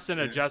on the opposite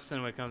of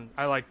Justin when it comes.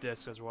 I like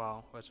discs as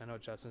well, which I know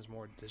Justin's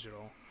more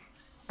digital.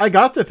 I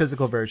got the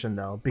physical version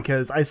though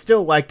because I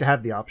still like to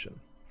have the option.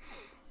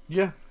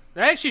 Yeah.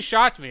 That actually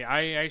shocked me.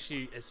 I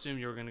actually assumed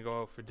you were going to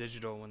go for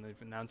digital when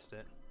they've announced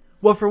it.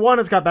 Well, for one,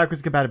 it's got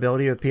backwards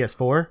compatibility with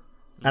PS4,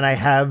 and I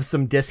have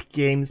some disc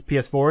games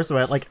PS4, so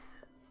I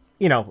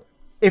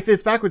if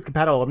it's backwards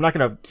compatible, I'm not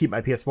going to keep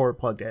my PS4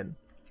 plugged in.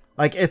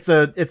 Like it's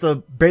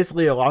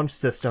basically a launch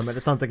system, and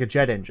it sounds like a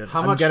jet engine.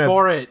 How much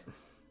for it?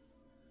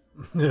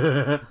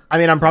 I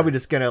mean, I'm probably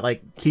just gonna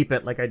keep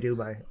it like I do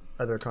my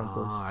other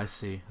consoles. Oh, I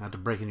see. I had to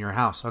break into your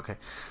house. Okay,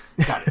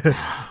 got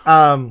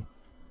it.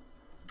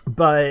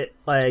 But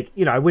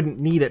I wouldn't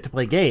need it to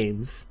play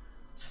games,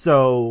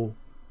 so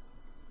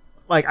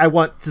I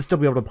want to still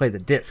be able to play the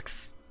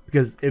discs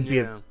because it'd be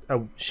a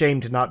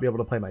shame to not be able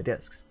to play my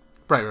discs.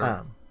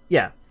 Right.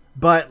 Yeah,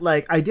 but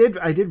I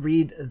did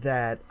read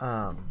that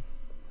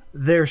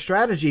their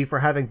strategy for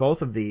having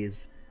both of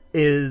these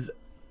is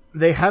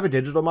they have a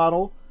digital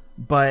model,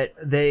 but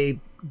they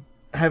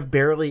have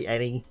barely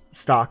any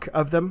stock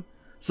of them.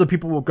 So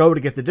people will go to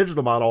get the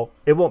digital model,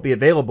 it won't be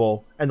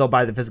available, and they'll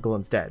buy the physical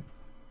instead.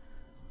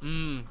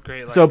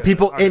 Great. So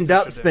people end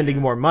up spending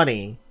more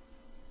money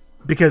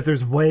because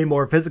there's way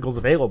more physicals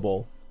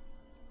available,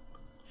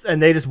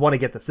 and they just want to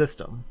get the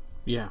system.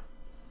 Yeah.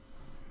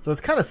 So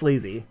it's kind of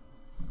sleazy.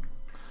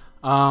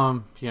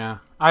 Yeah.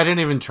 I didn't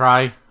even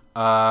try.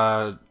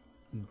 I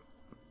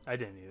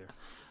didn't either.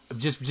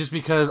 Just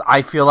because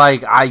I feel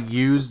like I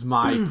used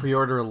my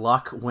pre-order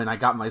luck when I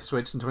got my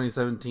Switch in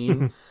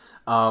 2017,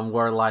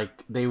 where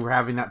they were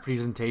having that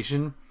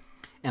presentation,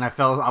 and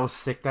I was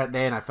sick that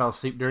day, and I fell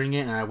asleep during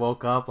it, and I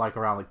woke up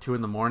around 2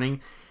 a.m,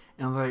 and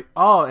I was like,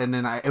 oh, and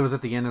then it was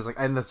at the end. I was like,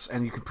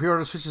 and you can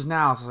pre-order Switches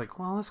now. So I was like,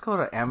 well, let's go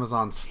to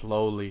Amazon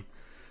slowly,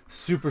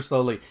 super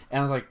slowly,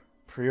 and I was like,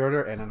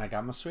 pre-order, and then I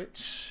got my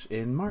Switch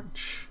in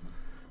March.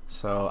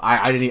 So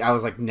I didn't. I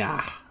was like,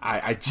 nah.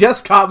 I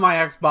just got my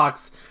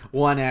Xbox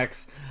One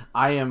X.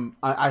 I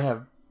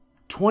have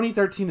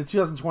 2013 to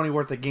 2020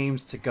 worth of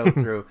games to go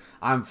through.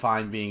 I'm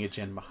fine being a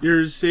gen behind.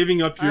 You're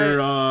saving up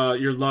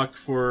your luck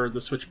for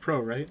the Switch Pro,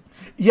 right?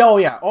 Oh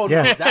yeah. Oh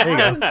yeah. No, that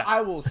happens,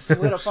 I will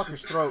slit a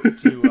fucker's throat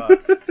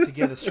to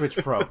get a Switch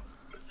Pro.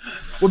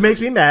 What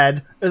makes me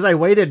mad is I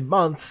waited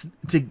months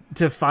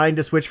to find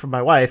a Switch for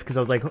my wife because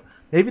I was like,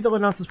 maybe they'll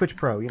announce the Switch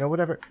Pro,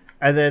 whatever.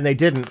 And then they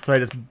didn't, so I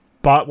just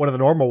bought one of the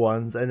normal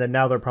ones, and then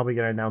now they're probably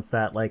going to announce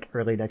that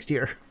early next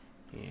year.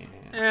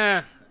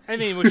 Yeah. I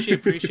mean, would she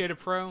appreciate a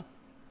Pro?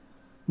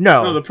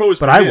 No, the Pro is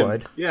for but him. I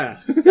would.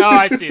 Yeah. Oh,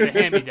 I see. The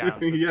hand-me-down.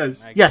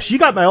 Yes. Yeah, she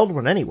got my old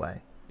one anyway.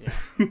 Yeah.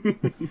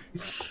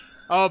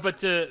 Oh, but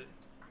to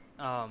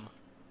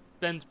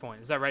Ben's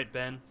point, is that right,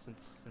 Ben?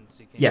 Since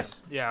he came. Yes.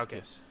 Yeah. Okay.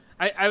 Yes.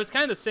 I was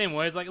kind of the same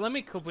way. It's let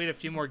me complete a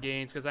few more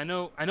games because I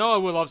know I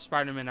would love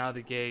Spider-Man out of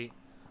the gate.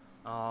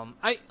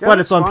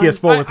 But it's on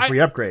PS4 with a free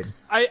upgrade.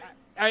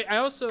 I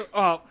also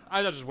I'll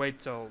just wait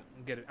till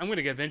get it. I'm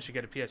gonna eventually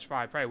get a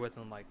PS5 probably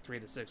within 3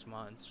 to 6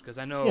 months because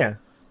I know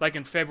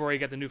in February you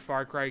get the new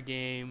Far Cry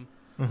game.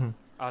 Mm-hmm.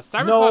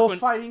 Cyberpunk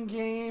fighting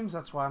games.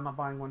 That's why I'm not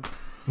buying one.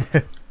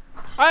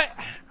 I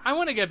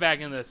want to get back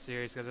into this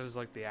series because I just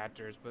like the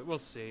actors, but we'll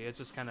see. It's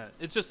just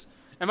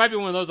it might be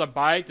one of those I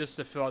buy just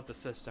to fill out the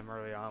system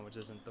early on, which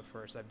isn't the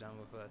first I've done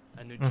with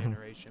a new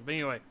generation. But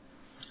anyway,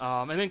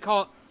 and then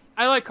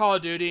I like Call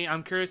of Duty.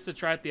 I'm curious to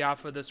try out the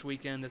alpha this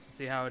weekend just to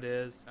see how it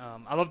is.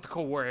 I love the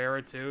Cold War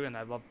era too, and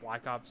I love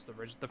Black Ops,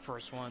 the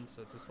first one.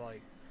 So it's just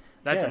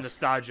that's a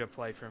nostalgia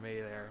play for me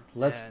there.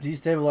 Let's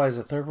destabilize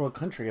a third world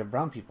country of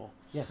brown people.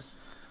 Yes.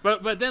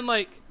 But then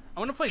I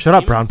want to play. Shut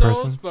up, brown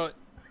Souls, person.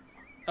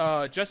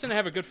 But Justin, I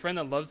have a good friend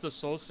that loves the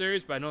Souls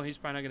series, but I know he's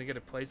probably not going to get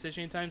a PlayStation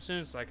anytime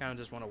soon, so I kind of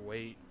just want to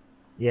wait.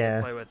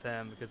 Yeah. Play with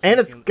him because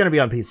it's going to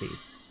be on PC.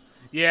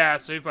 Yeah,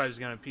 so he probably just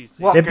going to PC.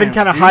 Well, they've been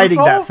kind of hiding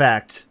that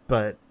fact,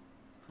 but.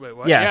 Wait,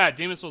 what? Yeah,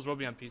 Demon's Souls will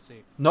be on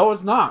PC. No,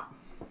 it's not.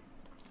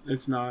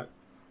 It's not.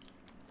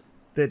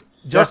 All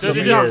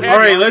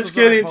right, let's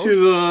get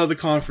into the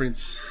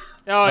conference.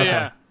 Oh, okay.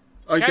 Yeah.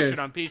 Okay. Captured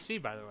on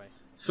PC, by the way.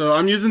 So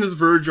I'm using this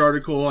Verge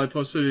article. I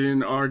posted it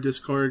in our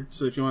Discord,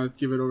 so if you want to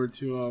give it over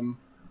to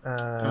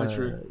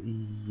Patrick.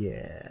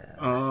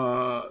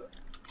 Yeah.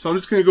 So I'm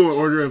just going to go in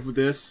order of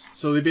this.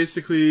 So they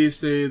basically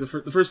say the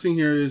first thing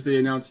here is they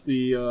announced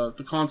the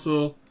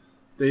console.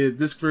 The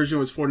disc version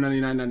was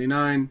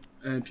 $499.99,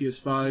 and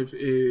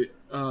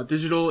PS5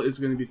 digital is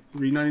going to be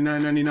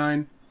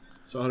 $399.99,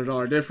 so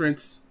 $100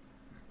 difference.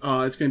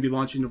 It's going to be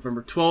launching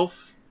November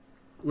 12th,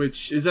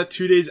 which is that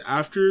 2 days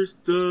after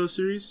the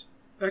Series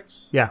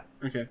X? Yeah.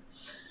 Okay.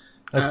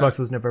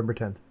 Xbox is November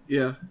 10th.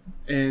 Yeah,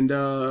 and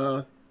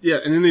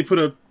then they put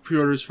up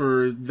pre-orders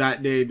for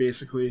that day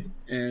basically,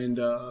 and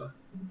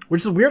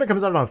which is weird. It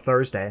comes out on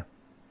Thursday.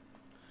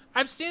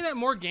 I've seen that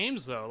more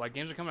games though.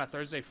 Games are coming out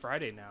Thursday,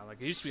 Friday now.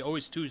 It used to be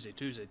always Tuesday.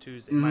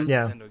 Mm-hmm.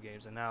 Nintendo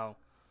games, and now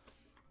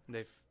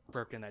they've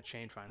broken that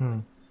chain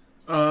finally.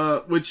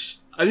 Which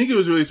I think it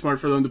was really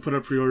smart for them to put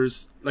up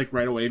pre-orders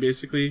right away,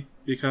 basically,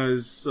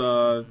 because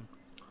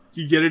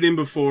you get it in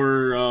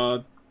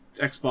before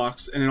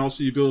Xbox, and then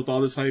also you build up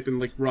all this hype and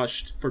like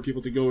rushed for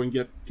people to go and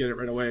get it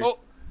right away. Oh,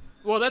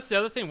 well, that's the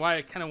other thing why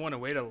I kind of want to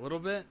wait a little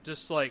bit.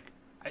 Just like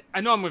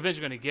I know I'm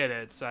eventually going to get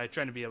it, so I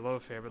try to be a low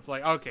fare. But it's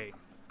like, okay,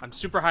 I'm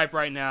super hyped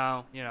right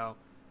now.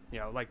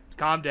 Like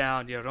calm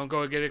down. Don't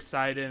go get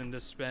excited and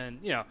just spend.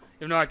 Even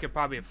though I could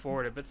probably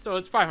afford it, but still,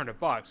 it's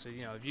 $500. So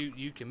if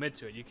you commit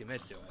to it, you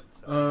commit to it.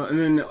 So.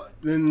 And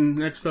then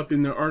next up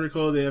in their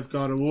article, they have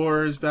God of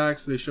War is back.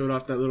 So they showed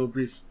off that little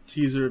brief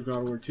teaser of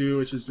God of War 2,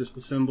 which is just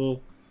a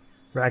symbol.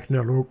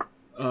 Ragnarok.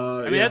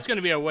 That's going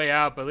to be a way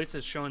out, but at least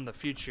it's showing the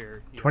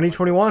future.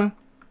 2021.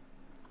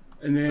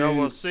 And then no,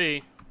 we'll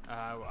see.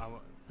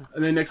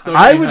 And then next up,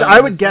 I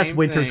would guess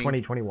winter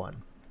 2021.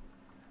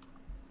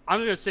 I'm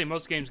going to say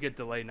most games get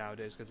delayed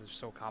nowadays because it's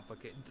so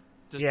complicated.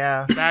 Just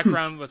yeah.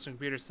 Background with some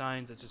computer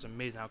science, it's just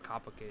amazing how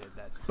complicated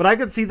that. But I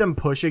could see them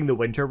pushing the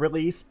winter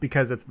release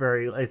because it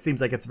seems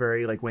like it's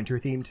very like winter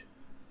themed.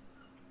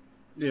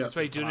 Yeah, that's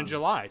why you do it in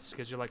July,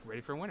 because you're like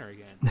ready for winter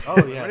again.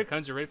 Oh yeah, when it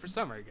comes, you're ready for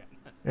summer again.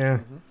 Yeah.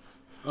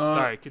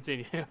 Sorry,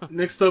 continue.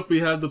 Next up, we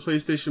have the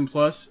PlayStation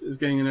Plus is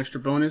getting an extra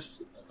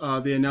bonus.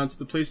 They announced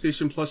the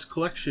PlayStation Plus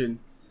Collection.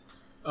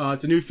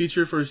 It's a new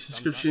feature for a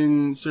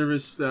subscription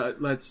service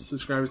that lets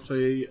subscribers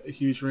play a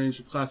huge range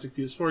of classic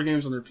PS4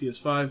 games on their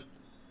PS5.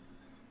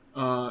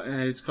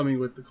 And it's coming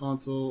with the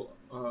console.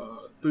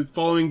 The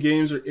following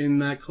games are in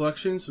that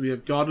collection. So we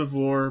have God of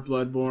War,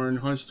 Bloodborne,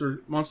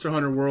 Monster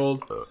Hunter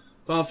World,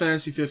 Final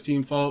Fantasy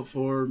 15, Fallout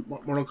 4,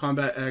 Mortal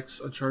Kombat X,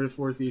 Uncharted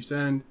 4, Thief's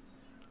End,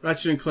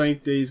 Ratchet &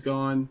 Clank, Days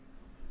Gone,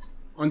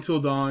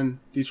 Until Dawn,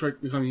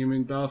 Detroit Become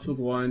Human, Battlefield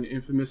 1,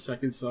 Infamous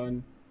Second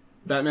Son,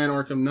 Batman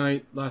Arkham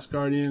Knight, Last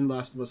Guardian,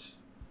 Last of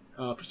Us,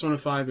 Persona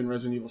 5, and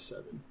Resident Evil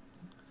 7.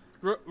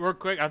 Real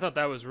quick, I thought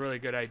that was a really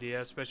good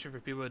idea, especially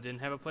for people that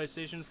didn't have a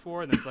PlayStation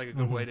 4. That's like a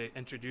good way to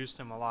introduce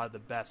them a lot of the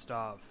best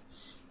of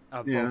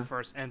both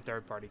first and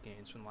third party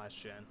games from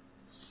last gen,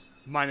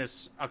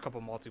 minus a couple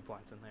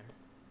multi-plats in there.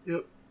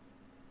 Yep.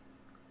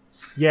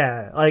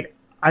 Yeah, like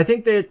I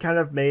think they had kind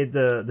of made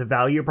the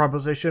value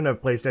proposition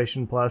of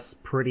PlayStation Plus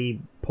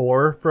pretty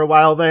poor for a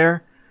while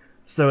there,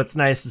 so it's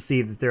nice to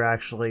see that they're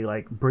actually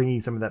like bringing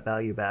some of that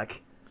value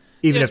back.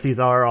 Even if these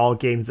are all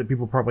games that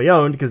people probably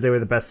owned because they were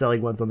the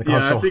best-selling ones on the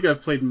console. Yeah, I think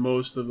I've played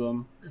most of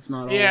them, if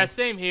not all. Yeah,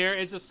 same here.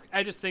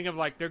 I just think of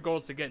like their goal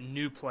is to get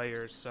new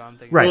players, so I'm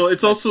thinking. Right. Well,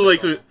 it's also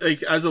like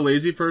as a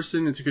lazy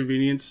person, it's a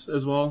convenience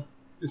as well.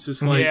 It's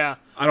just like I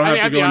don't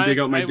have to go and dig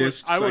out my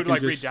discs. I would like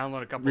just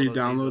re-download a couple of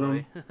those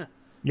easily. Them.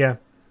 Yeah.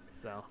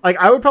 So like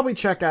I would probably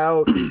check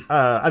out.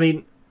 I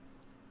mean,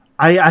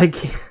 I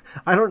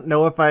don't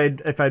know if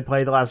I'd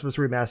play The Last of Us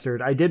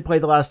Remastered. I did play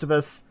The Last of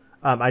Us.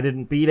 I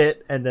didn't beat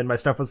it, and then my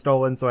stuff was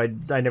stolen, so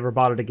I never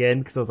bought it again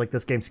because I was like,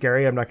 this game's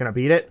scary. I'm not going to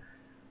beat it.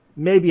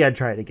 Maybe I'd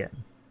try it again.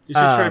 You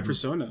should try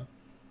Persona.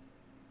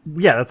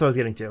 Yeah, that's what I was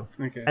getting to.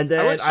 Okay. And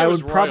then I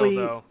would probably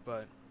though,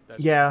 but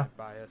that's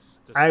bias.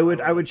 I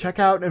would check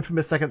out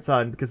Infamous Second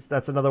Son because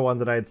that's another one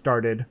that I had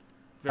started.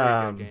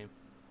 Very good game.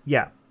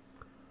 Yeah.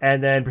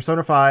 And then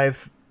Persona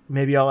 5,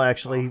 maybe I'll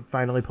actually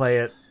finally play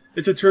it.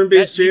 It's a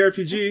turn-based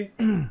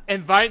JRPG.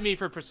 Invite me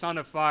for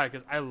Persona 5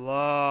 because I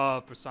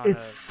love Persona.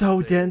 It's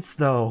so dense,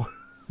 though.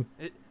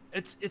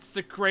 It's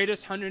the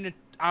greatest 100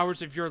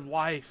 hours of your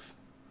life.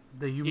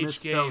 You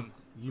misspelled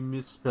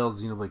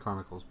Xenoblade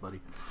Chronicles, buddy.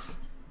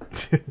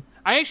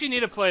 I actually need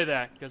to play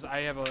that because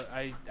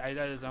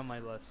that is on my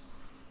list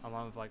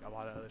along with like a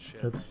lot of other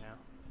shit right now.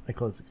 I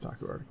closed the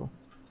Kotaku article.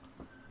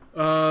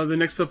 The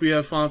next up we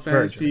have Final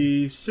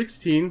Fantasy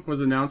 16 was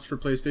announced for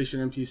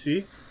PlayStation and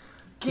PC.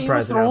 Game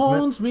of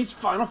Thrones meets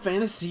Final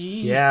Fantasy.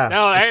 Yeah.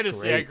 No, I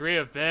honestly agree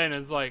with Ben.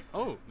 It's like,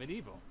 oh,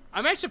 medieval.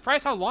 I'm actually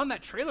surprised how long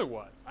that trailer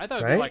was. I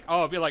thought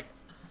it'd be like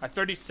a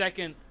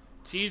 30-second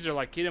teaser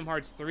like Kingdom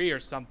Hearts 3 or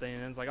something,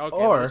 and it's like,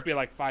 okay, it'll just be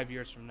like 5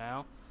 years from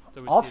now.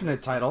 So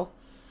alternate title.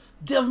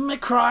 Devil May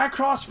Cry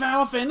Cross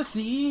Final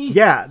Fantasy.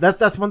 Yeah,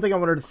 that's one thing I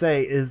wanted to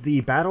say is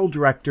the battle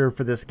director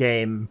for this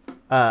game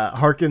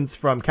harkens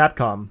from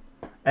Capcom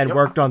and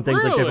worked on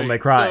things like Devil May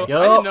Cry.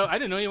 So I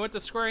didn't know you went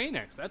to Square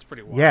Enix. That's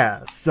pretty wild.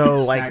 Yeah,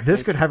 so like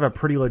this could have a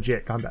pretty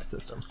legit combat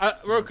system. I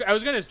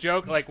was gonna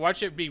joke like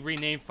watch it be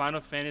renamed Final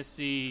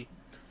Fantasy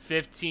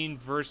 15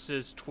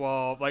 versus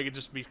 12. Like it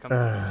just becomes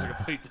a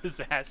complete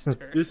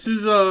disaster. This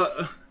is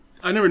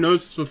I never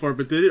noticed this before,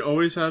 but did it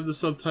always have the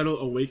subtitle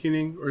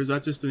Awakening, or is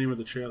that just the name of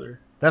the trailer?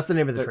 That's the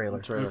name of the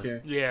trailer.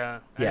 Okay. Yeah.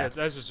 That's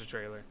just a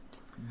trailer.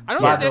 I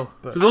don't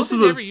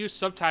think they ever use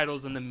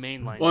subtitles in the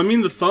main line. Well, I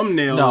mean, the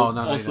thumbnail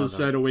also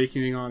said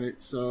Awakening on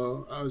it,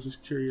 so I was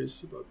just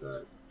curious about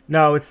that.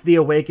 No, it's the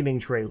Awakening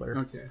trailer.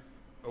 Okay.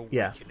 Awakening.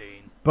 Yeah.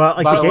 But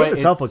like the game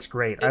itself looks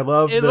great. I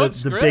love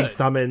the big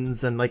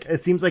summons, and like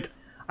it seems like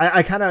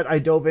I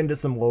dove into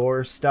some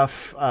lore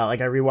stuff.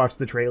 Like I rewatched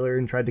the trailer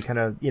and tried to kind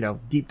of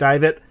deep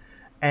dive it.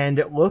 And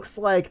it looks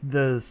like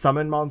the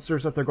summon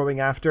monsters that they're going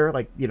after,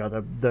 like,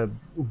 the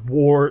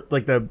war,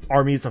 like the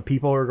armies of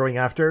people are going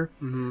after,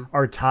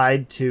 are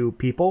tied to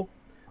people.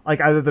 Like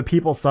either the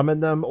people summon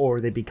them or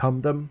they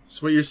become them.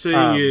 So what you're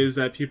saying is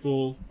that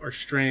people are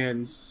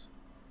strands.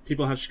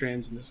 People have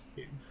strands in this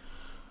game.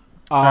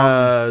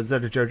 Is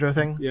that a JoJo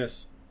thing?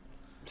 Yes.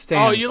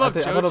 Stans. Oh, you love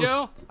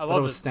JoJo? I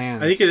love this. I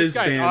think it is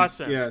This guy's Stans.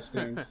 awesome. Yeah,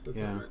 Stans. That's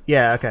Yeah. all right.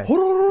 Yeah, okay.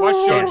 Watch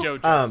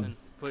JoJo, Justin,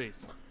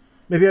 please.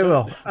 Maybe I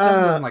will. Justin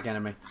doesn't like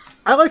anime.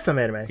 I like some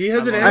anime. He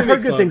has an anime I've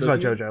heard good club, things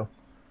about doesn't he?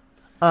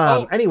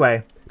 JoJo.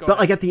 Anyway, Go but ahead.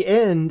 like at the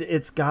end,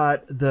 it's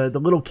got the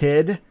little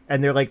kid,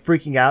 and they're like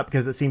freaking out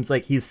because it seems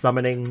like he's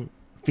summoning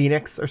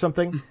Phoenix or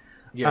something.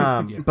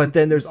 Yeah. But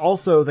then there's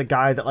also the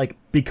guy that like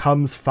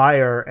becomes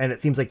fire, and it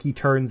seems like he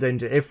turns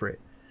into Ifrit.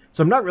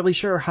 So I'm not really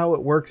sure how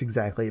it works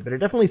exactly, but it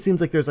definitely seems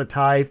like there's a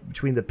tie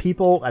between the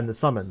people and the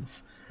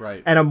summons.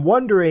 Right. And I'm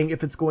wondering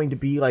if it's going to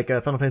be like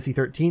a Final Fantasy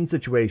 13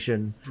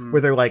 situation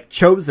where they're like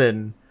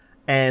chosen,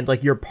 and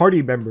like your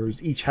party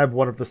members each have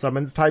one of the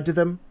summons tied to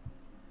them.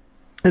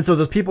 And so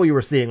those people you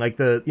were seeing, like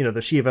the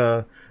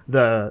Shiva,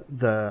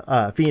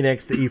 the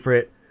Phoenix, the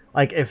Ifrit,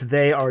 like if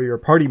they are your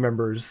party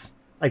members,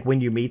 like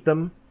when you meet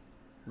them.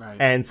 Right.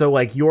 And so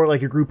like you're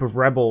like a group of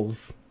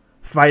rebels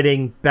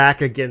fighting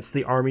back against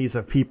the armies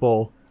of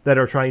people that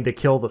are trying to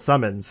kill the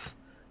summons,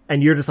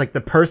 and you're just like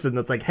the person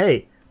that's like,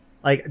 hey,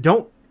 like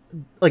don't,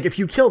 like if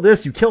you kill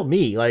this, you kill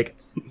me, like,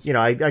 you know,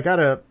 I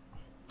gotta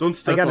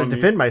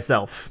defend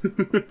myself.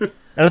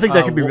 And I think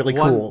that could be really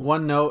cool.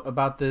 One note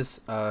about this,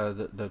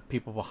 the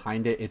people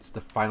behind it, it's the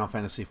Final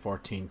Fantasy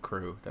 14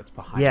 crew that's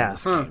behind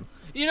this game.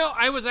 You know,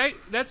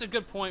 that's a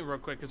good point, real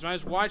quick, because when I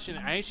was watching,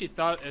 I actually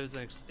thought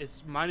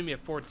it's reminding me of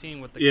 14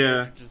 with the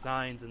character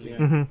designs and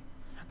the.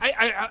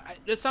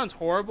 This sounds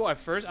horrible at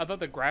first. I thought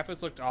the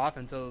graphics looked off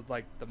until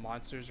like the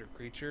monsters or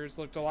creatures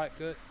looked a lot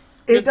good.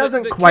 It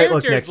doesn't quite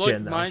look next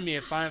gen, though. Remind me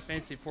of Final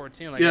Fantasy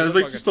 14. Like, yeah, it's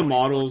like just the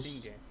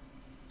models.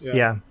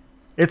 Yeah,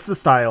 it's the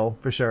style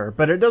for sure,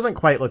 but it doesn't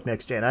quite look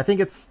next gen. I think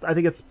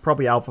it's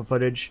probably alpha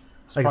footage.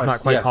 Like it's not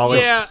quite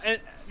polished. Yeah,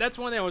 and that's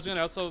one thing I was going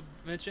to also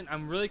mention.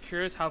 I'm really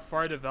curious how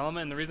far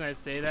development, and the reason I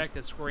say that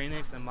because Square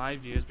Enix, in my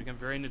view, has become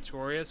very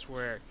notorious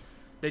where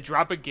they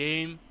drop a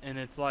game and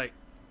it's like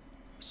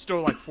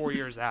still like 4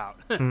 years out.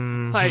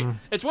 Like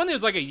it's one that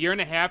was like a year and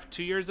a half,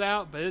 2 years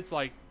out, but it's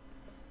like,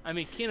 I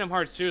mean, Kingdom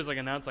Hearts 2 was like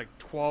announced like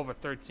 12 or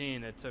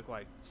 13. It took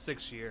like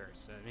 6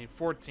 years. I mean,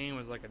 14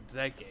 was like a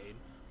decade,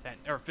 10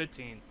 or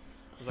 15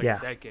 was like a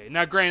decade.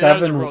 Now, granted, that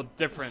was a real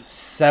different.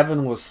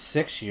 7 was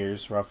 6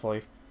 years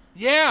roughly.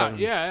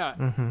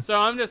 Yeah. So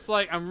I'm just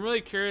like, I'm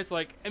really curious.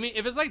 Like, I mean,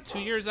 if it's like 2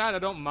 years out, I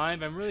don't mind.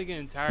 But I'm really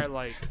getting tired,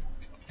 like,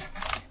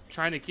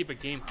 trying to keep a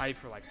game hype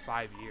for like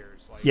 5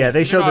 years. Like, yeah,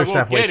 they show their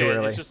stuff way too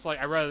early. It's just like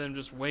I'd rather them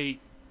just wait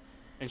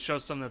and show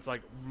something that's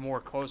like more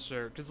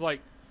closer. Because like,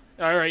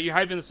 all right, you're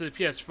hyping this to the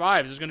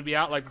PS5. Is this going to be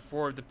out like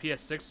before the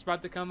PS6 is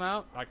about to come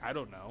out? Like, I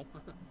don't know.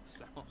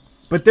 So.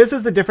 But this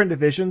is a different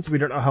division, so we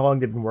don't know how long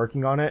they've been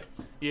working on it.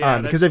 Yeah,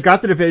 because they've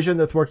got the division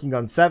that's working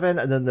on 7,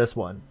 and then this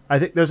one. I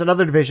think there's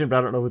another division, but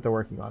I don't know what they're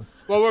working on.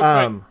 Well, we're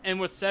quick. And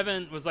with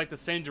 7 was like the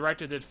same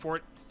director did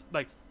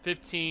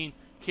 15,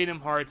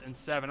 Kingdom Hearts, and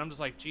 7. I'm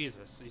just like,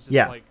 Jesus. He's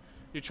just like,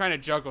 you're trying to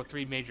juggle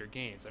 3 major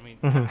games. I mean,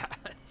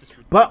 it's just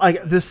ridiculous. But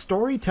like the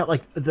storytelling,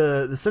 like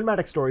the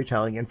cinematic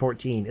storytelling in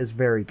 14 is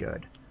very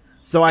good.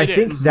 So I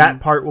think that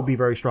part will be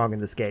very strong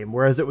in this game,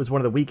 whereas it was one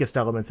of the weakest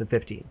elements in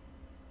 15.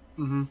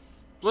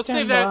 Let's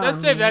save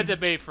that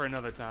debate for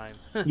another time.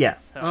 Yeah.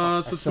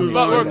 Let's move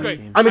on. Real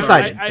quick, I'm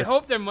excited. I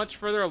hope they're much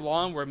further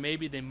along where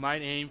maybe they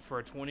might aim for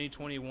a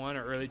 2021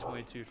 or early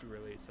 22 to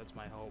release. That's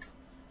my hope.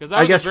 Because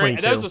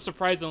that was a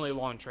surprisingly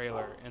long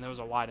trailer, and there was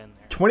a lot in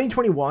there.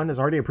 2021 is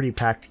already a pretty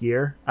packed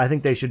year. I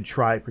think they should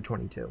try for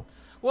 22.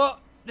 Well,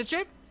 the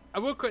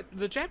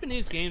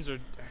Japanese games are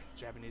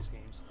Japanese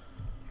games.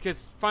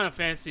 Because Final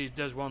Fantasy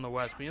does well in the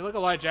West, but you look at a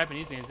lot of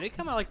Japanese games, they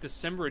come out like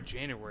December or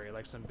January,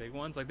 like some big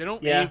ones. Like they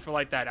don't aim for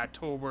like that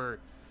October,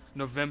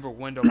 November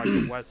window like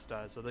the West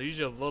does. So they're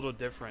usually a little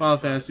different. Final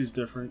Fantasy's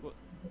different.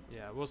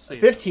 We'll see.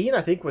 15,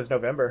 I think, was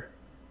November.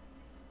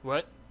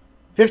 What?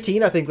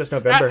 15, I think, was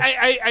November.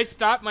 I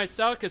stopped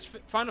myself because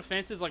Final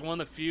Fantasy is like one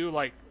of the few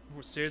like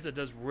series that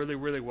does really,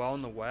 really well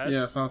in the West.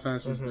 Yeah, Final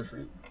Fantasy is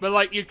different. But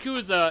like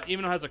Yakuza,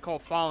 even though it has a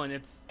cult following,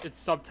 it's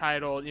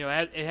subtitled. You know,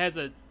 it has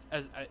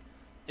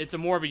it's a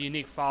more of a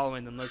unique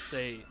following than, let's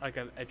say, like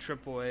a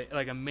AAA,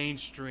 like a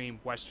mainstream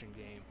Western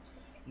game.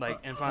 Like,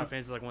 and Final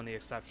Fantasy is like one of the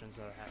exceptions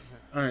that have.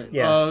 All right,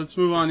 let's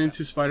move on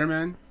into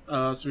Spider-Man.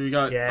 So we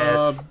got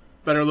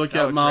better look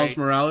at Miles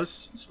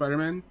Morales,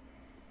 Spider-Man.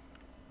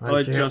 I'll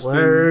let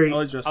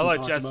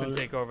Justin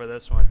take over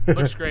this one.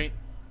 Looks great.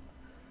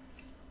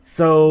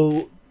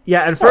 So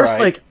at first,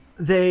 like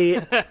they,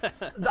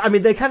 I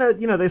mean, they kind of,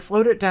 they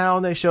slowed it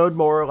down. They showed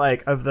more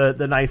like of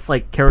the nice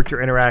like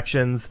character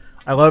interactions.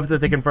 I love that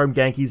they confirmed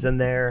Genki's in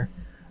there.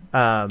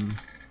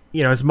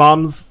 His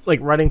mom's like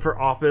running for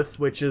office,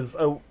 which is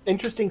a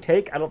interesting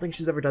take. I don't think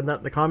she's ever done that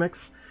in the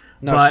comics.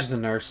 No, she's a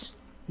nurse.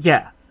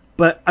 Yeah,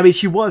 but I mean,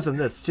 she was in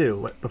this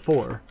too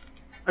before.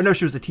 I know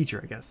she was a teacher,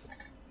 I guess.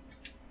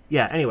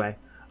 Yeah. Anyway,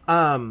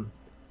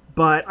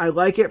 but I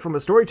like it from a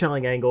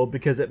storytelling angle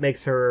because it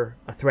makes her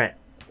a threat.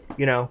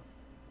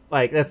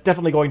 Like that's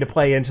definitely going to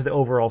play into the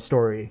overall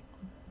story.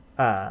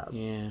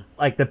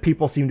 Like the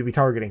people seem to be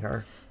targeting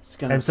her.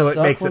 And so it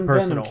makes it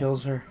personal. Venom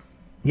kills her.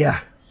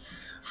 Yeah.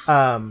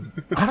 I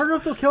don't know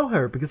if they'll kill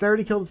her because they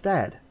already killed his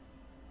dad.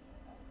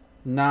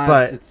 Nah,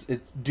 but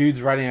it's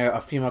dudes writing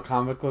a female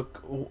comic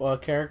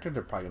book character.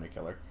 They're probably gonna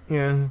kill her.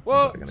 Yeah.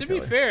 Well, to be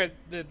fair,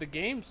 the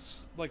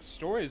game's like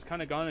story has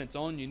kind of gone in its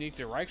own unique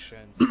direction.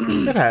 So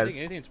it has. I think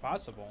anything's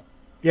possible.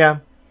 Yeah.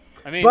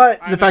 I mean, but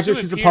I'm the fact that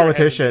she's a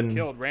politician,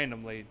 killed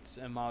randomly,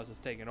 and Miles has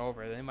taken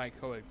over. They might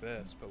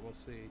coexist, but we'll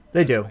see.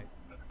 They do.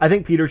 I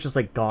think Peter's just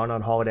like gone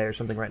on holiday or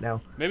something right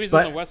now. Maybe he's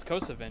on the West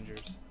Coast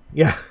Avengers.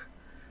 Yeah.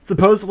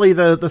 Supposedly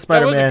the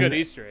Spider-Man. That was a good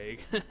Easter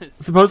egg.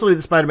 Supposedly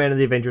the Spider-Man in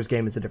the Avengers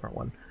game is a different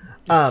one.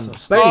 But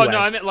anyway. Oh no,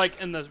 I meant like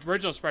in the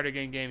original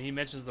Spider-Man game, he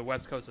mentions the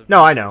West Coast Avengers.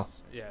 No, I know.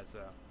 Yeah, so.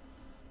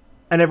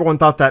 And everyone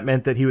thought that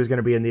meant that he was going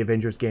to be in the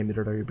Avengers game that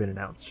had already been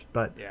announced.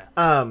 But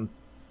yeah.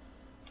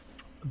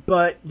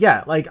 But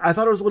yeah, like I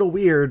thought it was a little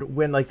weird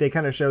when like they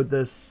kind of showed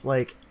this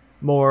like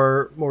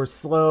more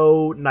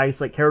slow,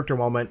 nice like character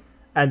moment,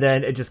 and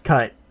then it just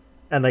cut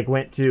and like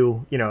went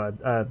to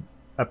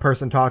a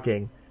person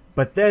talking.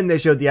 But then they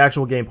showed the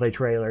actual gameplay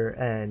trailer,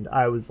 and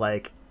I was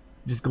like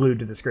just glued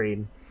to the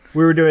screen.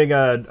 We were doing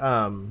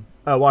a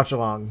watch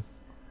along,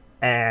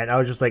 and I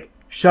was just like,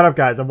 "Shut up,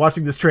 guys! I'm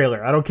watching this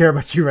trailer. I don't care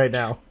about you right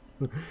now."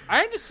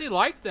 I honestly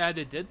liked that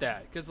they did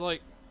that because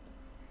like.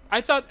 I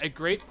thought a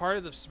great part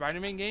of the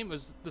Spider-Man game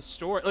was the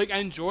story. Like, I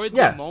enjoyed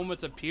the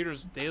moments of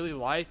Peter's daily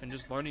life and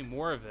just learning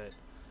more of it.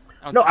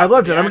 No, I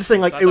loved it. I'm just saying,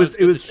 like,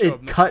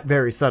 it cut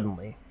very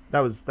suddenly.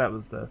 That was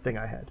the thing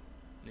I had.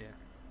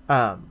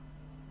 Yeah.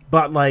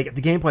 But like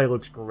the gameplay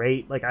looks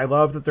great. Like, I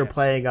love that they're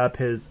playing up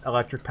his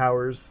electric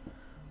powers,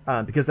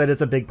 because that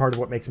is a big part of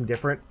what makes him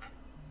different.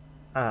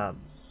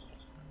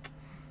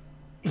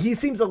 He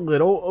seems a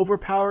little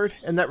overpowered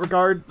in that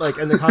regard. Like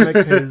in the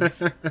comics,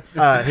 his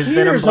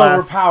Venom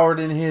Blast overpowered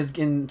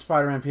in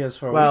Spider-Man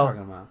PS4. Well, what are you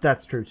talking about?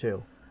 That's true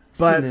too.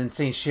 But the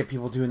insane shit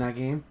people do in that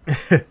game.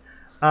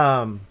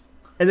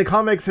 In the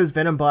comics, his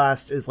Venom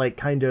Blast is like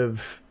kind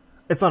of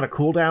it's on a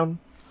cooldown.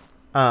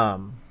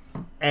 And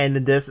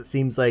in this, it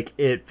seems like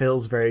it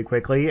fills very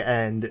quickly,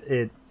 and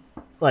it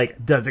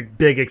like does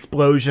big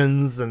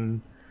explosions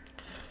and.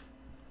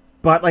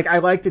 But, like, I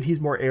like that he's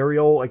more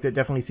aerial. Like, that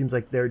definitely seems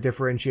like they're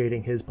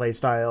differentiating his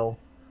playstyle.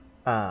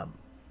 The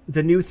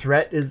new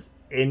threat is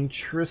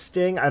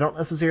interesting. I don't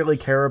necessarily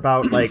care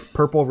about, like,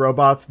 purple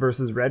robots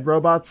versus red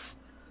robots.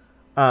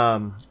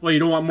 Well, you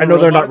don't want more I know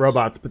robots? They're not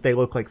robots, but they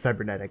look like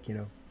cybernetic, you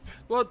know?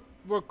 Well,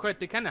 real quick,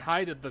 they kind of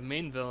hide the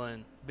main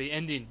villain, the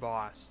ending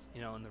boss,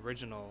 in the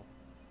original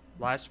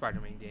last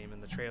Spider-Man game,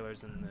 in the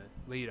trailers and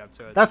the lead up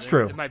to it. That's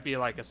true. It might be,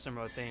 like, a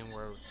similar thing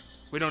where...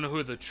 We don't know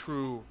who the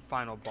true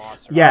final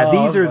boss is. Yeah,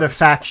 these are the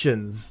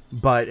factions,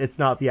 but it's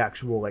not the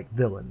actual, like,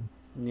 villain.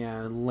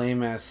 Yeah,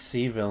 lame-ass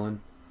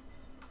C-villain.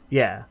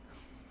 Yeah.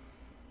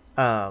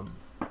 That's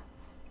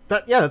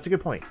a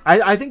good point.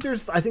 I think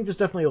there's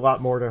definitely a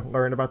lot more to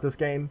learn about this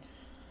game.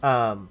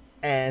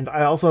 And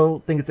I also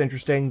think it's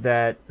interesting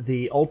that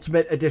the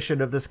Ultimate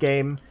Edition of this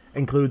game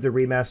includes a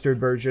remastered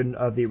version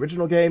of the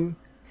original game,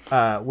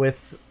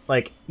 with,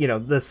 like,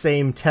 the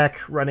same tech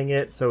running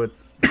it, so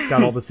it's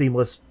got all the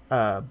seamless...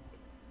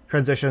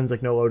 transitions,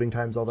 like no loading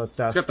times, all that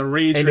stuff. It's got the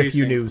ray tracing. And a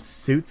few new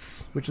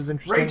suits, which is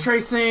interesting. Ray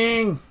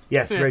tracing!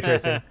 Yes, ray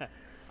tracing.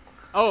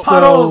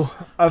 Puddles!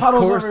 Of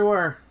Puddles course,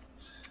 everywhere.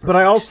 But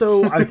I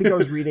think I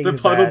was reading the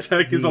puddle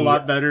tech is a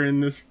lot better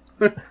in this.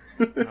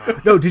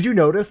 No, did you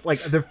notice?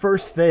 Like, the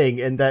first thing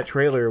in that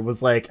trailer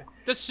was like...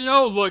 The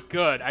snow looked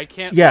good, I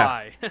can't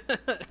lie.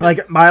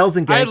 Like, Miles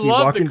and Genki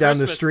walking down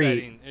the Christmas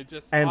street,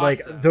 and awesome. like,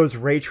 those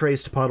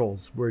ray-traced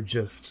puddles were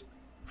just...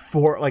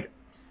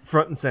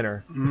 front and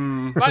center.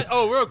 But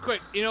real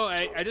quick,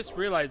 I just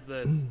realized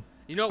this.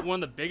 One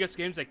of the biggest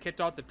games that kicked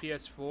off the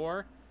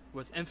PS4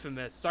 was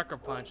infamous Sucker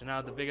Punch, and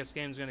now the biggest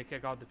game is going to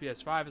kick off the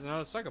PS5 is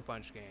another Sucker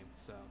Punch game.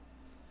 So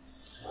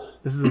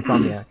this is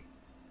Insomniac.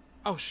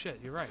 Oh shit,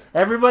 you're right.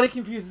 Everybody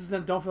confuses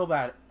them. Don't feel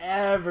bad.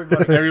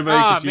 Everybody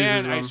confuses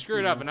man, them. I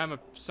screwed up, and I'm a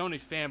Sony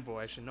fanboy.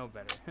 I should know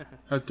better.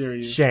 How dare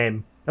you?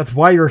 Shame. That's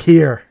why you're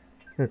here.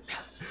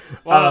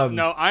 Well,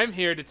 no, I'm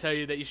here to tell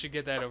you that you should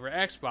get that over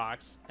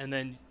Xbox, and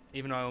then.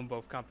 Even though I own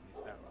both companies.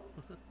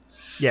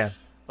 Yeah.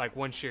 Like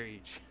one share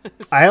each.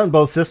 I own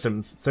both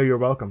systems, so you're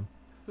welcome.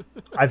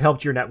 I've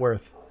helped your net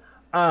worth.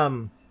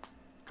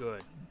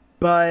 Good.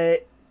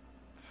 But,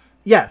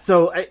 yeah,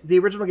 so the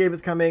original game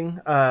is coming,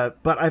 but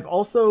I've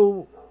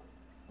also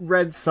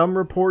read some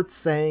reports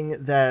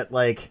saying that,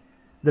 like,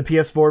 the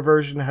PS4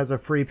 version has a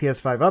free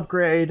PS5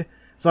 upgrade,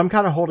 so I'm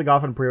kind of holding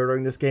off on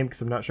pre-ordering this game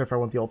because I'm not sure if I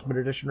want the Ultimate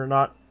Edition or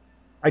not.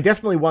 I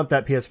definitely want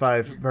that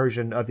PS5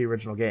 version of the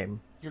original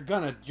game. You're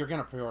gonna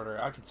pre-order.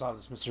 I can solve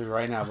this mystery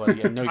right now,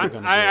 buddy. I know you're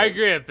gonna. I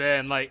agree with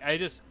Ben. Like,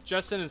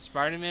 Justin and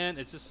Spider-Man.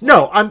 It's just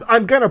no.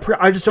 I'm gonna.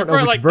 I just don't know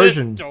which like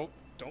version. Don't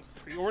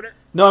pre-order.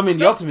 No, I mean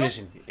the Ultimate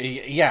Edition.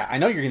 Yeah, I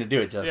know you're gonna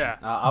do it, Justin. Yeah.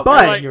 I'll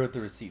be here with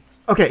the receipts.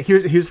 Okay,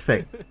 here's the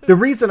thing. The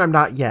reason I'm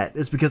not yet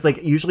is because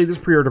like usually there's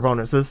pre-order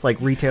bonuses, like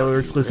retailer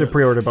exclusive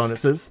pre-order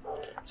bonuses.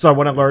 So I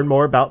want to learn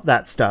more about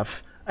that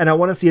stuff, and I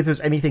want to see if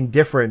there's anything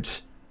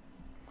different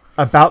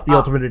about the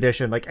Ultimate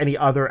Edition, like any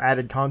other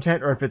added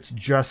content, or if it's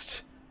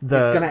just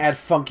It's gonna add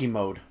funky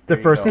mode. The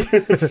first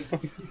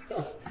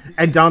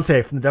and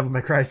Dante from the Devil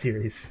May Cry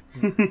series.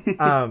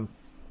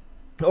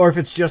 Or if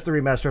it's just the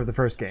remaster of the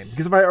first game.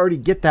 Because if I already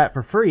get that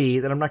for free,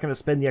 then I'm not going to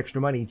spend the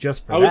extra money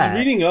just for that. I was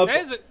reading up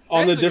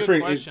on the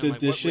different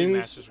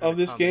editions of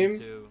this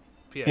game.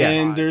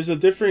 And there's a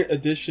different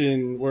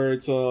edition where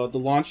it's the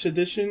launch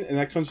edition, and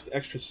that comes with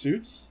extra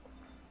suits.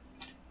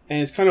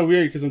 And it's kind of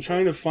weird because I'm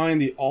trying to find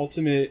the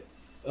ultimate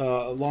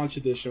launch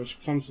edition, which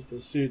comes with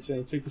the suits, and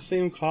it's like the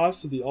same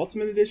cost of the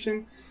ultimate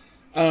edition.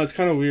 I don't know, it's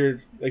kind of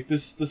weird. Like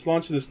this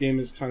launch of this game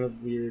is kind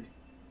of weird.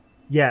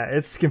 Yeah,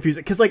 it's confusing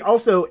because like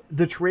also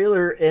the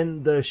trailer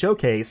in the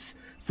showcase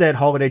said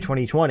holiday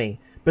 2020,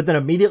 but then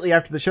immediately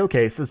after the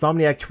showcase,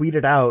 Insomniac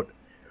tweeted out,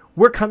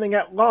 "We're coming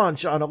at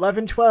launch on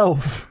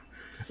 11/12."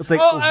 It's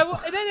like,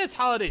 and then it's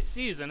holiday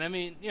season. I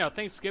mean,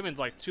 Thanksgiving's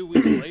like 2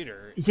 weeks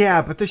later.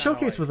 Yeah, but the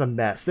showcase was a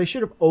mess. They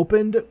should have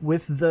opened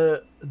with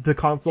the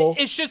console.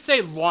 It should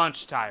say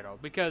launch title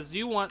because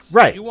you want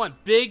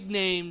big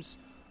names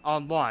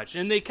on launch,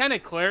 and they kind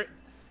of clear.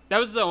 That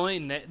was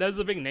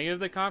the big negative of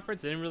the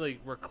conference. They didn't really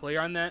were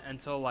clear on that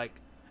until like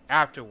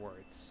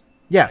afterwards.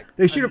 Yeah,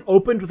 they should have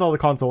opened with all the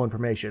console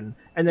information,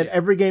 and then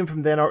every game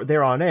from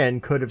there on in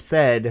could have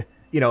said,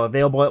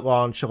 available at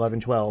launch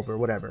 11/12 or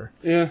whatever.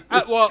 Yeah,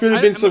 could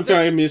have been some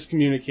kind of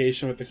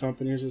miscommunication with the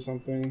companies or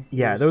something.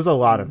 Yeah, there was a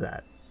lot of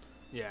that.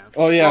 Yeah.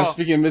 Oh yeah, well,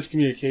 speaking of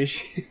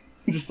miscommunication,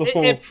 just the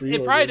whole pre-order.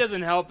 It probably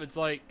doesn't help. It's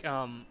like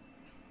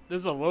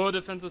there's a little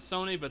defense of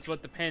Sony, but it's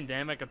with the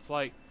pandemic. It's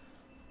like.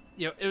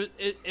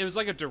 It was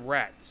like a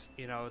direct.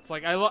 It's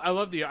like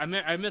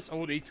I miss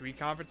old E3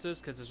 conferences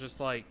because it's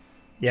just like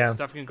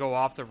stuff can go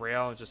off the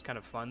rail and just kind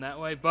of fun that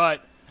way.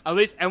 But at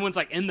least everyone's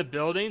like in the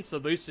building, so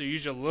at least they're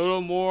usually a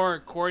little more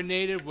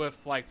coordinated with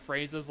like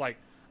phrases like,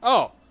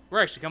 "Oh,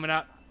 we're actually coming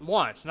out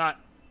launch, not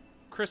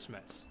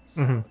Christmas."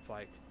 So it's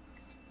like,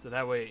 so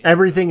that way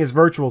everything is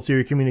virtual, so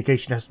your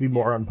communication has to be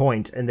more on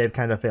point, and they've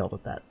kind of failed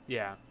at that.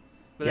 Yeah,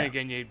 but then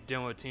again, you're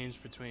dealing with teams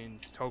between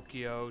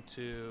Tokyo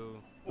to.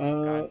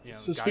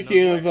 So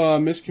speaking of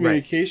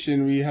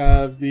miscommunication, we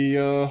have the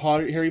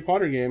Harry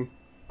Potter game.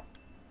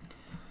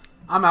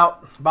 I'm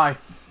out. Bye.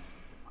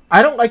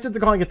 I don't like that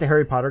they're calling it the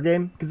Harry Potter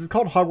game because it's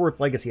called Hogwarts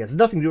Legacy. It has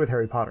nothing to do with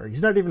Harry Potter.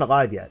 He's not even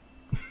alive yet.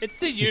 It's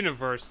the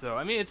universe, though.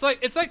 I mean, it's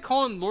like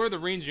calling Lord of the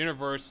Rings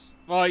universe.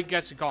 Well, I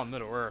guess you call it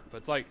Middle Earth, but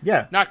it's like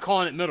not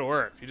calling it Middle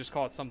Earth. You just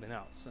call it something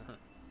else.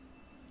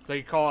 It's like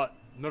you call it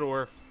Middle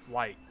Earth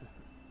Light.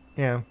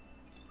 Yeah.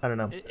 I don't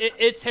know.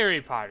 It's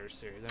Harry Potter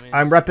series. I mean,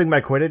 I'm repping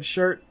my Quidditch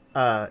shirt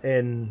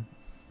in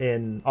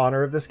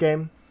honor of this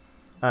game,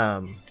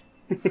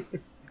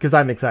 because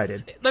I'm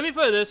excited. Let me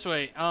put it this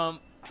way: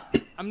 I'm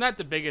not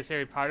the biggest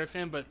Harry Potter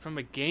fan, but from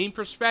a game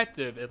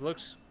perspective, it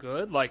looks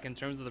good. Like in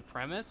terms of the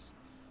premise.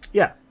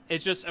 Yeah.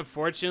 It's just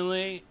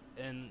unfortunately,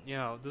 and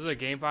this is a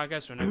game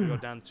podcast, so we're not gonna go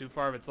down too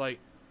far. But it's like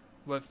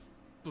with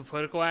the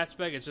political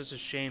aspect, it's just a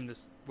shame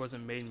this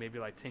wasn't made maybe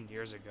like 10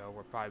 years ago,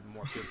 where probably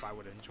more people probably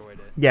would have enjoyed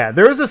it. Yeah,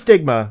 there is a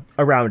stigma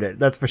around it,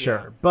 that's for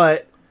sure.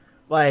 But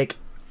like,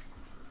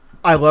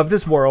 I love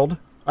this world.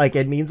 Like,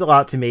 it means a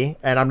lot to me,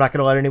 and I'm not going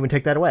to let anyone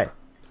take that away.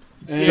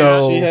 And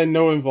so she had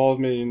no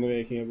involvement in the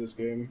making of this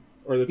game,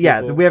 or the people.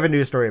 Yeah, we have a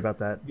news story about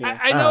that. Yeah.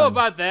 I know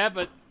about that,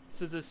 but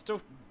since it's still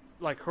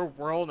like her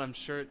world, I'm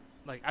sure.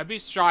 Like, I'd be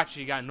shocked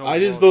she got no. I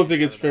just don't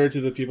think it's fair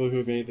to the people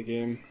who made the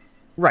game.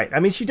 Right. I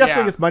mean, she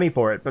definitely gets money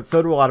for it, but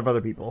so do a lot of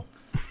other people.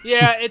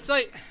 Yeah, it's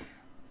like,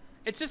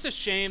 it's just a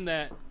shame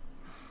that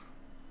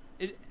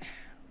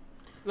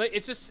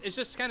it's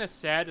just kind of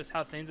sad just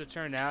how things have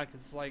turned out,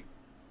 because it's like,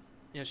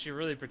 she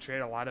really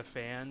portrayed a lot of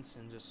fans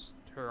and just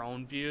her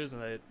own views,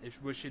 and I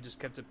wish she just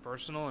kept it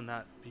personal and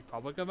not be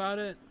public about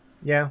it.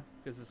 Yeah.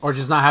 Or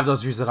just not have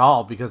those views at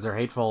all because they're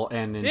hateful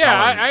and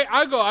intolerant.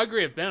 Yeah, I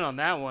agree with Ben on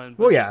that one.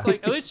 But just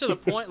like, at least to the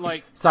point,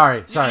 like,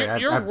 sorry,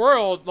 your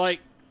world, like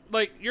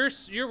you're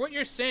what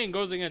you're saying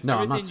goes against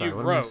everything I'm not sorry. you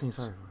What wrote. am I saying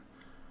sorry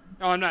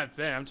for? No, I'm not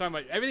Ben. I'm talking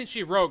about everything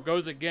she wrote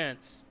goes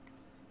against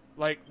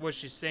like what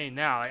she's saying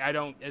now. Like, I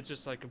don't. It's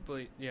just like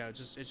complete.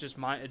 It's just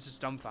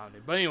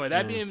dumbfounding. But anyway,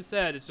 that being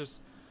said, it's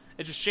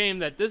a shame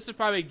that this is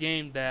probably a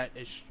game that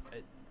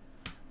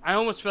I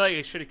almost feel like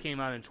it should have came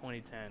out in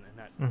 2010 and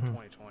not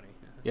 2020.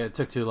 Yeah, it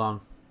took too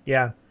long.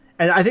 Yeah,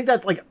 and I think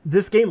that's like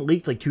this game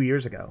leaked like 2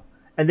 years ago,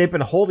 and they've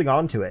been holding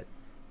on to it.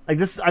 Like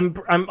this, I'm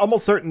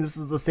almost certain this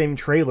is the same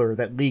trailer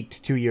that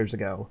leaked 2 years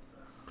ago,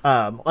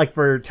 like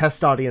for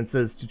test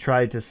audiences to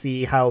try to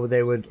see how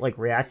they would like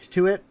react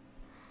to it.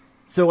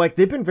 So like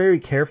they've been very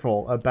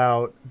careful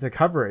about the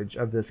coverage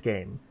of this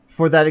game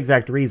for that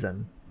exact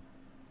reason.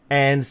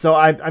 And so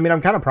I mean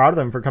I'm kind of proud of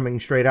them for coming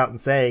straight out and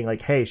saying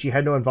like, hey, she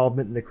had no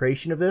involvement in the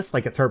creation of this.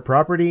 Like, it's her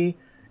property.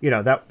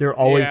 That there'll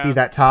always be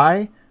that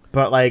tie,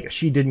 but like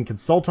she didn't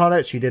consult on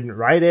it. She didn't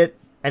write it.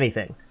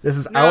 Anything. This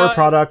is our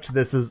product.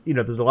 This is,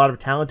 there's a lot of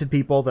talented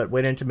people that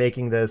went into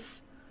making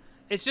this.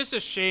 It's just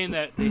a shame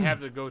that they have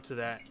to go to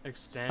that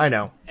extent. I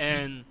know.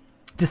 And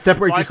to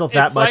separate yourself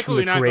that much from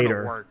the creator. Not going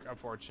to work,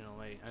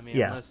 unfortunately. I mean,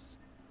 yeah. unless...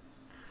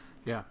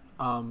 Yeah.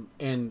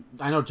 And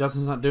I know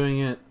Justin's not doing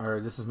it, or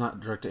this is not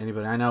directed to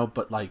anybody I know,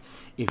 but like,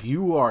 if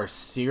you are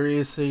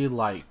seriously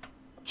like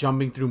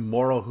jumping through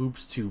moral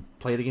hoops to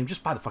play the game,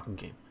 just buy the fucking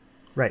game.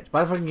 Right. Just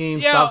buy the fucking game.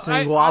 Yeah, stop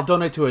saying, well, I'll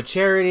donate to a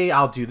charity.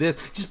 I'll do this.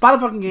 Just buy the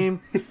fucking game.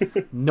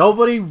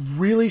 Nobody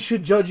really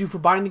should judge you for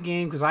buying the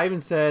game, because I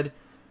even said,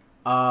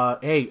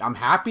 hey, I'm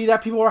happy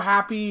that people are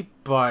happy,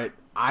 but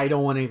I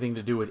don't want anything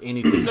to do with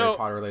anything Harry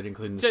Potter related,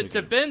 including this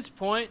to Ben's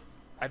point,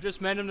 I've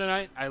just met him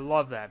tonight. I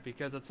love that,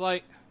 because it's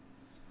like,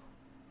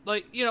 all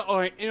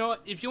right,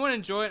 if you want to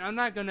enjoy it, I'm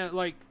not going to,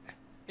 like,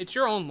 it's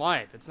your own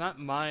life. It's not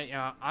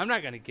my, I'm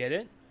not going to get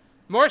it.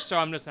 More so,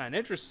 I'm just not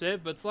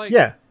interested, but it's like,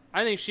 yeah.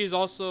 I think she's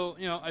also,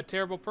 a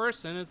terrible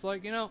person. It's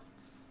like,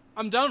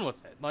 I'm done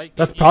with it. Like,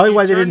 that's probably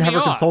why they didn't have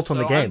her consult on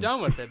the game. I'm done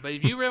with it. But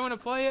if you really want to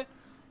play it,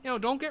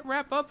 don't get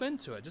wrapped up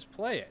into it. Just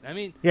play it. I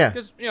mean, yeah,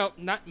 because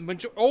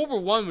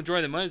overwhelming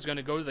majority of the money is going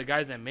to go to the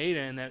guys that made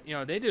it, and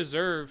that they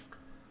deserve.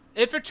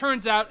 If it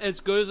turns out as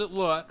good as it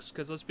looks,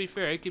 because let's be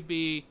fair, it could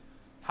be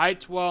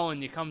hyped well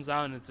and it comes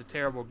out and it's a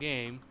terrible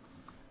game.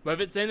 But if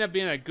it's ended up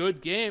being a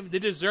good game, they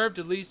deserve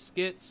to at least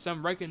get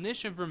some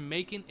recognition for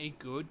making a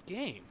good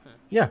game.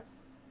 Yeah.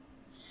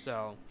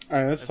 So, all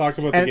right, let's talk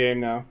about the game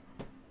now.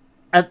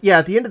 At the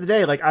end of the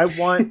day, like, I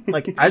want,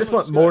 like, I just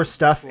want more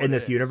stuff in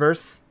this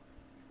universe.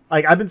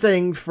 Like, I've been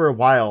saying for a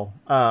while,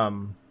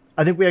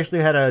 I think we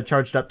actually had a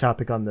charged up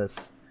topic on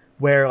this,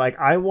 where, like,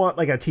 I want,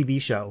 like, a TV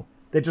show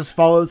that just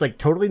follows, like,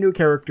 totally new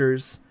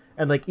characters,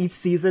 and, like, each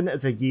season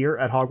is a year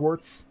at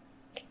Hogwarts.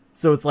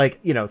 So it's, like,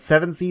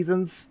 7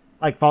 seasons,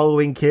 like,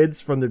 following kids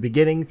from the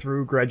beginning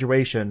through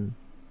graduation.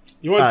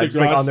 You want just,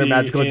 like, on their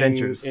magical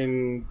adventures.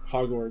 In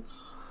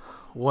Hogwarts.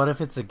 What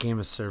if it's a game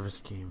of service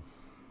game?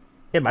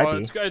 It might be.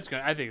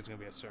 I think it's gonna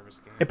be a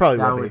service game. It probably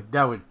will be.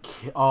 That would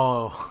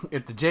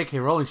if the J.K.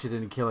 Rowling shit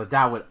didn't kill it,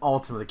 that would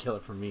ultimately kill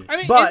it for me. I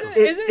mean, but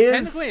isn't it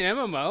technically an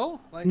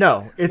MMO? Like,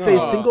 no, it's a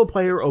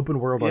single-player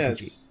open-world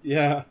RPG.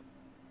 Yeah.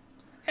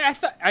 Hey,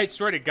 I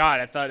swear to God,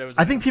 I thought it was.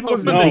 I think people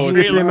have been thinking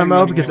it's an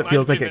MMO because it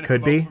feels like it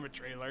could be.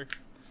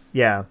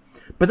 Yeah.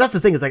 But that's the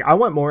thing, is, like, I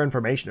want more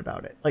information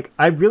about it. Like,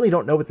 I really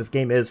don't know what this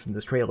game is from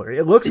this trailer.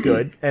 It looks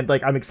good, and,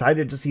 like, I'm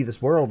excited to see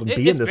this world and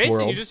be in this world. It's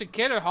basically just a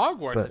kid at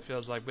Hogwarts, it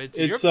feels like. But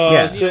it's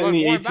set in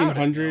the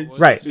 1800s.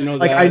 Right.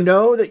 Like, I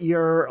know that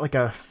you're, like,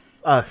 a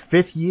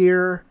fifth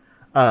year,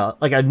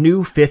 like, a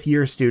new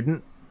fifth-year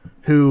student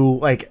who,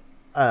 like,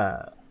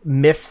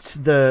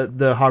 missed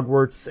the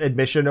Hogwarts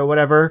admission or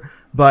whatever,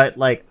 but,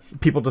 like,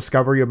 people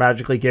discover you're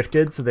magically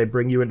gifted, so they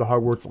bring you into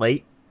Hogwarts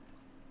late.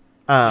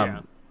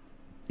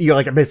 You're,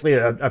 like, basically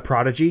a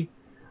prodigy,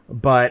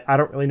 but I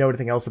don't really know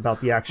anything else about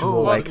the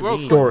actual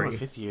story.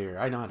 Fifth year,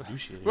 I know how to do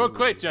shit. Real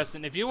quick,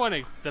 Justin, if you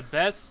want the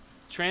best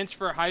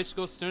transfer high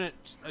school student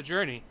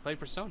journey, play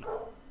Persona.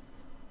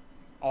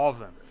 All of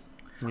them.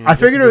 Yeah, I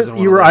figured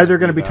you were either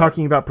going to be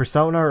talking about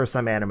Persona or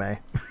some anime.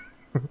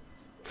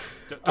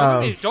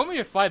 Don't make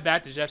me fly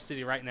back to Jeff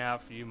City right now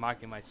for you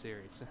mocking my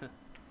series.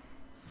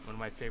 One of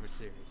my favorite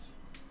series.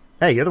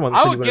 Hey, you're the one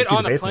that said you wanted to see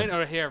the basement. I would get on a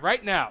plane over here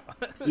right now.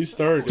 You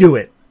started. Do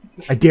it.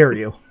 I dare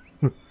you.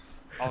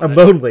 I'm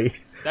lonely.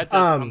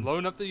 I'm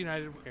loading up the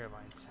United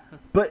Airlines.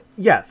 But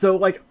yeah, so,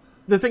 like,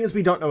 the thing is,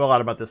 we don't know a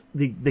lot about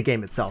the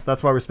game itself.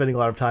 That's why we're spending a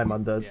lot of time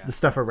on the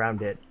stuff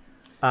around it.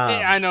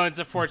 I know, it's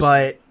unfortunate.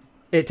 But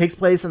it takes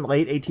place in the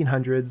late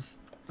 1800s.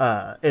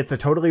 It's a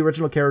totally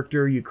original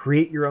character. You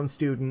create your own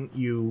student.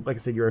 Like I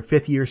said, you're a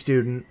fifth-year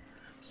student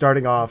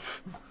starting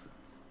off,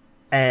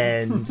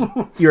 and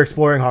you're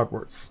exploring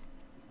Hogwarts.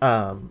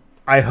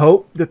 I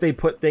hope that they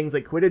put things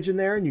like Quidditch in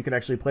there and you can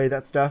actually play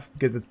that stuff,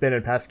 because it's been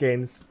in past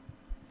games.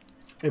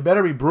 It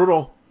better be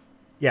brutal.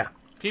 Yeah.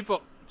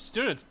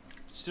 Students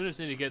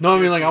need to get. No,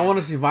 I mean, like, I want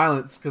to see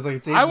violence, because, like,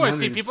 it's 1800s. I want to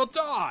see people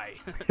die.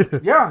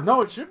 Yeah,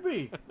 no, it should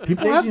be.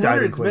 People have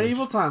died in Quidditch.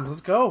 Medieval times.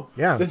 Let's go.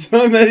 Yeah. That's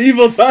not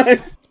medieval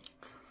time.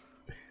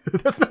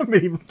 That's not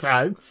medieval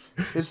times.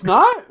 It's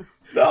not?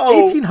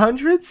 No.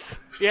 1800s?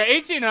 Yeah,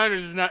 1800s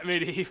is not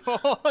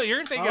medieval.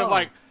 You're thinking of,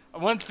 like,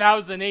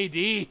 1000 AD.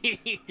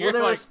 Well, they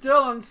were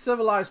still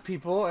uncivilized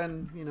people,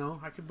 and,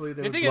 I could believe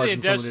they would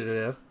bludgeon somebody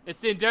to death. It's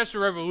the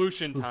Industrial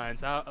Revolution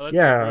times. Let's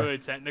get really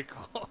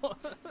technical.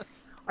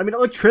 I mean,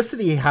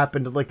 electricity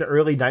happened in, like, the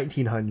early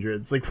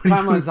 1900s. Like,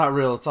 timeline's not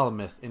real. It's all a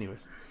myth.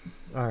 Anyways.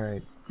 All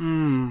right.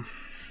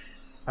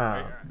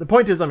 The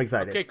point is, I'm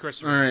excited. Okay,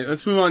 Christopher. All right,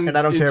 let's move on. And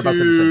I don't care about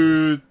the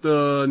dissenters.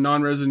 The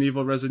non-Resident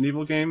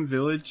Evil game,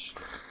 Village.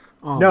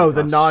 Oh, no,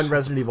 the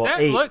non-Resident Evil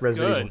 8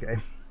 Resident Evil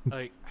game.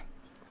 Like,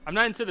 I'm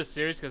not into the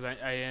series because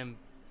I am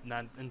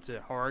not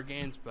into horror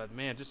games, but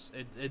man,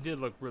 it did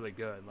look really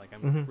good. Like,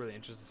 I'm really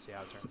interested to see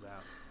how it turns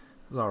out.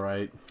 It's all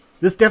right.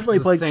 This definitely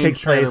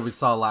takes place. We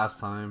saw last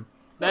time.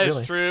 That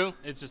is true.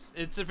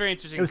 It's a very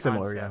interesting. It was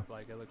similar, yeah.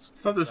 Like, it looks.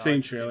 It's not the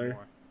same trailer.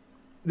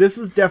 This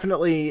is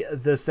definitely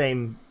the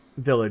same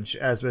village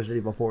as Resident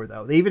Evil 4,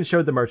 though. They even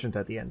showed the merchant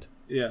at the end.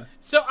 Yeah.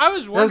 So I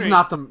was wondering.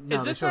 That's not the. No,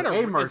 is this not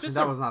a merchant?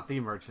 That was not the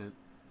merchant.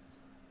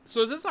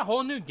 So is this a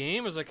whole new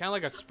game? Is it kind of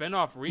like a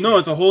spin-off remake? No,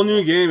 it's a whole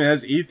new game. It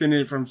has Ethan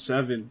in it from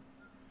 7.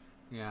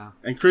 Yeah.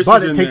 And Chris but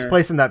is in it takes there.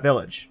 place in that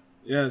village.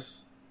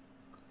 Yes.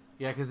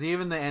 Yeah, because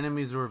even the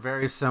enemies were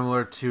very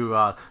similar to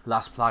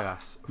Las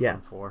Plagas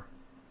from 4.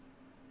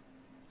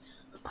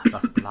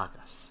 Las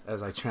Plagas,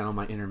 as I channel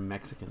my inner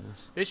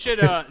Mexicanness. They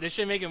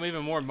should make them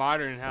even more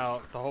modern.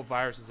 How the whole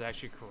virus is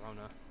actually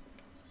Corona.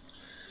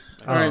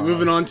 All right,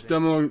 moving on to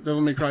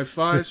Devil May Cry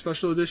 5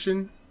 Special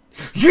Edition.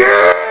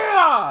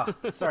 Yeah.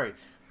 Sorry.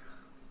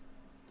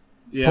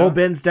 Yeah. Pull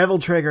Ben's Devil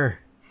Trigger.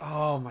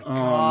 Oh my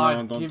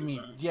god! No, give me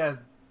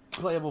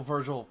playable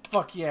Virgil.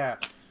 Fuck yeah!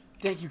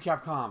 Thank you,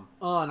 Capcom.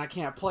 And I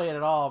can't play it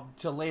at all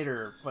till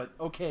later, but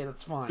okay,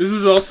 that's fine. This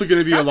is also going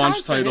to be a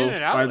launch title,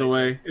 by the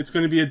way. It's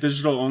going to be a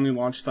digital-only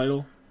launch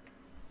title.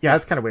 Yeah,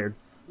 that's kind of weird.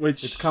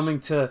 Which it's coming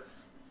to.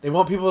 They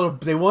want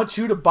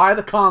you to buy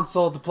the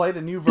console to play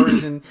the new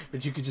version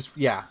that you could just.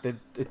 Yeah,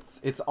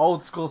 it's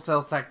old school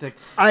sales tactic.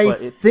 I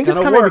think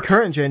it's coming to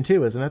current gen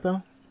too, isn't it?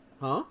 Though.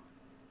 Huh?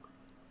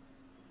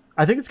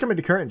 I think it's coming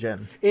to current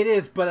gen. It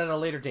is, but at a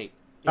later date.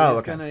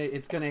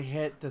 It's gonna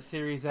hit the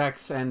Series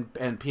X and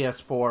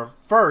PS4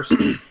 first,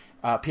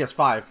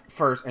 PS5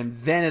 first, and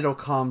then it'll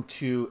come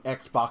to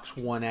Xbox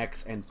One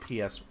X and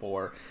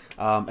PS4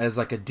 as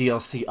like a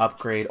DLC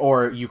upgrade,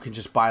 or you can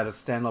just buy the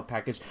standalone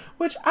package,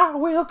 which I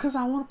will because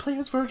I want to play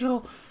as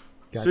Virgil.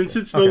 Gotcha. Since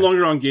it's no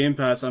longer on Game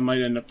Pass, I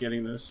might end up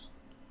getting this.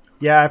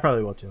 Yeah, I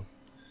probably will too.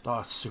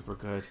 Oh, it's super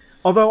good.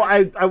 Although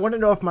I want to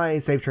know if my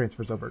save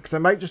transfer's over, because I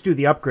might just do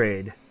the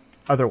upgrade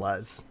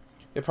otherwise.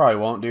 It probably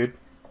won't, dude.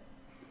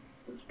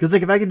 Because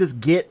like if I can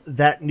just get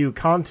that new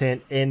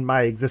content in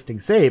my existing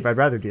save, I'd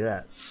rather do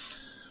that.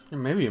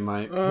 Maybe it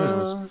might. Who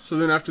knows? So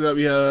then after that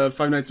we have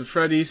Five Nights at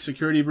Freddy's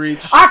Security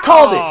Breach. I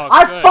called it!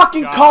 I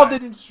fucking called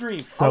it in stream.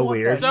 So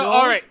weird. So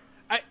alright.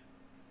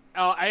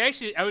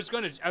 I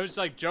was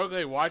like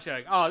jokingly watching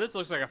like, oh, this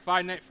looks like a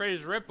Five Nights at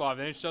Freddy's ripoff,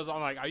 and it shows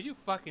I'm like, are you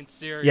fucking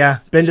serious? Yeah,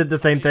 Ben did the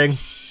same thing.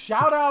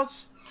 Shout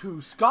outs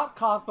to Scott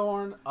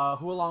Cawthorn,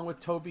 who along with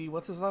Toby,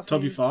 what's his last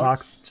name? Toby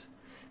Fox.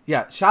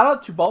 Yeah, shout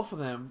out to both of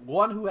them.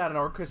 One who had an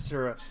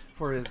orchestra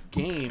for his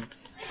game,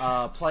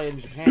 play in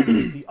Japan.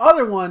 The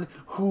other one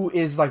who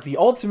is like the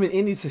ultimate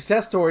indie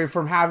success story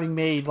from having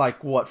made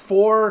like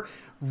 4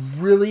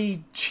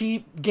 really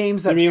cheap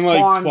games that spawned...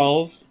 like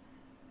 12?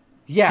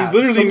 Yeah. He's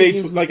literally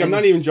made I'm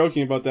not even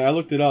joking about that. I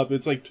looked it up.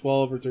 It's like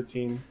 12 or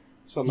 13.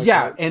 Something like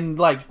that. Yeah, and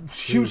like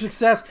huge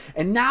success.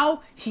 And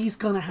now he's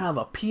gonna have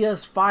a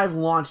PS5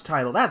 launch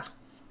title. That's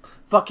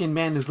fucking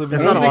man is living.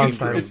 It's not a launch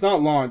title. It's not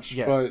launched,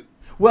 but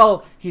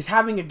well, he's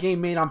having a game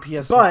made on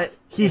PS5. But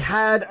he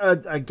had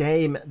a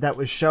game that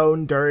was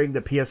shown during the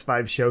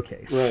PS5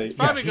 showcase. Right. It's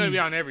probably going to be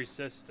on every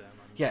system.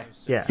 Yeah.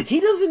 Yeah. He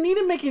doesn't need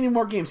to make any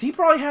more games. He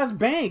probably has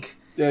bank.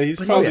 Yeah,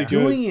 he's probably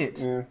doing it.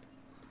 Yeah.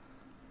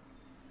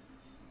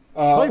 He's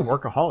probably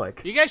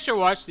workaholic. You guys should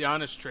watch the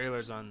honest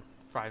trailers on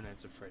Five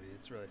Nights at Freddy.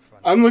 It's really fun.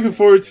 I'm looking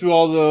forward to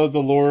all the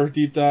lore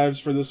deep dives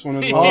for this one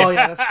as well. Oh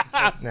yeah,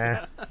 that's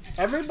Nah.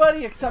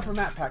 Everybody except for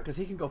Matt Pack because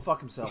he can go fuck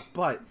himself.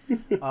 But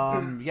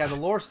yeah, the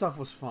lore stuff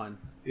was fun.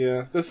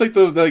 Yeah, that's like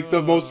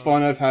the most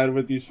fun I've had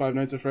with these Five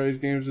Nights at Freddy's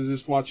games is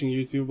just watching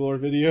YouTube lore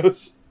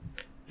videos.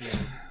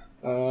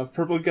 Yeah.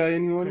 Purple guy,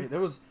 anyone?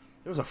 There was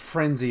a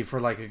frenzy for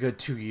like a good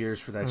 2 years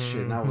for that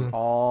shit, and I was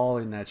all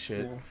in that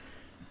shit.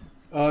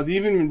 Yeah. They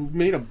even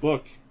made a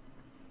book.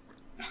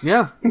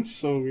 Yeah, it's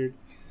so weird.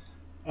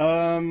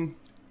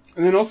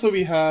 And then also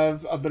we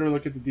have a better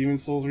look at the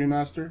Demon's Souls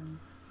remaster.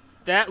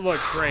 That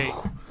looked great.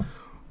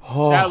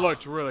 That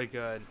looked really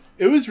good.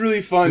 It was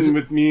really fun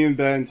with me and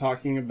Ben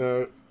talking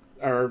about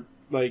our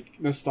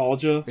like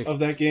nostalgia of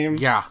that game.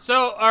 Yeah.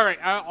 So all right,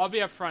 I'll be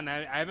upfront.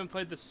 I haven't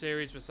played the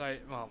series I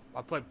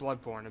played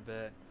Bloodborne a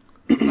bit.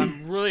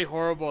 I'm really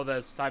horrible at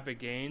those type of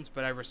games,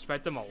 but I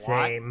respect them a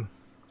lot.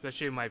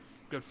 Especially my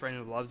good friend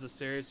who loves the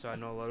series, so I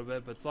know a little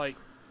bit. But it's like,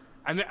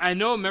 I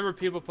remember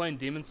people playing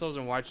Demon's Souls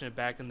and watching it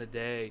back in the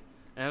day,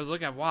 and I was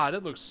looking at, wow,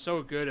 that looks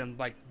so good and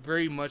like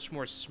very much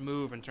more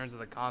smooth in terms of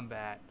the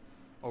combat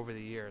over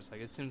the years.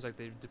 Like it seems like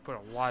they put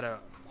a lot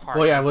of heart.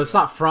 Well, yeah, it's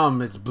not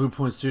from. It's Blue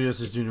Point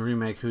Studios is doing a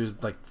remake. Who's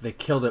like they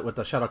killed it with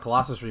the Shadow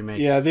Colossus remake.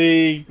 Yeah,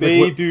 they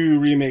do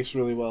remakes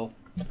really well.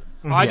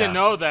 Oh, I didn't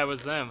know that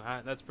was them.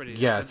 That's pretty.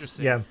 That's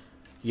interesting. Yeah.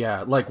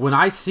 Yeah, like when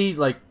I see,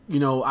 like, you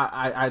know,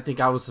 I think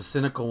I was the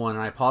cynical one,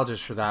 and I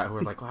apologize for that. Who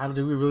were like, well,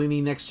 do we really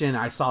need next gen?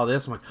 I saw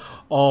this, I'm like,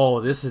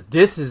 oh, this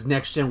is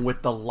next gen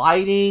with the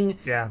lighting,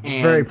 it's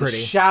very pretty,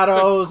 the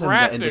shadows, the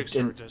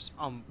graphics are just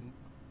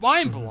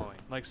mind blowing.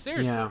 Like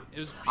seriously, it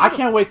was beautiful. I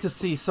can't wait to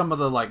see some of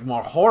the like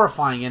more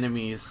horrifying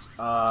enemies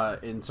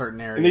in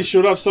certain areas. And they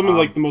showed off some of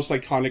like the most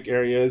iconic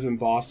areas and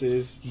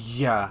bosses.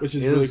 Yeah, which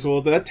is really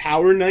cool. That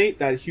tower knight,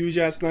 that huge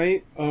ass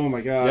knight. Oh my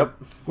god. Yep.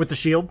 With the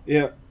shield.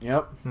 Yeah.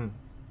 Yep.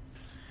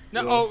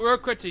 Now, real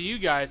quick to you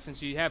guys,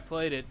 since you have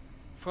played it,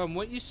 from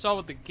what you saw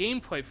with the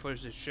gameplay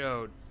footage it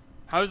showed,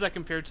 how does that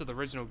compare to the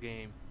original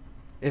game?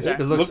 It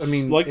looks. I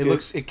mean, it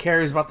looks. It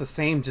carries about the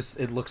same. Just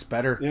it looks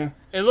better. Yeah.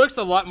 It looks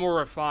a lot more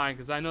refined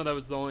because I know that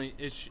was the only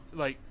issue.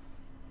 Like,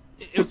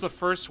 it was the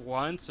first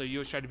one, so you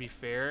always tried to be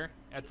fair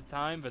at the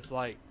time. But it's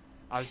like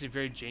obviously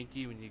very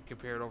janky when you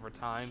compare it over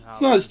time.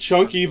 It's not as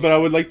chunky, but I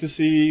would like to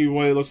see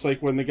what it looks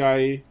like when the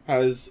guy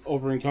has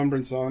over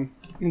encumbrance on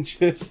and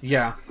just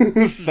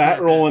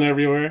fat rolling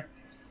everywhere.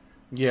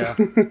 Yeah.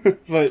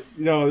 But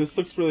no, this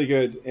looks really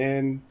good.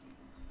 And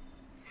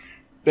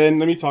Ben,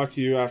 let me talk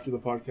to you after the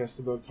podcast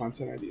about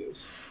content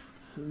ideas.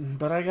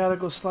 But I gotta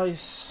go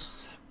slice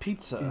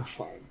pizza.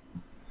 Fine.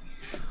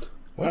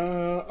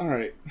 All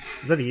right.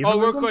 Is that even? Oh,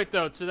 real quick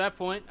though, to that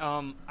point,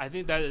 I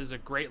think that is a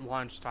great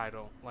launch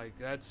title. Like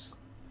that's,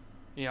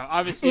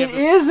 obviously it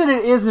is and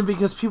it isn't,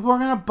 because people are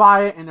gonna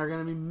buy it and they're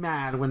gonna be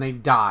mad when they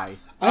die.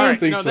 I don't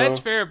think so. No, that's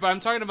fair. But I'm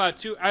talking about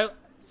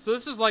so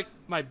this is like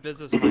my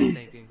business mind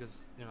thinking,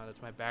 because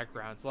that's my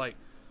background. It's like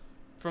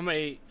from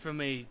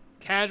a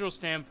casual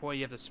standpoint,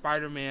 you have the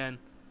Spider-Man,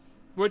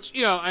 which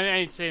I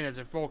ain't saying it's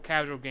a full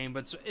casual game,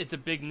 but it's a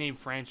big name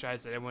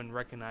franchise that everyone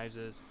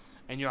recognizes.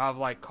 And you'll have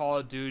like Call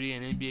of Duty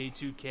and NBA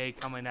 2K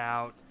coming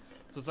out,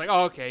 so it's like,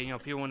 oh, okay,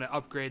 people want to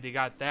upgrade, they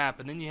got that.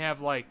 But then you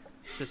have like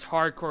this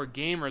hardcore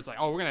gamer. It's like,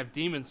 oh, we're gonna have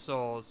Demon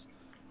Souls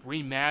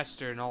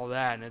remastered and all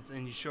that,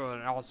 and you show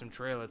an awesome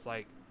trailer. It's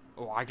like,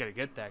 oh, I gotta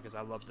get that because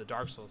I love the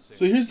Dark Souls series.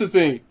 So here's the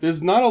thing: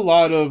 there's not a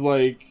lot of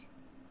like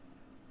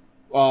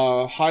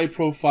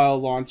high-profile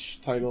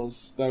launch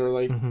titles that are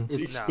like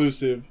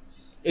exclusive. No.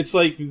 It's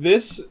like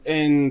this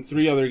and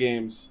 3 other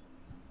games.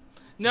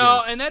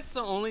 No, and that's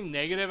the only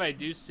negative I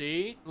do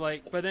see.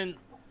 Like, but then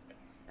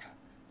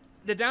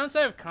the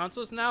downside of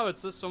consoles now,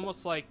 it's just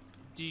almost like,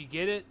 do you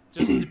get it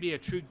just to be a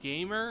true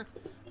gamer,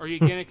 or you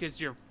get it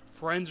because your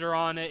friends are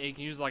on it? You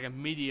can use like a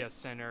media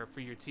center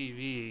for your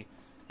TV,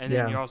 and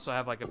then you also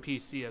have like a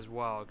PC as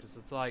well, because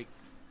it's like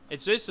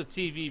it's just a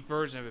TV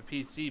version of a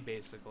PC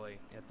basically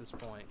at this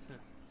point.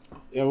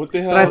 Yeah, what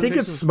the hell? But I think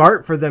it's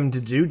smart for them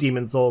to do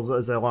Demon Souls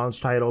as a launch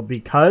title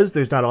because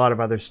there's not a lot of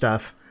other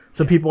stuff.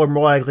 So people are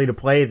more likely to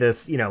play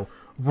this,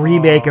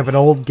 remake of an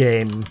old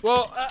game.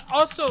 Well,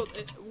 also,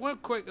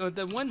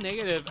 the one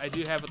negative I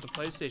do have with the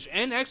PlayStation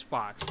and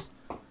Xbox,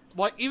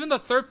 like even the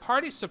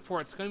third-party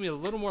support's going to be a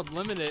little more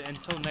limited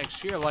until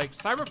next year. Like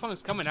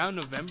Cyberpunk's coming out in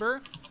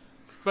November,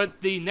 but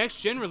the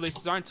next-gen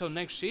releases aren't until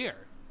next year,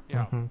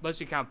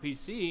 unless you count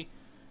PC.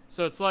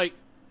 So it's like,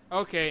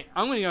 okay,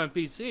 I'm going to go on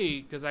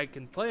PC because I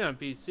can play it on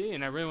PC,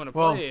 and I really want to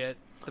play it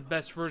the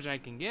best version I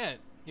can get,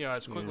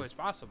 as quickly as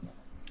possible.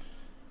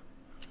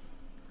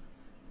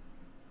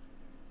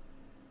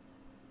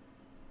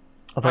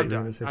 I'm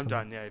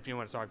done. Yeah, if you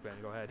want to talk, Ben,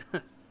 go ahead.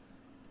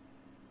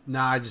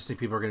 Nah, I just think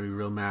people are going to be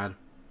real mad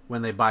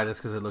when they buy this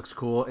because it looks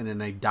cool, and then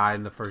they die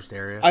in the first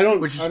area.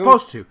 Which is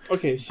supposed to.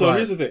 Okay, so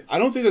here's the thing. I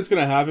don't think that's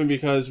going to happen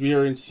because we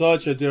are in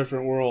such a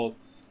different world.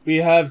 We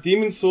have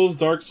Demon Souls,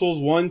 Dark Souls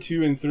 1,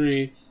 2, and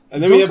 3,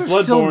 and then we have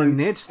Bloodborne,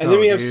 and then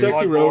we have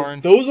Sekiro.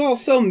 Bloodborne. Those all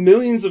sell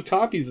millions of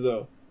copies,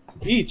 though,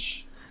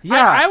 each.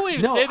 Yeah, I wouldn't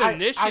even say they're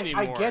niche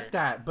anymore. I get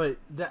that, but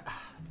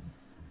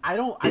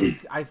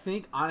I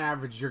think on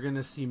average you're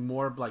gonna see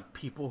more like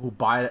people who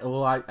buy it.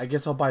 Well, I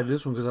guess I'll buy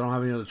this one because I don't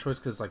have any other choice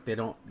because like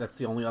that's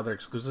the only other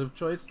exclusive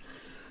choice.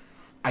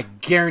 I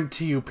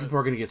guarantee you people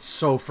are gonna get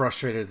so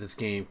frustrated at this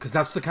game because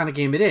that's the kind of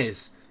game it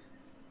is.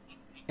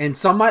 And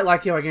some might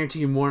like it. I guarantee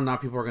you more than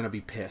not people are gonna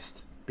be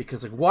pissed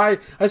because like, why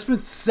I spent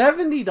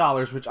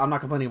 $70, which I'm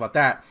not complaining about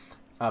that.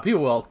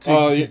 People will.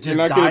 You're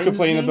not gonna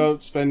complain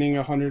about spending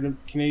 $100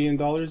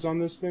 Canadian on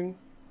this thing?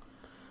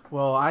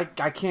 Well, I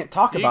can't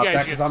talk about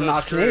that because I'm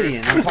not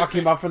Canadian. I'm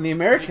talking about from the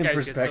American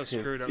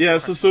perspective. Yeah,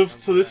 so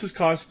this has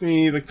cost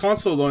me, the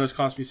console alone has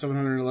cost me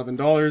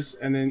 $711,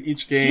 and then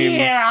each game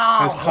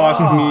has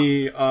cost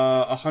me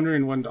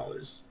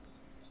 $101.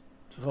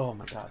 Oh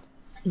my god.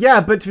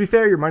 Yeah, but to be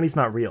fair, your money's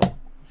not real.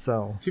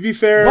 So to be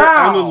fair,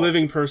 I'm a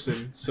living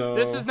person. So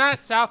this is not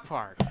South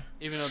Park,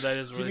 even though that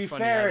is really funny.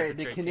 To be fair,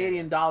 the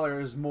Canadian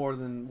dollar is more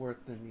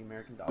worth than the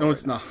American dollar. No,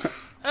 it's not.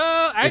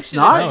 Actually,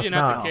 that's usually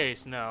not the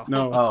case. No.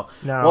 No.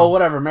 No. Well,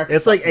 whatever. America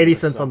it's like 80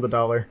 cents on the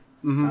dollar.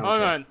 Mm-hmm. Okay.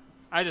 Hold on.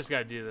 I just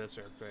gotta do this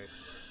real quick.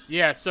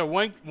 Yeah. So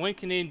one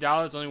Canadian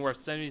dollar is only worth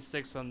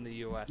 76 on the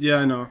U.S. Yeah,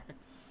 I know.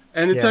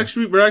 And it's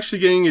we're actually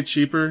getting it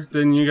cheaper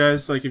than you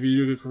guys. Like if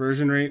you do the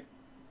conversion rate.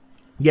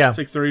 Yeah. It's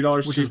like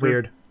 $30 which cheaper. Is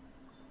weird.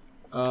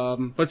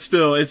 But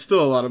still, it's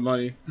still a lot of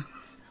money.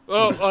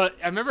 Well,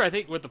 I remember. I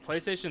think with the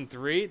PlayStation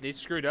 3, they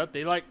screwed up.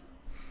 They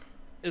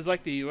is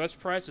like the U.S.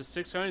 price was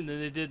 $600, and then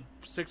they did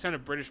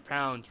 600 British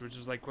pounds, which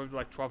was like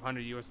equivalent to like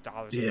 $1,200 US.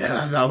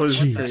 Yeah, that was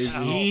crazy.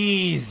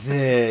 Jesus.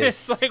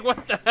 It's like,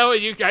 what the hell are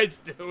you guys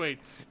doing?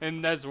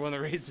 And that's one of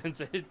the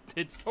reasons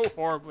it's so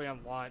horribly on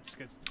launch.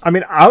 I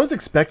mean, I was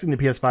expecting the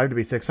PS5 to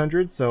be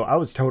 $600, so I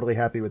was totally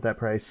happy with that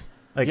price.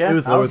 Like it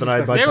was lower than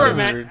I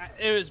budgeted.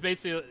 It was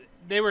basically.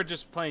 They were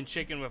just playing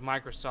chicken with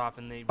Microsoft,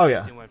 and they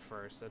basically went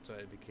first. That's what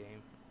it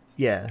became.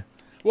 Yeah.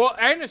 Well,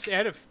 I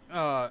had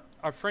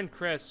our friend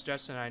Chris,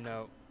 Justin, and I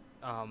know.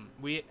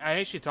 I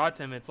actually talked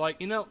to him. It's like,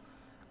 they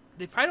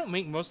probably don't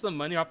make most of the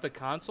money off the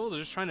console. They're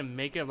just trying to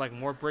make it like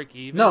more break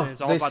even. No, and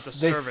it's all about the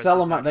services. They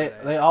sell them.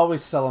 They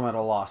always sell them at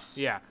a loss.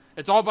 Yeah,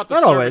 it's all about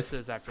the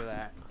services after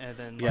that. And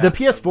then the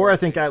PS4, I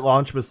think at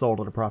launch was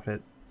sold at a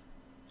profit.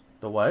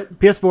 The what?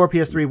 PS4,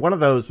 PS3, one of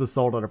those was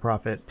sold at a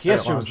profit.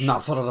 PS3 was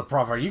not sold at a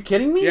profit. Are you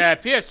kidding me? Yeah,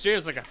 PS3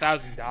 was like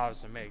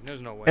 $1,000 to make.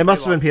 There's no way. It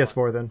must have been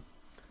PS4 then.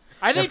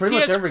 I think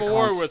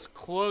PS4 was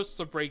close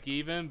to break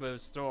even, but it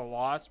was still a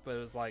loss. But it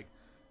was like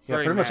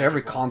pretty much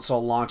every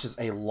console launches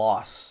a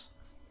loss.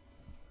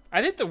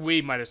 I think the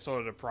Wii might have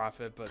sold at a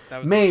profit, but that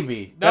was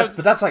maybe. That's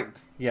like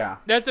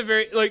That's a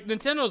very like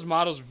Nintendo's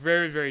model is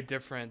very very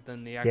different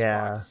than the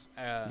Xbox.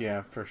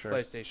 Yeah, for sure.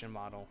 PlayStation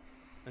model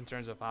in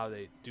terms of how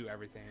they do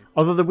everything.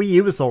 Although the Wii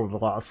U was sold at a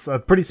loss, a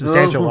pretty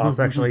substantial loss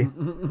actually.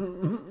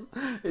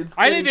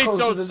 I think they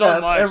sold so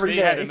much they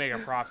had to make a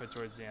profit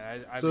towards the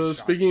end. So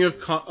speaking of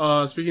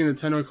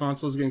Nintendo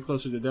consoles getting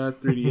closer to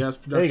death,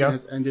 3DS production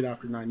has ended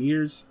after 9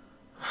 years.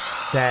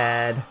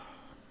 Sad.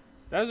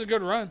 That was a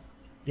good run.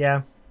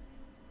 Yeah.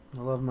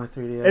 I love my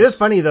 3DS. It is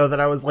funny though that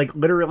I was like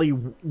literally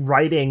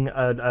writing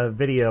a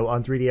video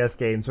on 3DS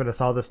games when I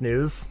saw this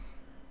news.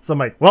 So I'm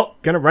like, well,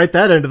 gonna write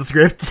that into the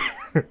script.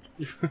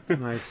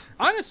 Nice.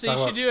 Honestly, you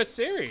should do a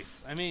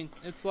series. I mean,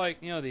 it's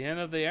like, the end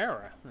of the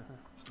era.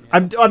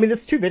 I mean,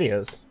 it's 2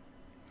 videos.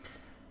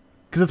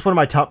 Because it's one of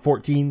my top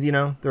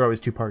 14s, They're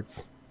always 2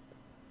 parts.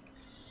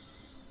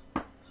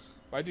 If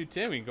I do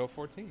 10, we can go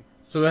 14.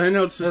 So the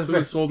handheld system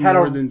has sold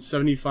more than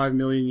 75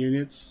 million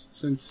units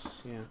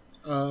since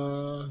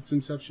its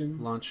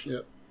inception. Launch.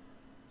 Yep.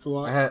 It's a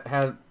lot.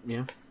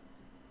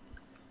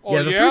 Oh,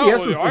 yeah, the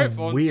 3DS was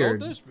iPhone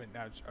weird. This,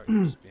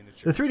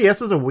 the 3DS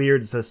was a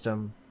weird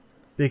system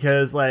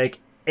because like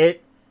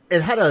it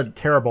had a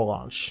terrible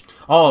launch.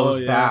 Oh, it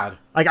was bad.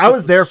 Like I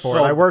was there for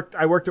it. I worked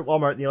at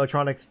Walmart in the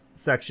electronics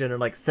section and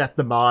like set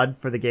the mod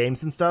for the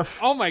games and stuff.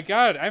 Oh my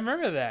god, I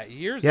remember that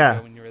years ago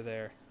when you were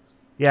there.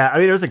 Yeah, I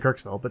mean it was in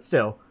Kirksville, but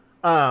still,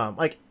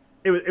 like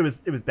it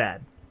was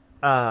bad.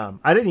 I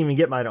didn't even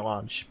get mine at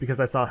launch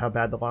because I saw how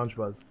bad the launch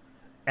was,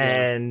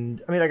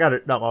 and I mean I got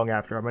it not long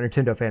after. I'm a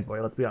Nintendo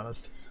fanboy. Let's be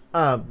honest.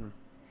 That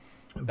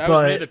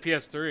was me, the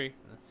PS3.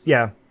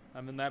 Yeah,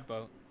 I'm in that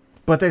boat.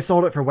 But they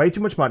sold it for way too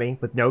much money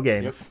with no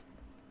games,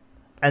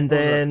 and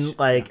then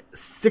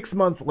 6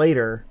 months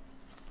later,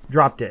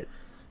 dropped it.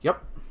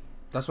 Yep,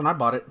 that's when I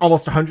bought it.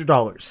 Almost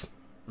 $100.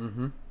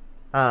 Mm-hmm.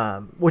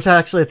 Which I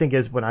actually think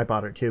is when I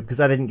bought it too, because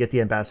I didn't get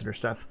the ambassador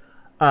stuff.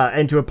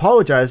 And to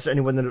apologize to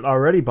anyone that had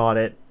already bought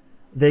it,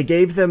 they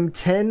gave them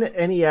 10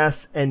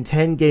 NES and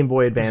 10 Game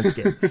Boy Advance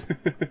games.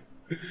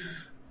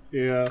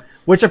 Yeah.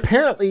 Which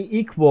apparently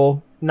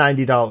equal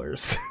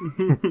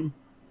 $90.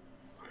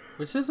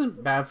 Which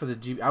isn't bad for the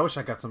GB. I wish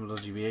I got some of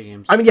those GBA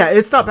games. I mean, yeah,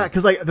 it's not bad,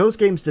 because like those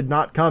games did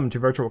not come to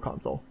Virtual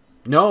Console.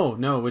 No,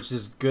 which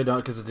is good,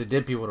 because if they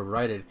did, people would have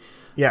righted it.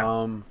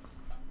 Yeah.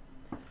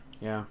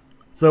 Yeah.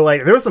 So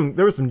like there was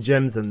some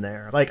gems in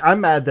there. Like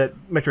I'm mad that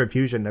Metroid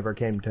Fusion never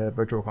came to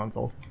Virtual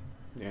Console.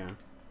 Yeah.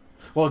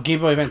 Well, Game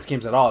Boy Advance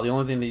games at all. The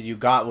only thing that you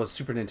got was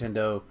Super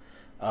Nintendo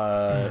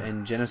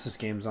and Genesis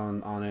games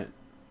on it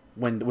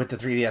with the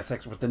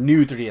 3DS with the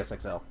new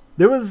 3DS XL.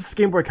 There was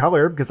Game Boy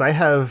Color because I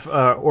have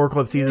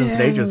Oracle of Seasons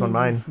and Ages on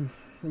mine.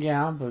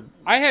 Yeah, but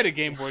I had a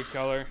Game Boy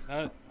Color.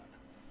 That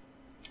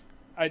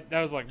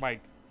was like my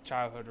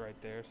childhood right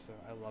there, so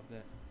I loved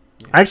it.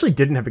 Yeah. I actually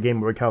didn't have a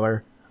Game Boy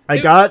Color. I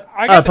got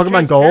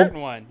Pokemon Gold.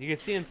 One. You can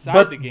see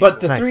inside the game.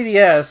 But the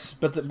 3DS,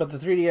 but the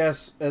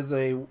 3DS as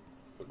a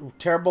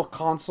terrible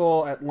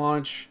console at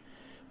launch,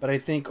 but I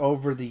think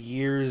over the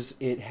years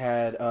it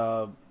had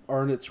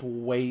earned its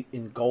weight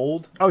in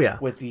gold. Oh yeah,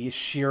 with the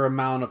sheer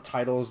amount of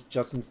titles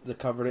just since they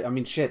covered it. I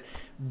mean, shit,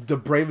 the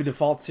Bravely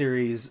Default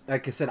series.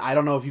 Like I said, I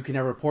don't know if you can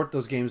ever port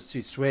those games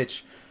to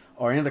Switch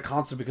or any of the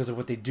console because of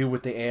what they do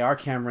with the AR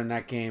camera in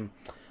that game.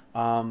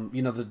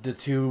 The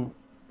 2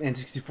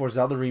 N64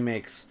 Zelda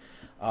remakes.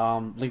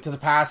 Link to the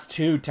Past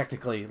 2,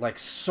 technically. Like,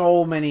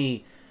 so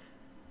many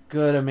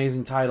good,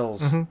 amazing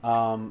titles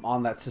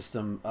on that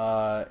system.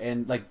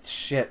 And, like,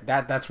 shit,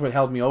 that's what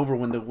held me over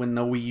when the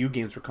Wii U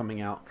games were coming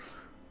out.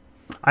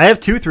 I have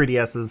 2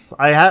 3DSs.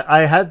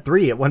 I had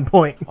 3 at one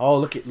point. Oh,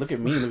 look at me. Look at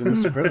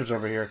Mr. Privilege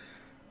over here.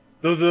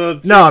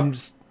 I'm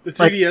just... The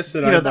 3DS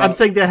that I bought. I'm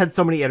saying they had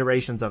so many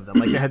iterations of them.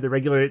 Like, they had the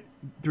regular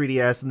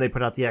 3DS, and they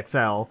put out the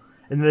XL,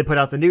 and then they put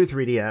out the new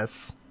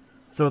 3DS.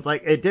 So it's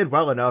like it did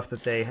well enough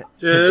that they.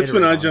 Yeah, that's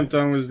when I jumped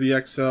on was the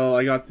XL.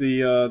 I got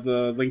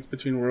the Link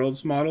Between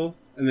Worlds model,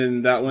 and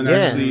then that one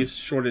actually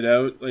shorted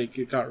out. Like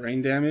it got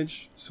rain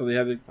damage, so they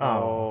had to.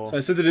 Oh. So I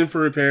sent it in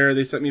for repair.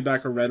 They sent me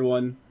back a red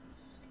one.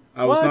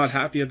 I was not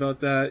happy about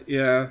that.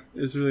 Yeah,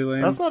 it was really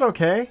lame. That's not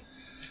okay.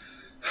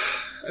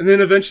 And then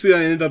eventually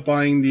I ended up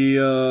buying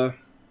the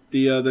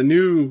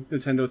new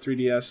Nintendo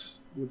 3DS,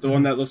 the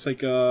one that looks like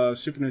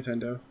Super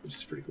Nintendo, which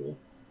is pretty cool.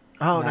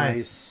 Oh,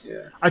 nice.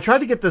 Yeah. I tried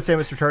to get the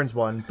Samus Returns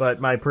one, but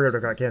my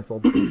pre-order got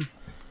canceled.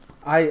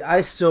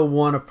 I still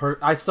want to.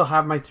 I still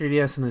have my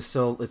 3DS, and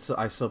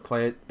I still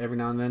play it every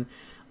now and then.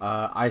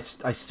 I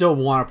still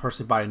want to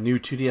personally buy a new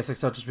 2DS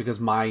XL just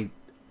because my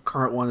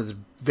current one is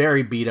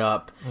very beat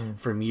up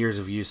from years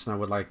of use, and I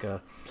would like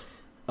a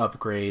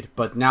upgrade.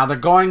 But now they're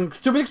going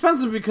stupid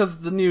expensive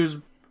because the news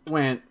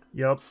went.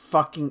 Yep.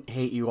 Fucking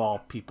hate you all,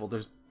 people.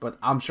 but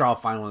I'm sure I'll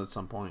find one at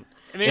some point.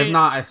 I mean, if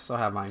not, I still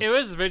have mine. It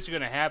was eventually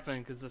going to happen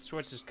because the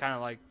Switch is kind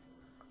of like,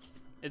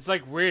 it's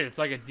like weird. It's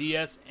like a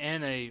DS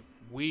and a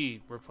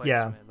Wii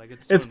replacement. Yeah. Like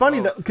it's funny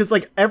though, because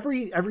like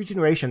every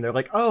generation, they're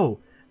like, oh,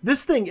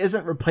 this thing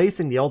isn't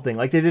replacing the old thing.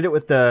 Like they did it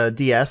with the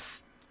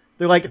DS.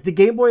 They're like, the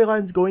Game Boy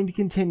line's going to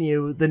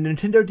continue. The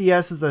Nintendo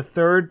DS is a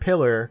third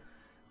pillar,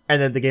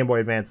 and then the Game Boy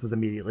Advance was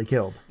immediately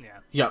killed. Yeah.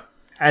 Yep.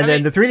 And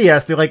then the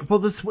 3DS, they're like, well,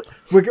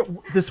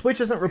 the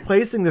Switch isn't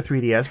replacing the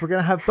 3DS. We're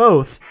going to have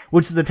both,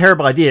 which is a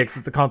terrible idea because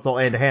it's a console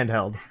and a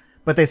handheld.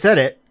 But they said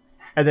it,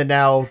 and then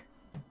now...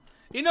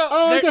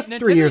 I guess Nintendo's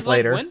 3 years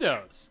later.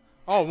 Windows.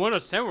 Oh,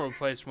 Windows 10 will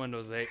replace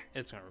Windows 8.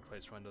 It's going to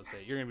replace Windows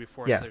 8. You're going to be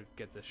forced to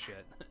get this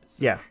shit.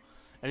 So, yeah.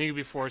 And you're going to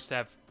be forced to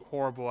have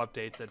horrible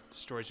updates that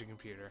destroys your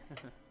computer.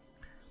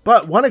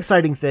 But one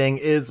exciting thing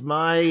is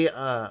my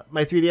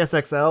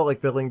 3DS XL,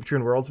 like the Link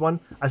Between Worlds one,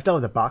 I still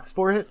have the box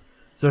for it.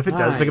 So if it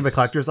does become a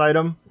collector's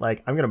item,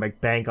 like I'm gonna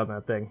make bank on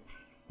that thing.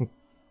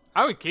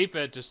 I would keep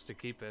it just to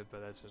keep it,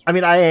 but that's just. I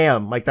mean, I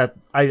am like that.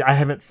 I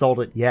haven't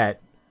sold it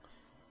yet,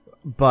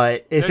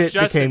 but if it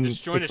became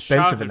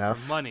expensive enough,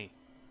 for money.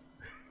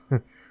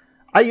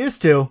 I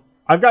used to.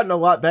 I've gotten a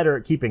lot better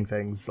at keeping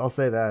things. I'll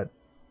say that.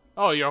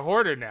 Oh, you're a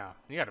hoarder now.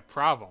 You got a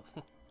problem.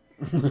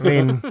 I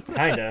mean,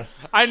 kinda.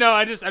 I know.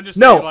 I'm just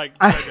no. Saying, like,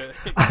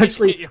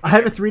 Actually, I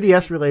have a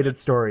 3DS related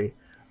story.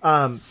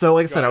 So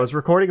like I said, I was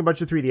recording a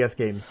bunch of 3DS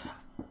games.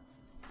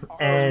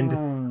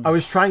 And I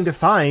was trying to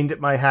find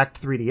my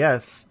hacked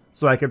 3DS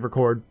so I could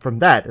record from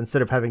that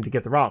instead of having to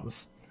get the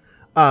ROMs.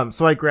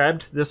 So I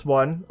grabbed this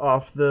one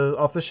off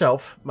the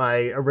shelf,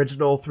 my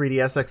original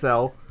 3DS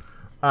XL,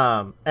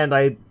 and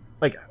I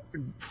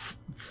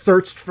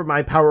searched for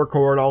my power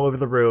cord all over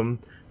the room,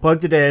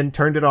 plugged it in,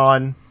 turned it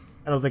on, and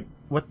I was like,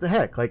 "What the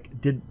heck?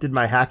 Like, did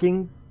my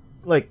hacking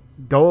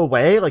go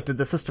away? Like, did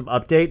the system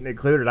update and it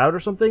cleared it out or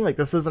something? Like,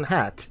 this isn't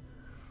hacked."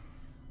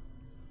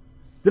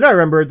 Then I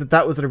remembered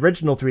that was an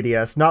original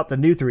 3DS, not the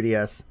new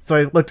 3DS. So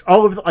I looked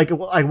all over,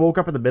 I woke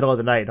up in the middle of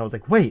the night and I was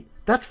like, wait,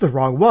 that's the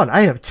wrong one.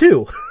 I have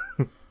two.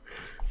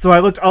 So I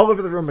looked all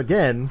over the room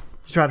again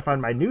to try to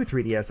find my new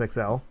 3DS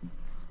XL.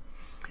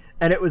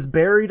 And it was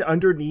buried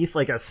underneath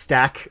like a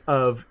stack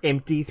of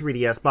empty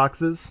 3DS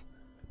boxes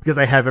because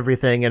I have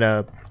everything in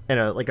a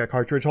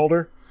cartridge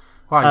holder.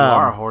 Wow, you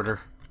are a hoarder.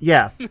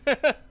 Yeah.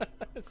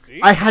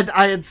 See? I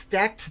had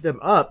stacked them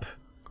up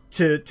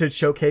to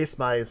showcase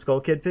my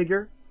Skull Kid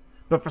figure.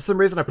 But for some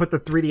reason, I put the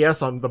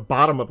 3DS on the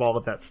bottom of all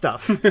of that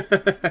stuff.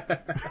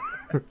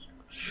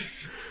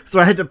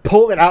 So I had to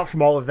pull it out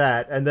from all of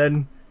that and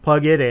then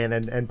plug it in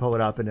and pull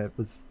it up, and it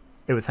was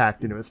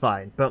hacked and it was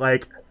fine. But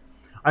like,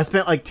 I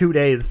spent like 2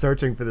 days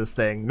searching for this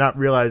thing, not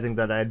realizing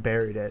that I had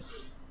buried it.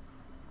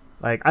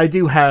 Like, I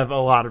do have a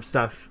lot of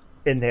stuff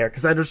in there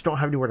because I just don't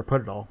have anywhere to put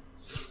it all.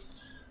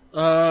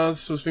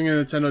 So speaking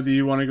of Nintendo, do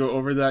you want to go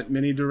over that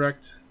mini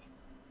direct?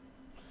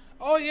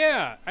 Oh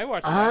yeah, I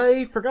watched that.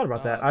 I forgot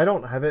about that. I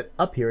don't have it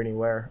up here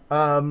anywhere.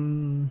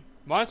 Monster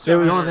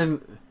Hunter. The only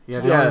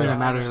thing that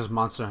matters is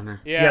Monster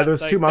Hunter. Yeah,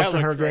 there's two Monster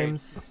Hunter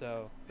games.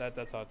 So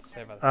that's all I have to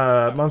say about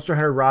that. Monster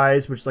Hunter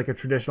Rise, which is like a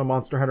traditional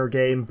Monster Hunter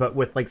game, but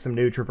with like some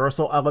new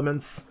traversal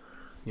elements.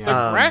 Yeah.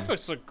 The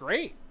graphics look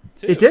great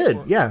too. It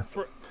did, yeah.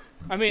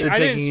 I mean, They're I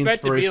didn't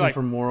expect to be like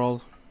from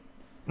World.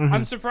 Mm-hmm.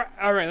 I'm surprised.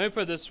 All right, let me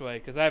put it this way,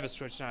 because I have a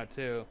Switch now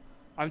too.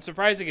 I'm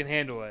surprised it can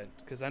handle it,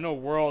 because I know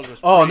World was.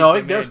 Oh no,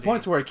 demanding. There's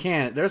points where it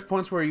can't. There's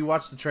points where you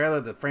watch the trailer,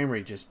 the frame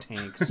rate just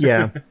tanks.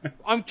 Yeah.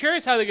 I'm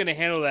curious how they're gonna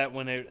handle that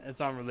when it's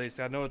on release.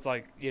 I know it's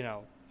like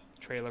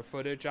trailer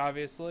footage,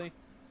 obviously,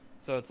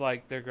 so it's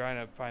like they're going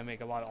to probably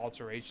make a lot of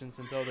alterations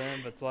until then.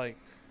 But it's like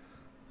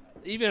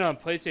even on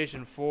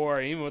PlayStation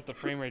 4, even with the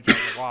frame rate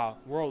dropping, wow,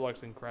 World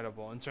looks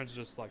incredible in terms of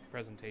just like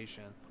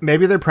presentation.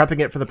 Maybe they're prepping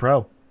it for the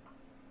Pro.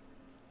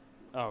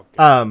 Oh.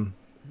 God.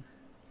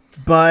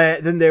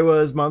 But then there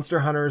was Monster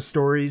Hunter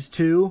Stories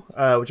 2,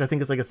 which I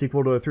think is like a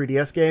sequel to a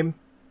 3DS game.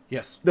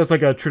 Yes. That's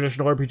like a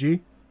traditional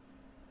RPG,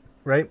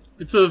 right?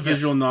 It's a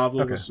visual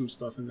novel with some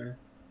stuff in there.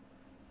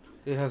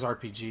 It has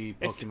RPG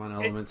Pokemon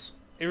elements.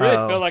 It really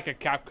felt like a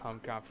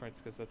Capcom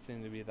conference, because that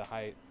seemed to be the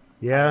height.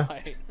 Yeah.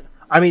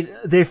 I mean,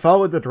 they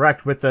followed the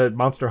Direct with the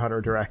Monster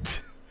Hunter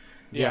Direct.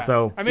 Yeah.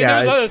 So, I mean, there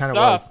was other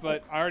stuff,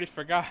 but I already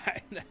forgot.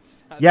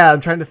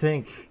 I'm trying to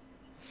think.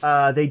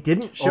 They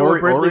didn't show a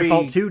Bravely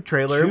Default 2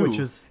 trailer, 2. Which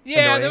is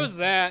annoying. There was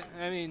that.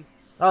 I mean,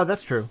 oh,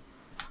 that's true.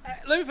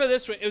 Let me put it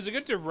this way: it was a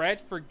good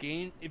direct for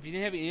game. If you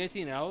didn't have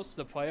anything else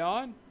to play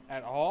on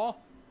at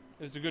all,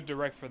 it was a good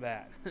direct for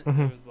that.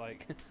 Mm-hmm. It was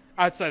like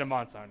outside of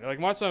Monster Hunter. Like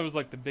Monster Hunter was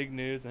like the big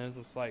news, and it was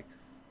just like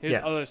here's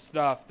other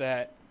stuff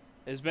that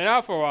has been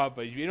out for a while,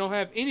 but if you don't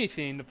have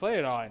anything to play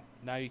it on,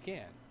 now you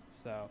can.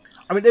 So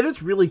I mean, it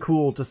is really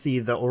cool to see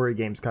the Ori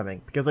games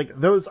coming, because like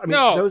those. I mean,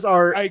 those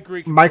are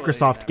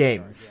Microsoft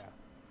games.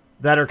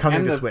 That are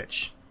coming to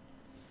Switch.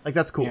 Like,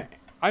 that's cool. Yeah.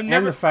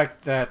 And the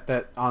fact that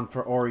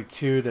for Ori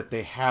 2 that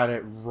they had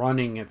it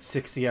running at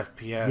 60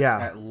 FPS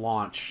at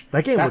launch.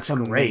 That game that's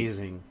looks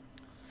amazing.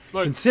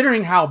 Look,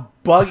 considering how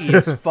buggy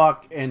as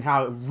fuck and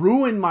how it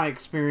ruined my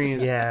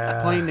experience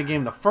Yeah. playing the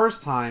game the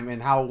first time,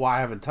 and why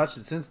I haven't touched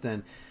it since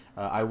then,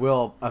 I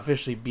will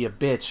officially be a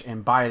bitch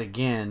and buy it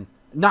again.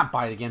 Not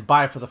buy it again,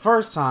 buy it for the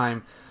first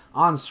time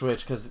on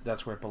Switch, because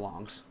that's where it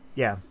belongs.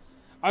 Yeah.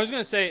 I was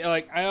gonna say,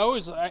 like,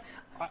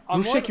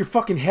 You shake your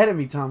fucking head at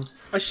me, Toms.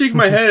 I shake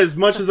my head as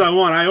much as I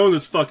want. I own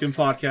this fucking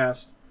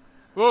podcast.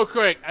 Real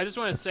quick, I just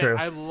want to say, true.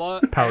 I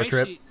love Power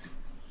trip.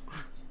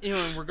 You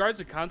know, in regards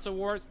to console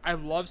wars, I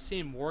love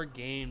seeing more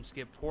games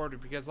get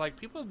ported because, like,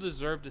 people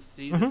deserve to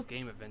see this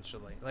game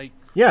eventually. Like,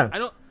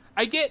 Yeah.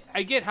 I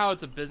get how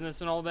it's a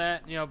business and all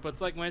that, you know, but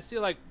it's like when I see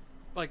like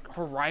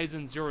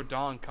Horizon Zero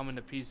Dawn coming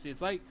to PC,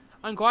 it's like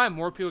I'm glad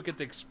more people get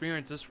to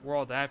experience this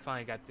world that I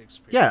finally got to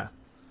experience. Yeah.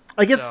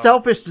 Like, it's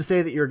selfish to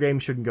say that your game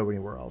shouldn't go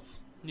anywhere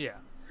else. Yeah.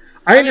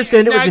 I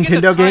understand it with I get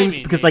Nintendo the games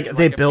timing, because, maybe, like,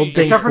 they like, build if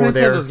things you- Except for for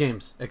their... Nintendo's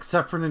games.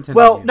 Except for Nintendo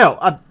Well, games.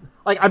 no,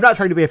 I'm not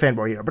trying to be a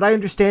fanboy here, but I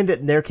understand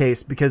it in their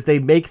case because they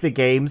make the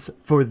games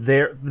for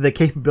the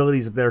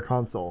capabilities of their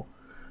console.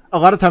 A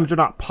lot of times they're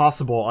not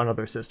possible on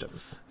other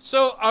systems.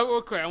 So,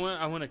 real quick, I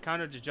want to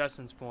counter to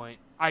Justin's point.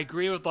 I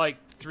agree with, like,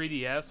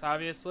 3DS,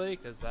 obviously,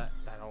 because that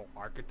whole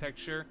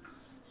architecture.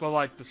 But,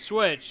 like, the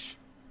Switch,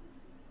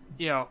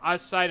 you know,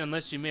 outside,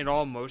 unless you made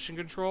all motion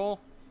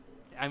control,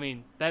 I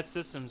mean, that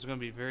system's going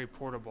to be very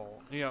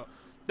portable. You know,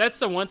 that's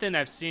the one thing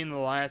I've seen in the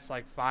last,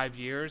 like, 5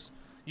 years.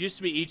 Used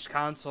to be each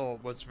console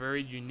was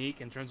very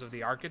unique in terms of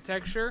the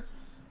architecture.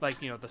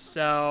 Like, you know, the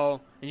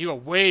cell, and you go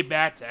way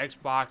back to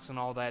Xbox and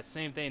all that.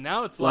 Same thing.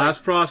 Now it's like...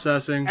 Last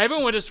processing.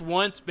 Everyone just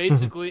wants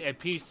basically a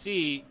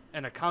PC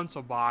and a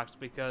console box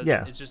because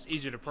it's just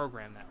easier to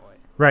program that way.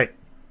 Right.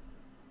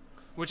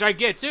 Which I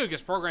get, too,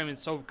 because programming is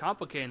so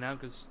complicated now,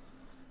 because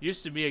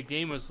used to be a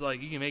game was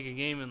like, you can make a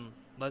game in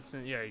less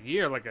than a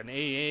year, like an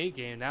AAA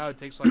game. Now it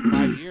takes like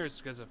 5 years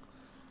because of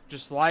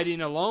just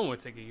lighting alone would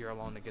take a year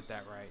alone to get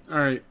that right. All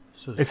right.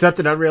 Except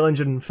in Unreal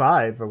Engine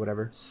 5 or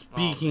whatever.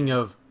 Speaking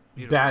of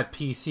bad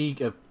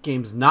PC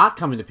games not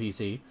coming to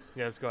PC.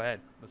 Yeah, let's go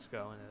ahead. Let's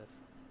go into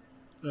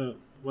this.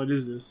 What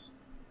is this?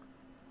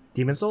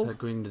 Demon Souls?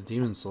 Going to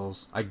Demon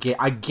Souls. I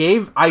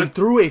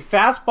threw a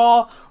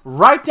fastball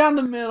right down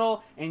the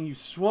middle, and you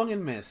swung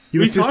and missed.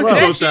 We talked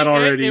about that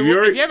already. If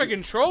you have a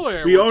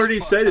controller, we already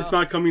said it's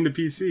not coming to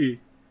PC.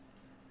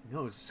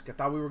 No, I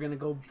thought we were going to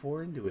go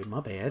before into it. My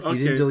bad. Okay. We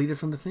didn't delete it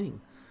from the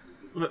thing.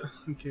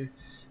 Okay.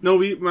 No,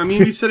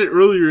 we said it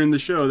earlier in the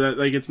show that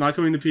like it's not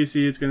coming to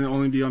PC. It's going to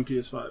only be on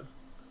PS5.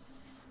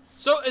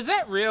 So is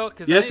that real?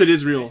 Cause yes, it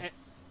is real.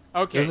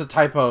 Okay. There's a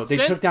typo. They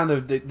took down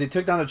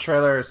the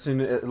trailer a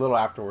little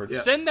afterwards.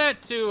 Yeah. Send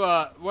that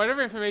to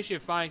whatever information you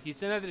find. Can you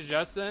send that to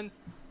Justin?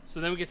 So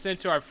then we can send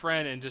it to our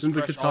friend and just Send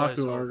the crush all his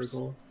Kotaku hopes.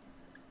 article.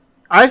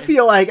 I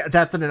feel like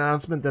that's an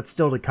announcement that's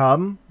still to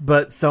come,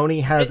 but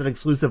Sony has an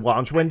exclusive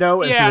launch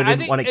window, and so they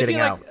didn't want it getting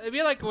out. It'd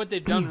be like what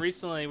they've done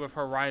recently with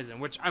Horizon,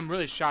 which I'm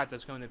really shocked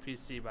that's going to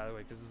PC, by the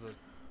way, because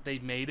they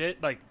made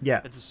it. Like,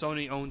 it's a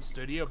Sony-owned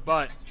studio,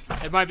 but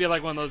it might be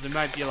like one of those. It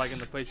might be like in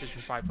the PlayStation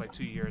 5 for like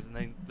 2 years,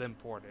 and then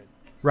ported.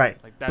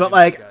 Right. Like, but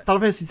like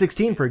Final Fantasy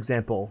 16, for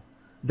example,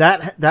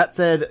 that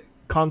said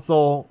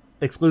console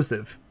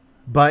exclusive,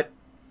 but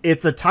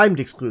it's a timed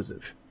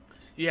exclusive.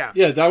 Yeah.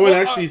 Yeah, that one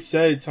actually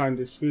said timed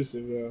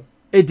exclusive, though.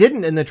 It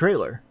didn't in the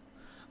trailer.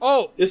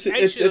 Oh, at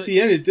the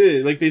end it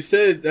did. Like they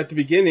said at the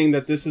beginning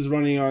that this is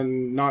running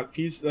on not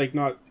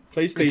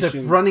PlayStation.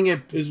 It's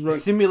running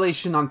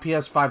simulation on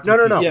PS5. No.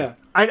 PC. Yeah,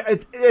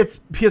 it's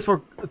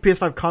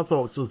PS5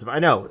 console exclusive. I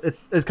know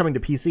it's coming to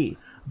PC,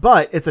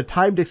 but it's a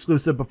timed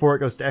exclusive before it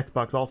goes to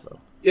Xbox also.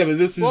 Yeah, but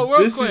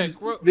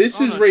this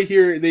is right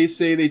here. They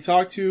say they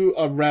talked to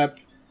a rep,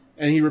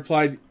 and he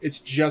replied, "It's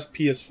just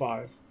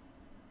PS5."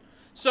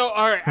 So,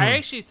 all right, I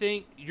actually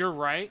think you're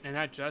right, and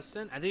not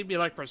Justin. I think it'd be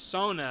like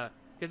Persona,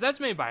 because that's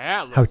made by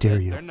Atlas. How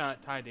dare you? They're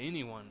not tied to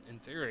anyone, in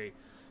theory.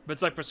 But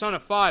it's like Persona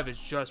 5 is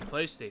just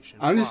PlayStation.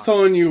 I'm just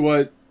telling you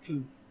what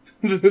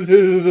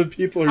the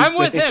people are saying. I'm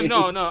with him.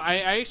 No.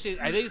 I think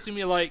it's going to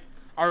be like,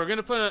 are we going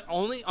to put it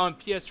only on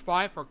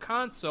PS5 for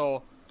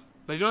console,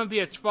 but if you don't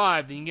have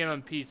PS5, then you can get it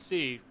on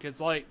PC.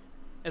 Because, like,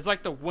 it's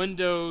like the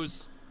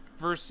Windows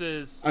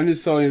versus I'm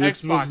just telling you,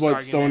 this Xbox was what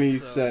argument,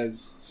 Sony says.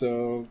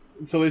 So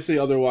until they say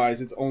otherwise,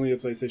 it's only a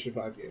PlayStation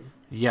 5 game.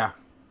 Yeah.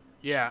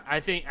 Yeah, I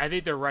think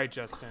they're right,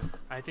 Justin.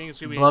 I think it's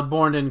gonna be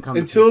Bloodborne didn't come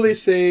until they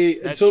say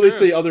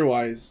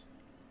otherwise.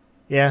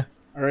 Yeah.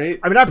 All right.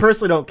 I mean, I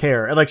personally don't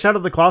care. And like Shadow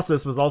of the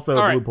Colossus was also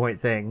a Blue Point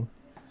thing,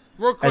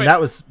 real quick, and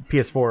that was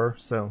PS4.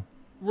 So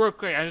real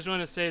quick, I just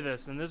want to say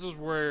this, and this is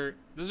gonna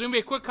be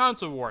a quick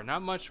console war,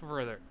 not much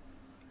further.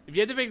 If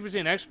you had to pick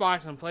between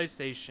Xbox and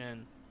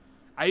PlayStation,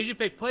 I usually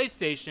pick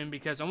PlayStation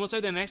because almost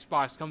everything on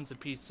Xbox comes to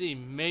PC,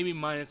 maybe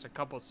minus a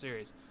couple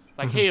series,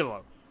 like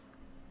Halo.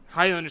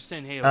 Highly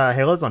understand Halo.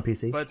 Halo's on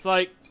PC. But it's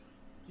like,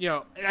 you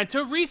know,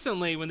 until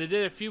recently when they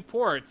did a few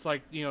ports,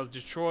 like, you know,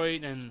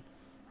 Detroit and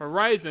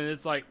Horizon,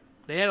 it's like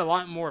they had a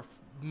lot more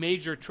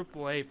major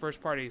AAA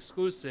first-party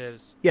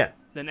exclusives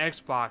than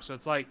Xbox. So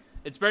it's like,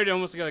 it's better to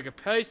almost get like a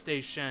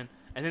PlayStation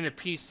and then a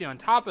PC on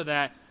top of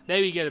that.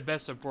 Then you get a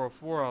best of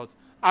both worlds.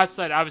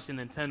 outside, obviously,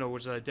 Nintendo,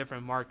 which is a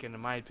different market, in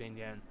my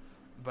opinion,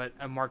 but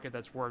a market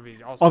that's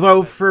worthy. Also,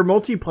 although for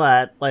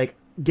multiplat, like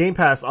Game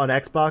Pass on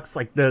Xbox,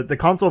 like the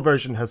console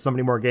version has so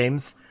many more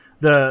games.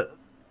 The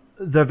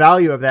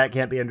value of that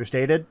can't be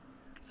understated.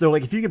 So,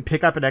 like, if you can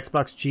pick up an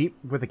Xbox cheap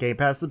with a Game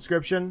Pass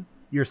subscription,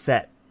 you're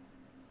set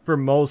for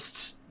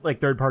most like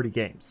third-party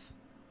games.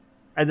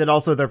 And then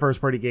also their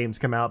first-party games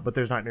come out, but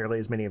there's not nearly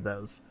as many of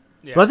those.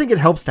 Yeah. So I think it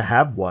helps to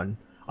have one.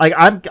 Like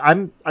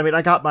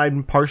I got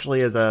mine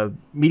partially as a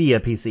media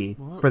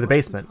PC for the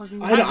basement.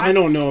 I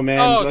don't know, man.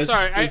 Oh,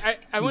 sorry.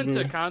 I went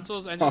to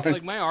consoles and just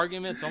like my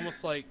argument's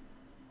almost like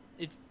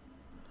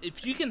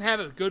if you can have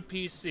a good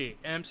PC,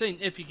 and I'm saying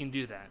if you can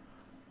do that,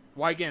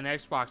 why get an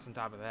Xbox on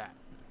top of that?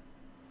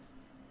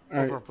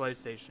 Over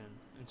PlayStation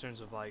in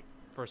terms of like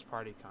first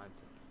party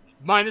content.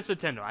 Minus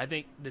Nintendo. I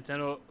think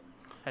Nintendo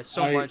has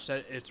so much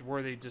that it's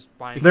worthy just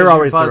buying. They're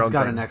always their Bud's own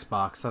got thing. an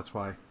Xbox, that's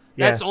why.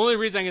 Yeah. That's the only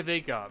reason I can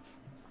think of.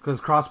 Because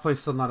crossplay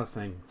is still not a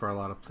thing for a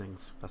lot of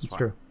things. That's why.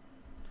 True.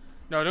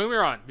 No, don't get me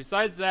wrong.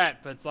 Besides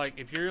that, but it's like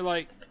if you're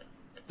like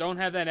don't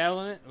have that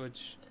element,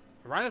 which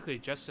ironically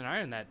Justin and I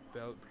are in that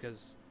boat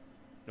because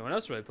no one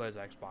else really plays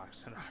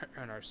Xbox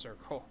in our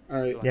circle. All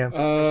right. Like, yeah.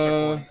 Our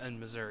circle in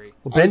Missouri.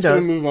 Well, Ben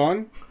does. I'm gonna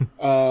move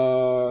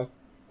on.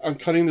 I'm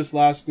cutting this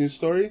last news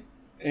story,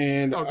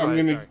 and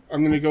I'm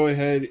gonna go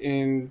ahead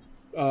and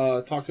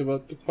talk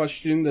about the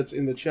question that's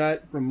in the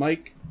chat from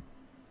Mike.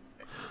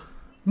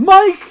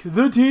 Mike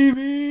the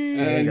TV,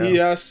 and he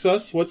asks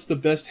us, "What's the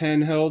best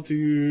handheld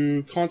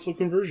to console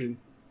conversion?"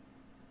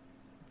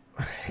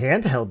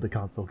 Handheld to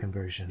console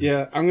conversion.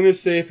 Yeah, I'm gonna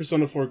say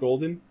Persona 4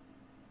 Golden.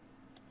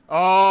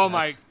 Oh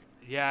my,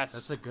 yes,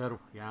 that's a good.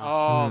 Yeah.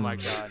 Oh my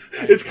god,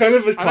 it's kind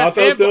of a cop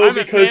out though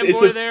because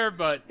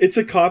it's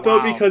a cop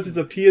out because it's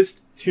a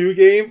PS2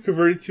 game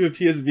converted to a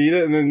PS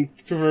Vita and then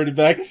converted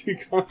back to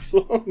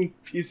console and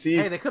PC.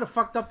 Hey, they could have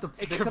fucked up the.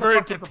 It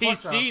converted to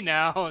PC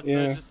now, so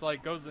it just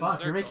like goes in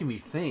circles. You're making me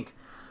think.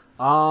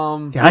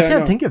 I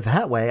can't think of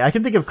that way. I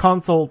can think of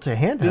console to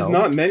handheld. There's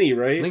not many,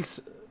 right?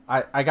 Link's.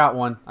 I got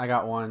one,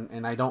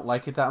 and I don't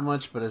like it that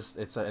much, but I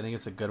think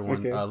it's a good one.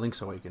 Okay.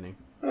 Link's Awakening.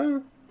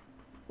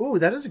 Ooh,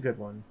 that is a good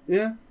one.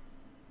 Yeah.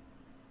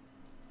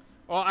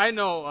 Well, I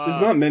know. There's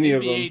not many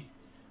of them.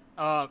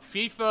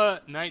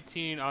 FIFA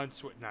 19 on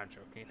Switch. Not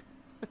joking.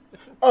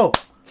 Oh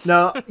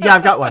no, yeah,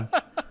 I've got one.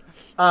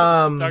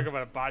 Talk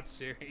about a bot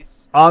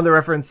series. On the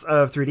reference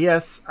of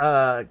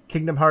 3DS,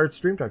 Kingdom Hearts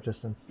Dream Dark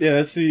Distance. Yeah,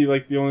 that's the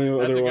only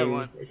that's other a good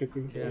one I could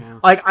think of. Yeah.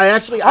 Like I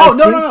actually. Oh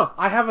no!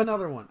 I have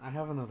another one.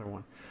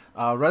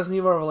 Resident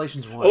Evil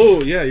Revelations 1.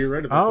 Oh yeah, you're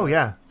right about that. Oh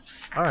yeah.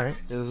 All right.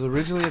 It was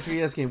originally a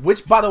 3DS game,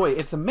 which, by the way,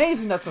 it's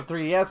amazing that's a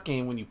 3DS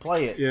game when you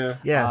play it. Yeah.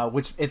 Yeah.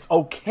 Which it's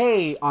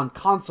okay on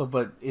console,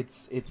 but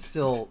it's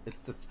still.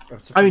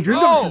 I mean,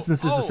 Dream Dark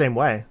Distance is the same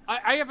way.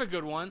 I have a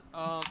good one.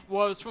 Well,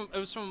 it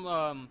was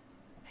from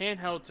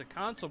handheld to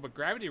console, but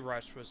Gravity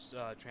Rush was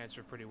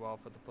transferred pretty well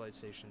for the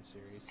PlayStation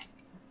series.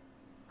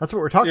 That's what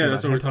we're talking about. Yeah,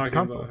 that's what we're talking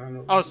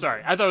about. Oh,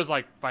 sorry. I thought it was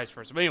like vice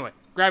versa. But anyway,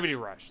 Gravity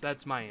Rush.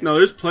 That's my answer. No,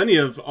 there's plenty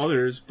of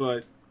others,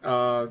 but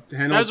handheld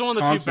that was one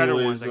of the few better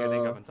ones I can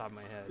think of on top of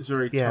my head. It's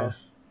very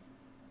tough.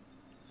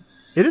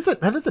 That is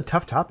a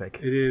tough topic.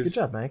 It is. Good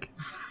job, Mike.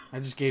 I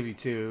just gave you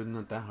two.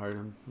 Not that hard.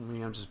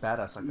 I'm just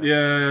badass like that.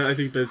 Yeah, I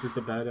think Bez is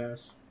the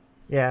badass.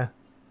 Yeah.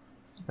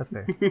 That's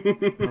fair. Want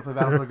to play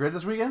Battle for the Grid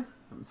this weekend?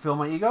 Fill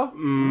my ego?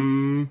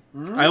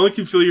 I only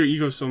can feel your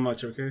ego so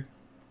much, okay?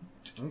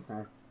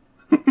 Okay.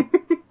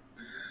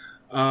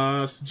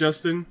 So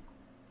Justin,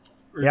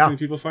 where can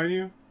people find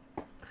you?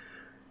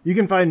 You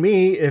can find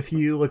me if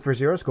you look for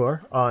Zero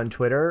Score on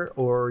Twitter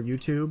or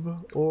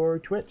YouTube or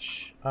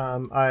Twitch.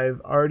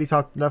 I've already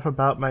talked enough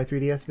about my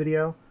 3DS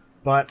video,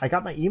 but I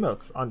got my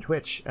emotes on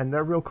Twitch, and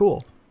they're real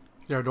cool.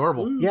 They're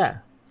adorable. Ooh. Yeah.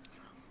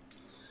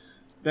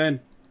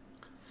 Ben.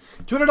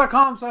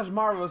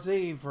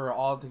 Twitter.com/MarvelousE for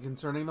all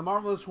concerning the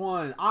Marvelous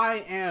One. I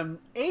am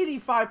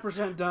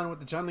 85% done with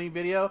the Chun-Li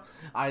video.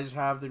 I just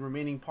have the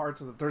remaining parts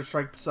of the Third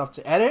Strike stuff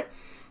to edit.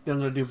 Then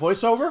I'm going to do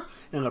voiceover, and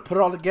I'm going to put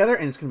it all together,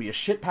 and it's going to be a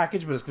shit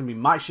package, but it's going to be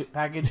my shit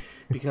package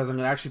because I'm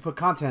going to actually put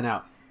content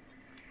out.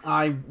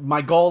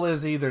 My goal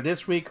is either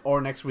this week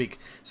or next week.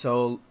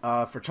 So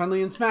for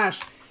Chun-Li and Smash,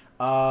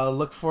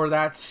 look for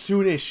that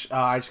soonish.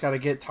 I just got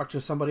to talk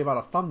to somebody about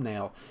a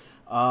thumbnail.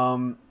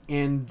 And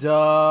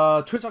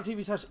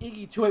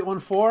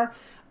twitch.tv/Iggy2814.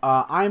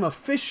 I'm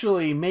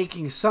officially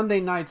making Sunday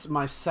nights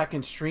my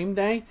second stream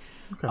day.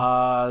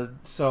 Okay.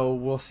 So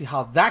we'll see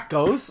how that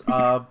goes,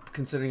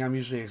 considering I'm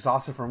usually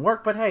exhausted from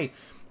work. But hey,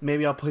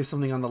 maybe I'll play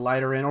something on the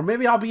lighter end. Or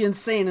maybe I'll be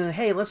insane and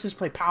hey, let's just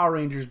play Power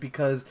Rangers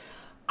because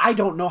I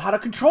don't know how to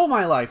control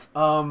my life.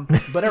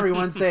 But every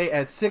Wednesday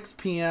at 6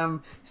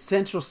 p.m.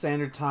 Central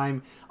Standard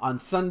Time. On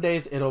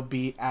Sundays, it'll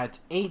be at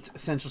 8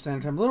 Central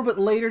Standard Time. A little bit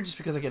later, just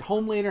because I get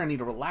home later. I need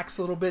to relax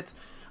a little bit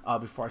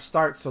before I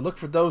start. So look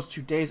for those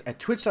 2 days at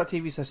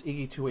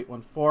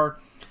twitch.tv/Iggy2814.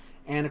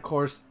 And, of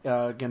course,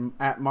 again,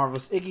 at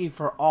Marvelous Iggy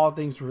for all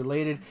things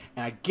related.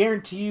 And I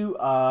guarantee you,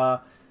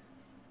 I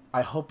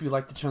hope you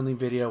like the Chun-Li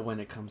video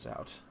when it comes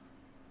out.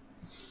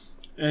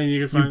 And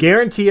you can find. You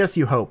guarantee us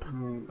you hope.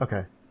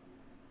 Okay.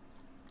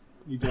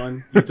 You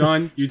done? You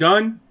done? You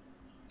done?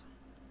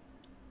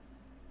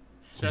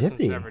 Justin's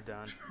Snippy. never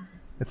done.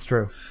 It's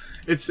true.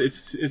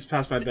 It's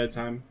past my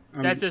bedtime.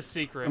 That's his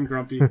secret. I'm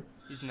grumpy.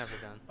 He's never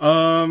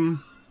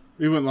done.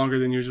 We went longer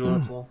than usual.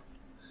 That's all.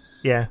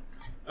 Yeah.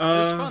 It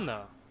was fun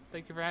though.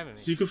 Thank you for having me.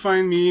 So you can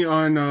find me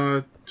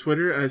on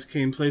Twitter as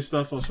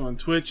KanePlayStuff, also on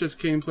Twitch as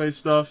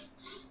KanePlayStuff.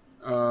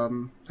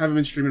 Haven't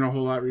been streaming a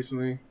whole lot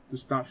recently.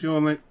 Just not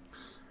feeling it.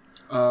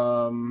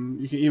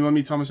 You can email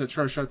me,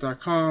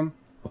 thomas@charshot.com.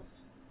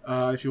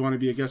 If you want to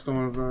be a guest on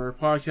one of our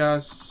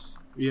podcasts.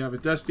 We have a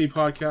Destiny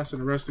podcast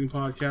and a wrestling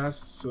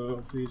podcast, so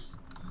please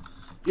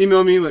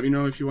email me. Let me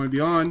know if you want to be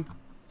on.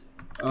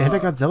 And a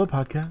Godzilla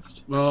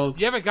podcast. Well,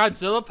 you have a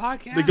Godzilla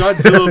podcast? The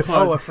Godzilla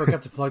podcast. Oh, I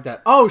forgot to plug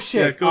that. Oh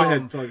shit! Yeah, go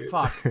ahead, plug it.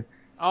 Fuck.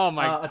 Oh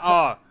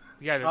my!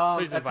 You gotta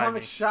please invite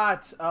Atomic me.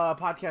 Shot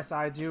podcast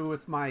I do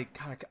with my.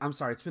 God, I'm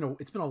sorry. It's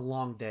been a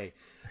long day.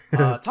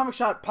 Atomic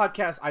Shot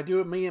podcast I do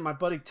with me and my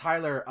buddy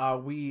Tyler.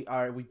 We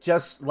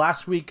just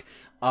last week.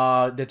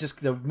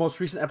 The most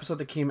recent episode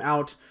that came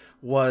out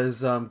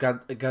was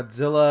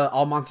Godzilla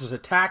All Monsters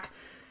Attack.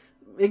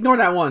 Ignore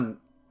that one.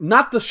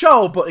 Not the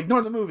show, but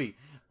ignore the movie.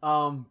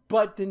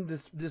 But then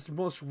this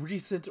most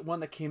recent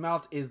one that came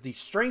out is the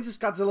strangest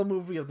Godzilla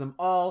movie of them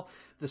all.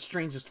 The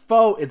strangest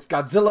foe. It's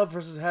Godzilla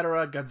versus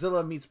Hedorah.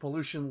 Godzilla meets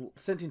pollution,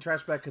 sentient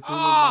trash bag, Cthulhu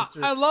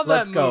monsters. I love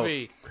Let's that go.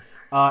 movie.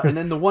 And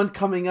then the one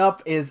coming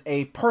up is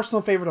a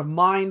personal favorite of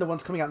mine. The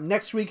one's coming out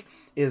next week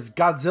is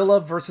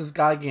Godzilla versus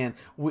Gigan.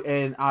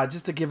 And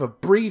just to give a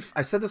brief,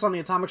 I said this on the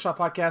Atomic Shot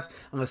podcast.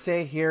 I'm going to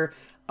say it here.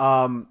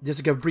 Just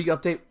to give a brief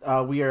update,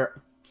 we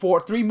are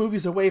 3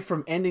 movies away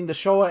from ending the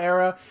Showa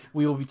era.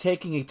 We will be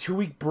taking a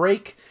 2-week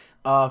break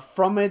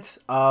from it,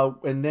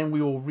 and then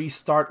we will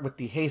restart with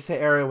the Heisei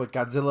era with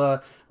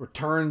Godzilla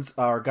Returns,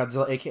 or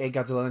Godzilla, aka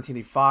Godzilla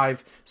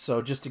 1985.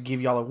 So just to give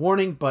y'all a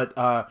warning, but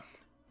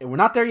we're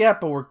not there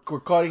yet, but we're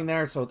getting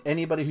there. So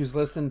anybody who's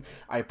listened,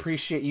 I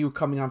appreciate you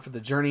coming on for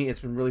the journey. It's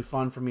been really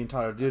fun for me and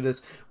Tyler to do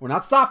this. We're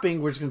not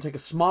stopping. We're just going to take a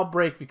small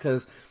break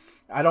because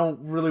I don't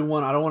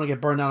want to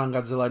get burned out on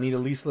Godzilla. I need at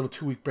least a little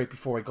 2-week break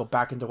before I go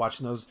back into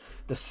watching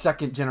the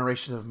second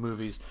generation of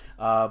movies.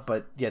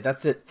 But yeah,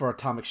 that's it for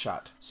Atomic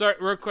Shot. Sorry,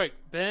 real quick,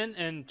 Ben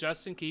and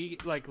Justin, can you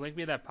link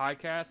me to that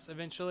podcast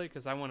eventually?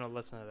 Because I want to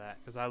listen to that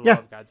because I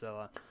love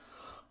Godzilla.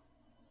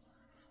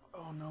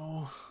 Oh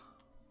no.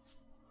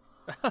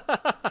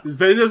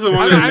 Ben doesn't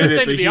want to admit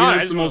it, but he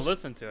has the most.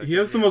 Listen to it. He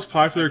has the most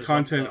popular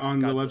content on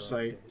the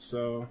website,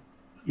 so.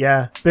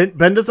 Yeah,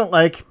 Ben doesn't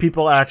like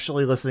people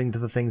actually listening to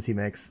the things he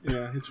makes.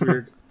 Yeah, it's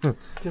weird.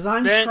 Because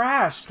I'm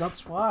trash.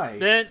 That's why.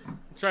 Ben,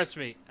 trust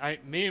me.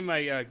 Me and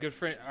my good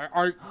friend,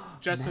 our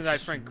Justin and my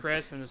friend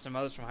Chris, and some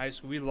others from high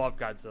school, we love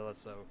Godzilla.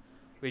 So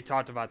we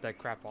talked about that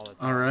crap all the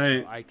time. All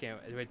right. So I can't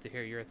wait to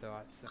hear your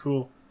thoughts. So.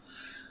 Cool.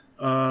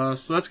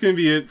 So that's gonna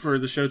be it for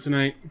the show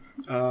tonight.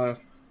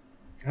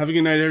 Have a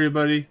good night,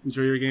 everybody.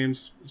 Enjoy your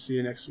games. See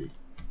you next week.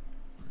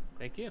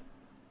 Thank you.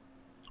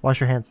 Wash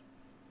your hands.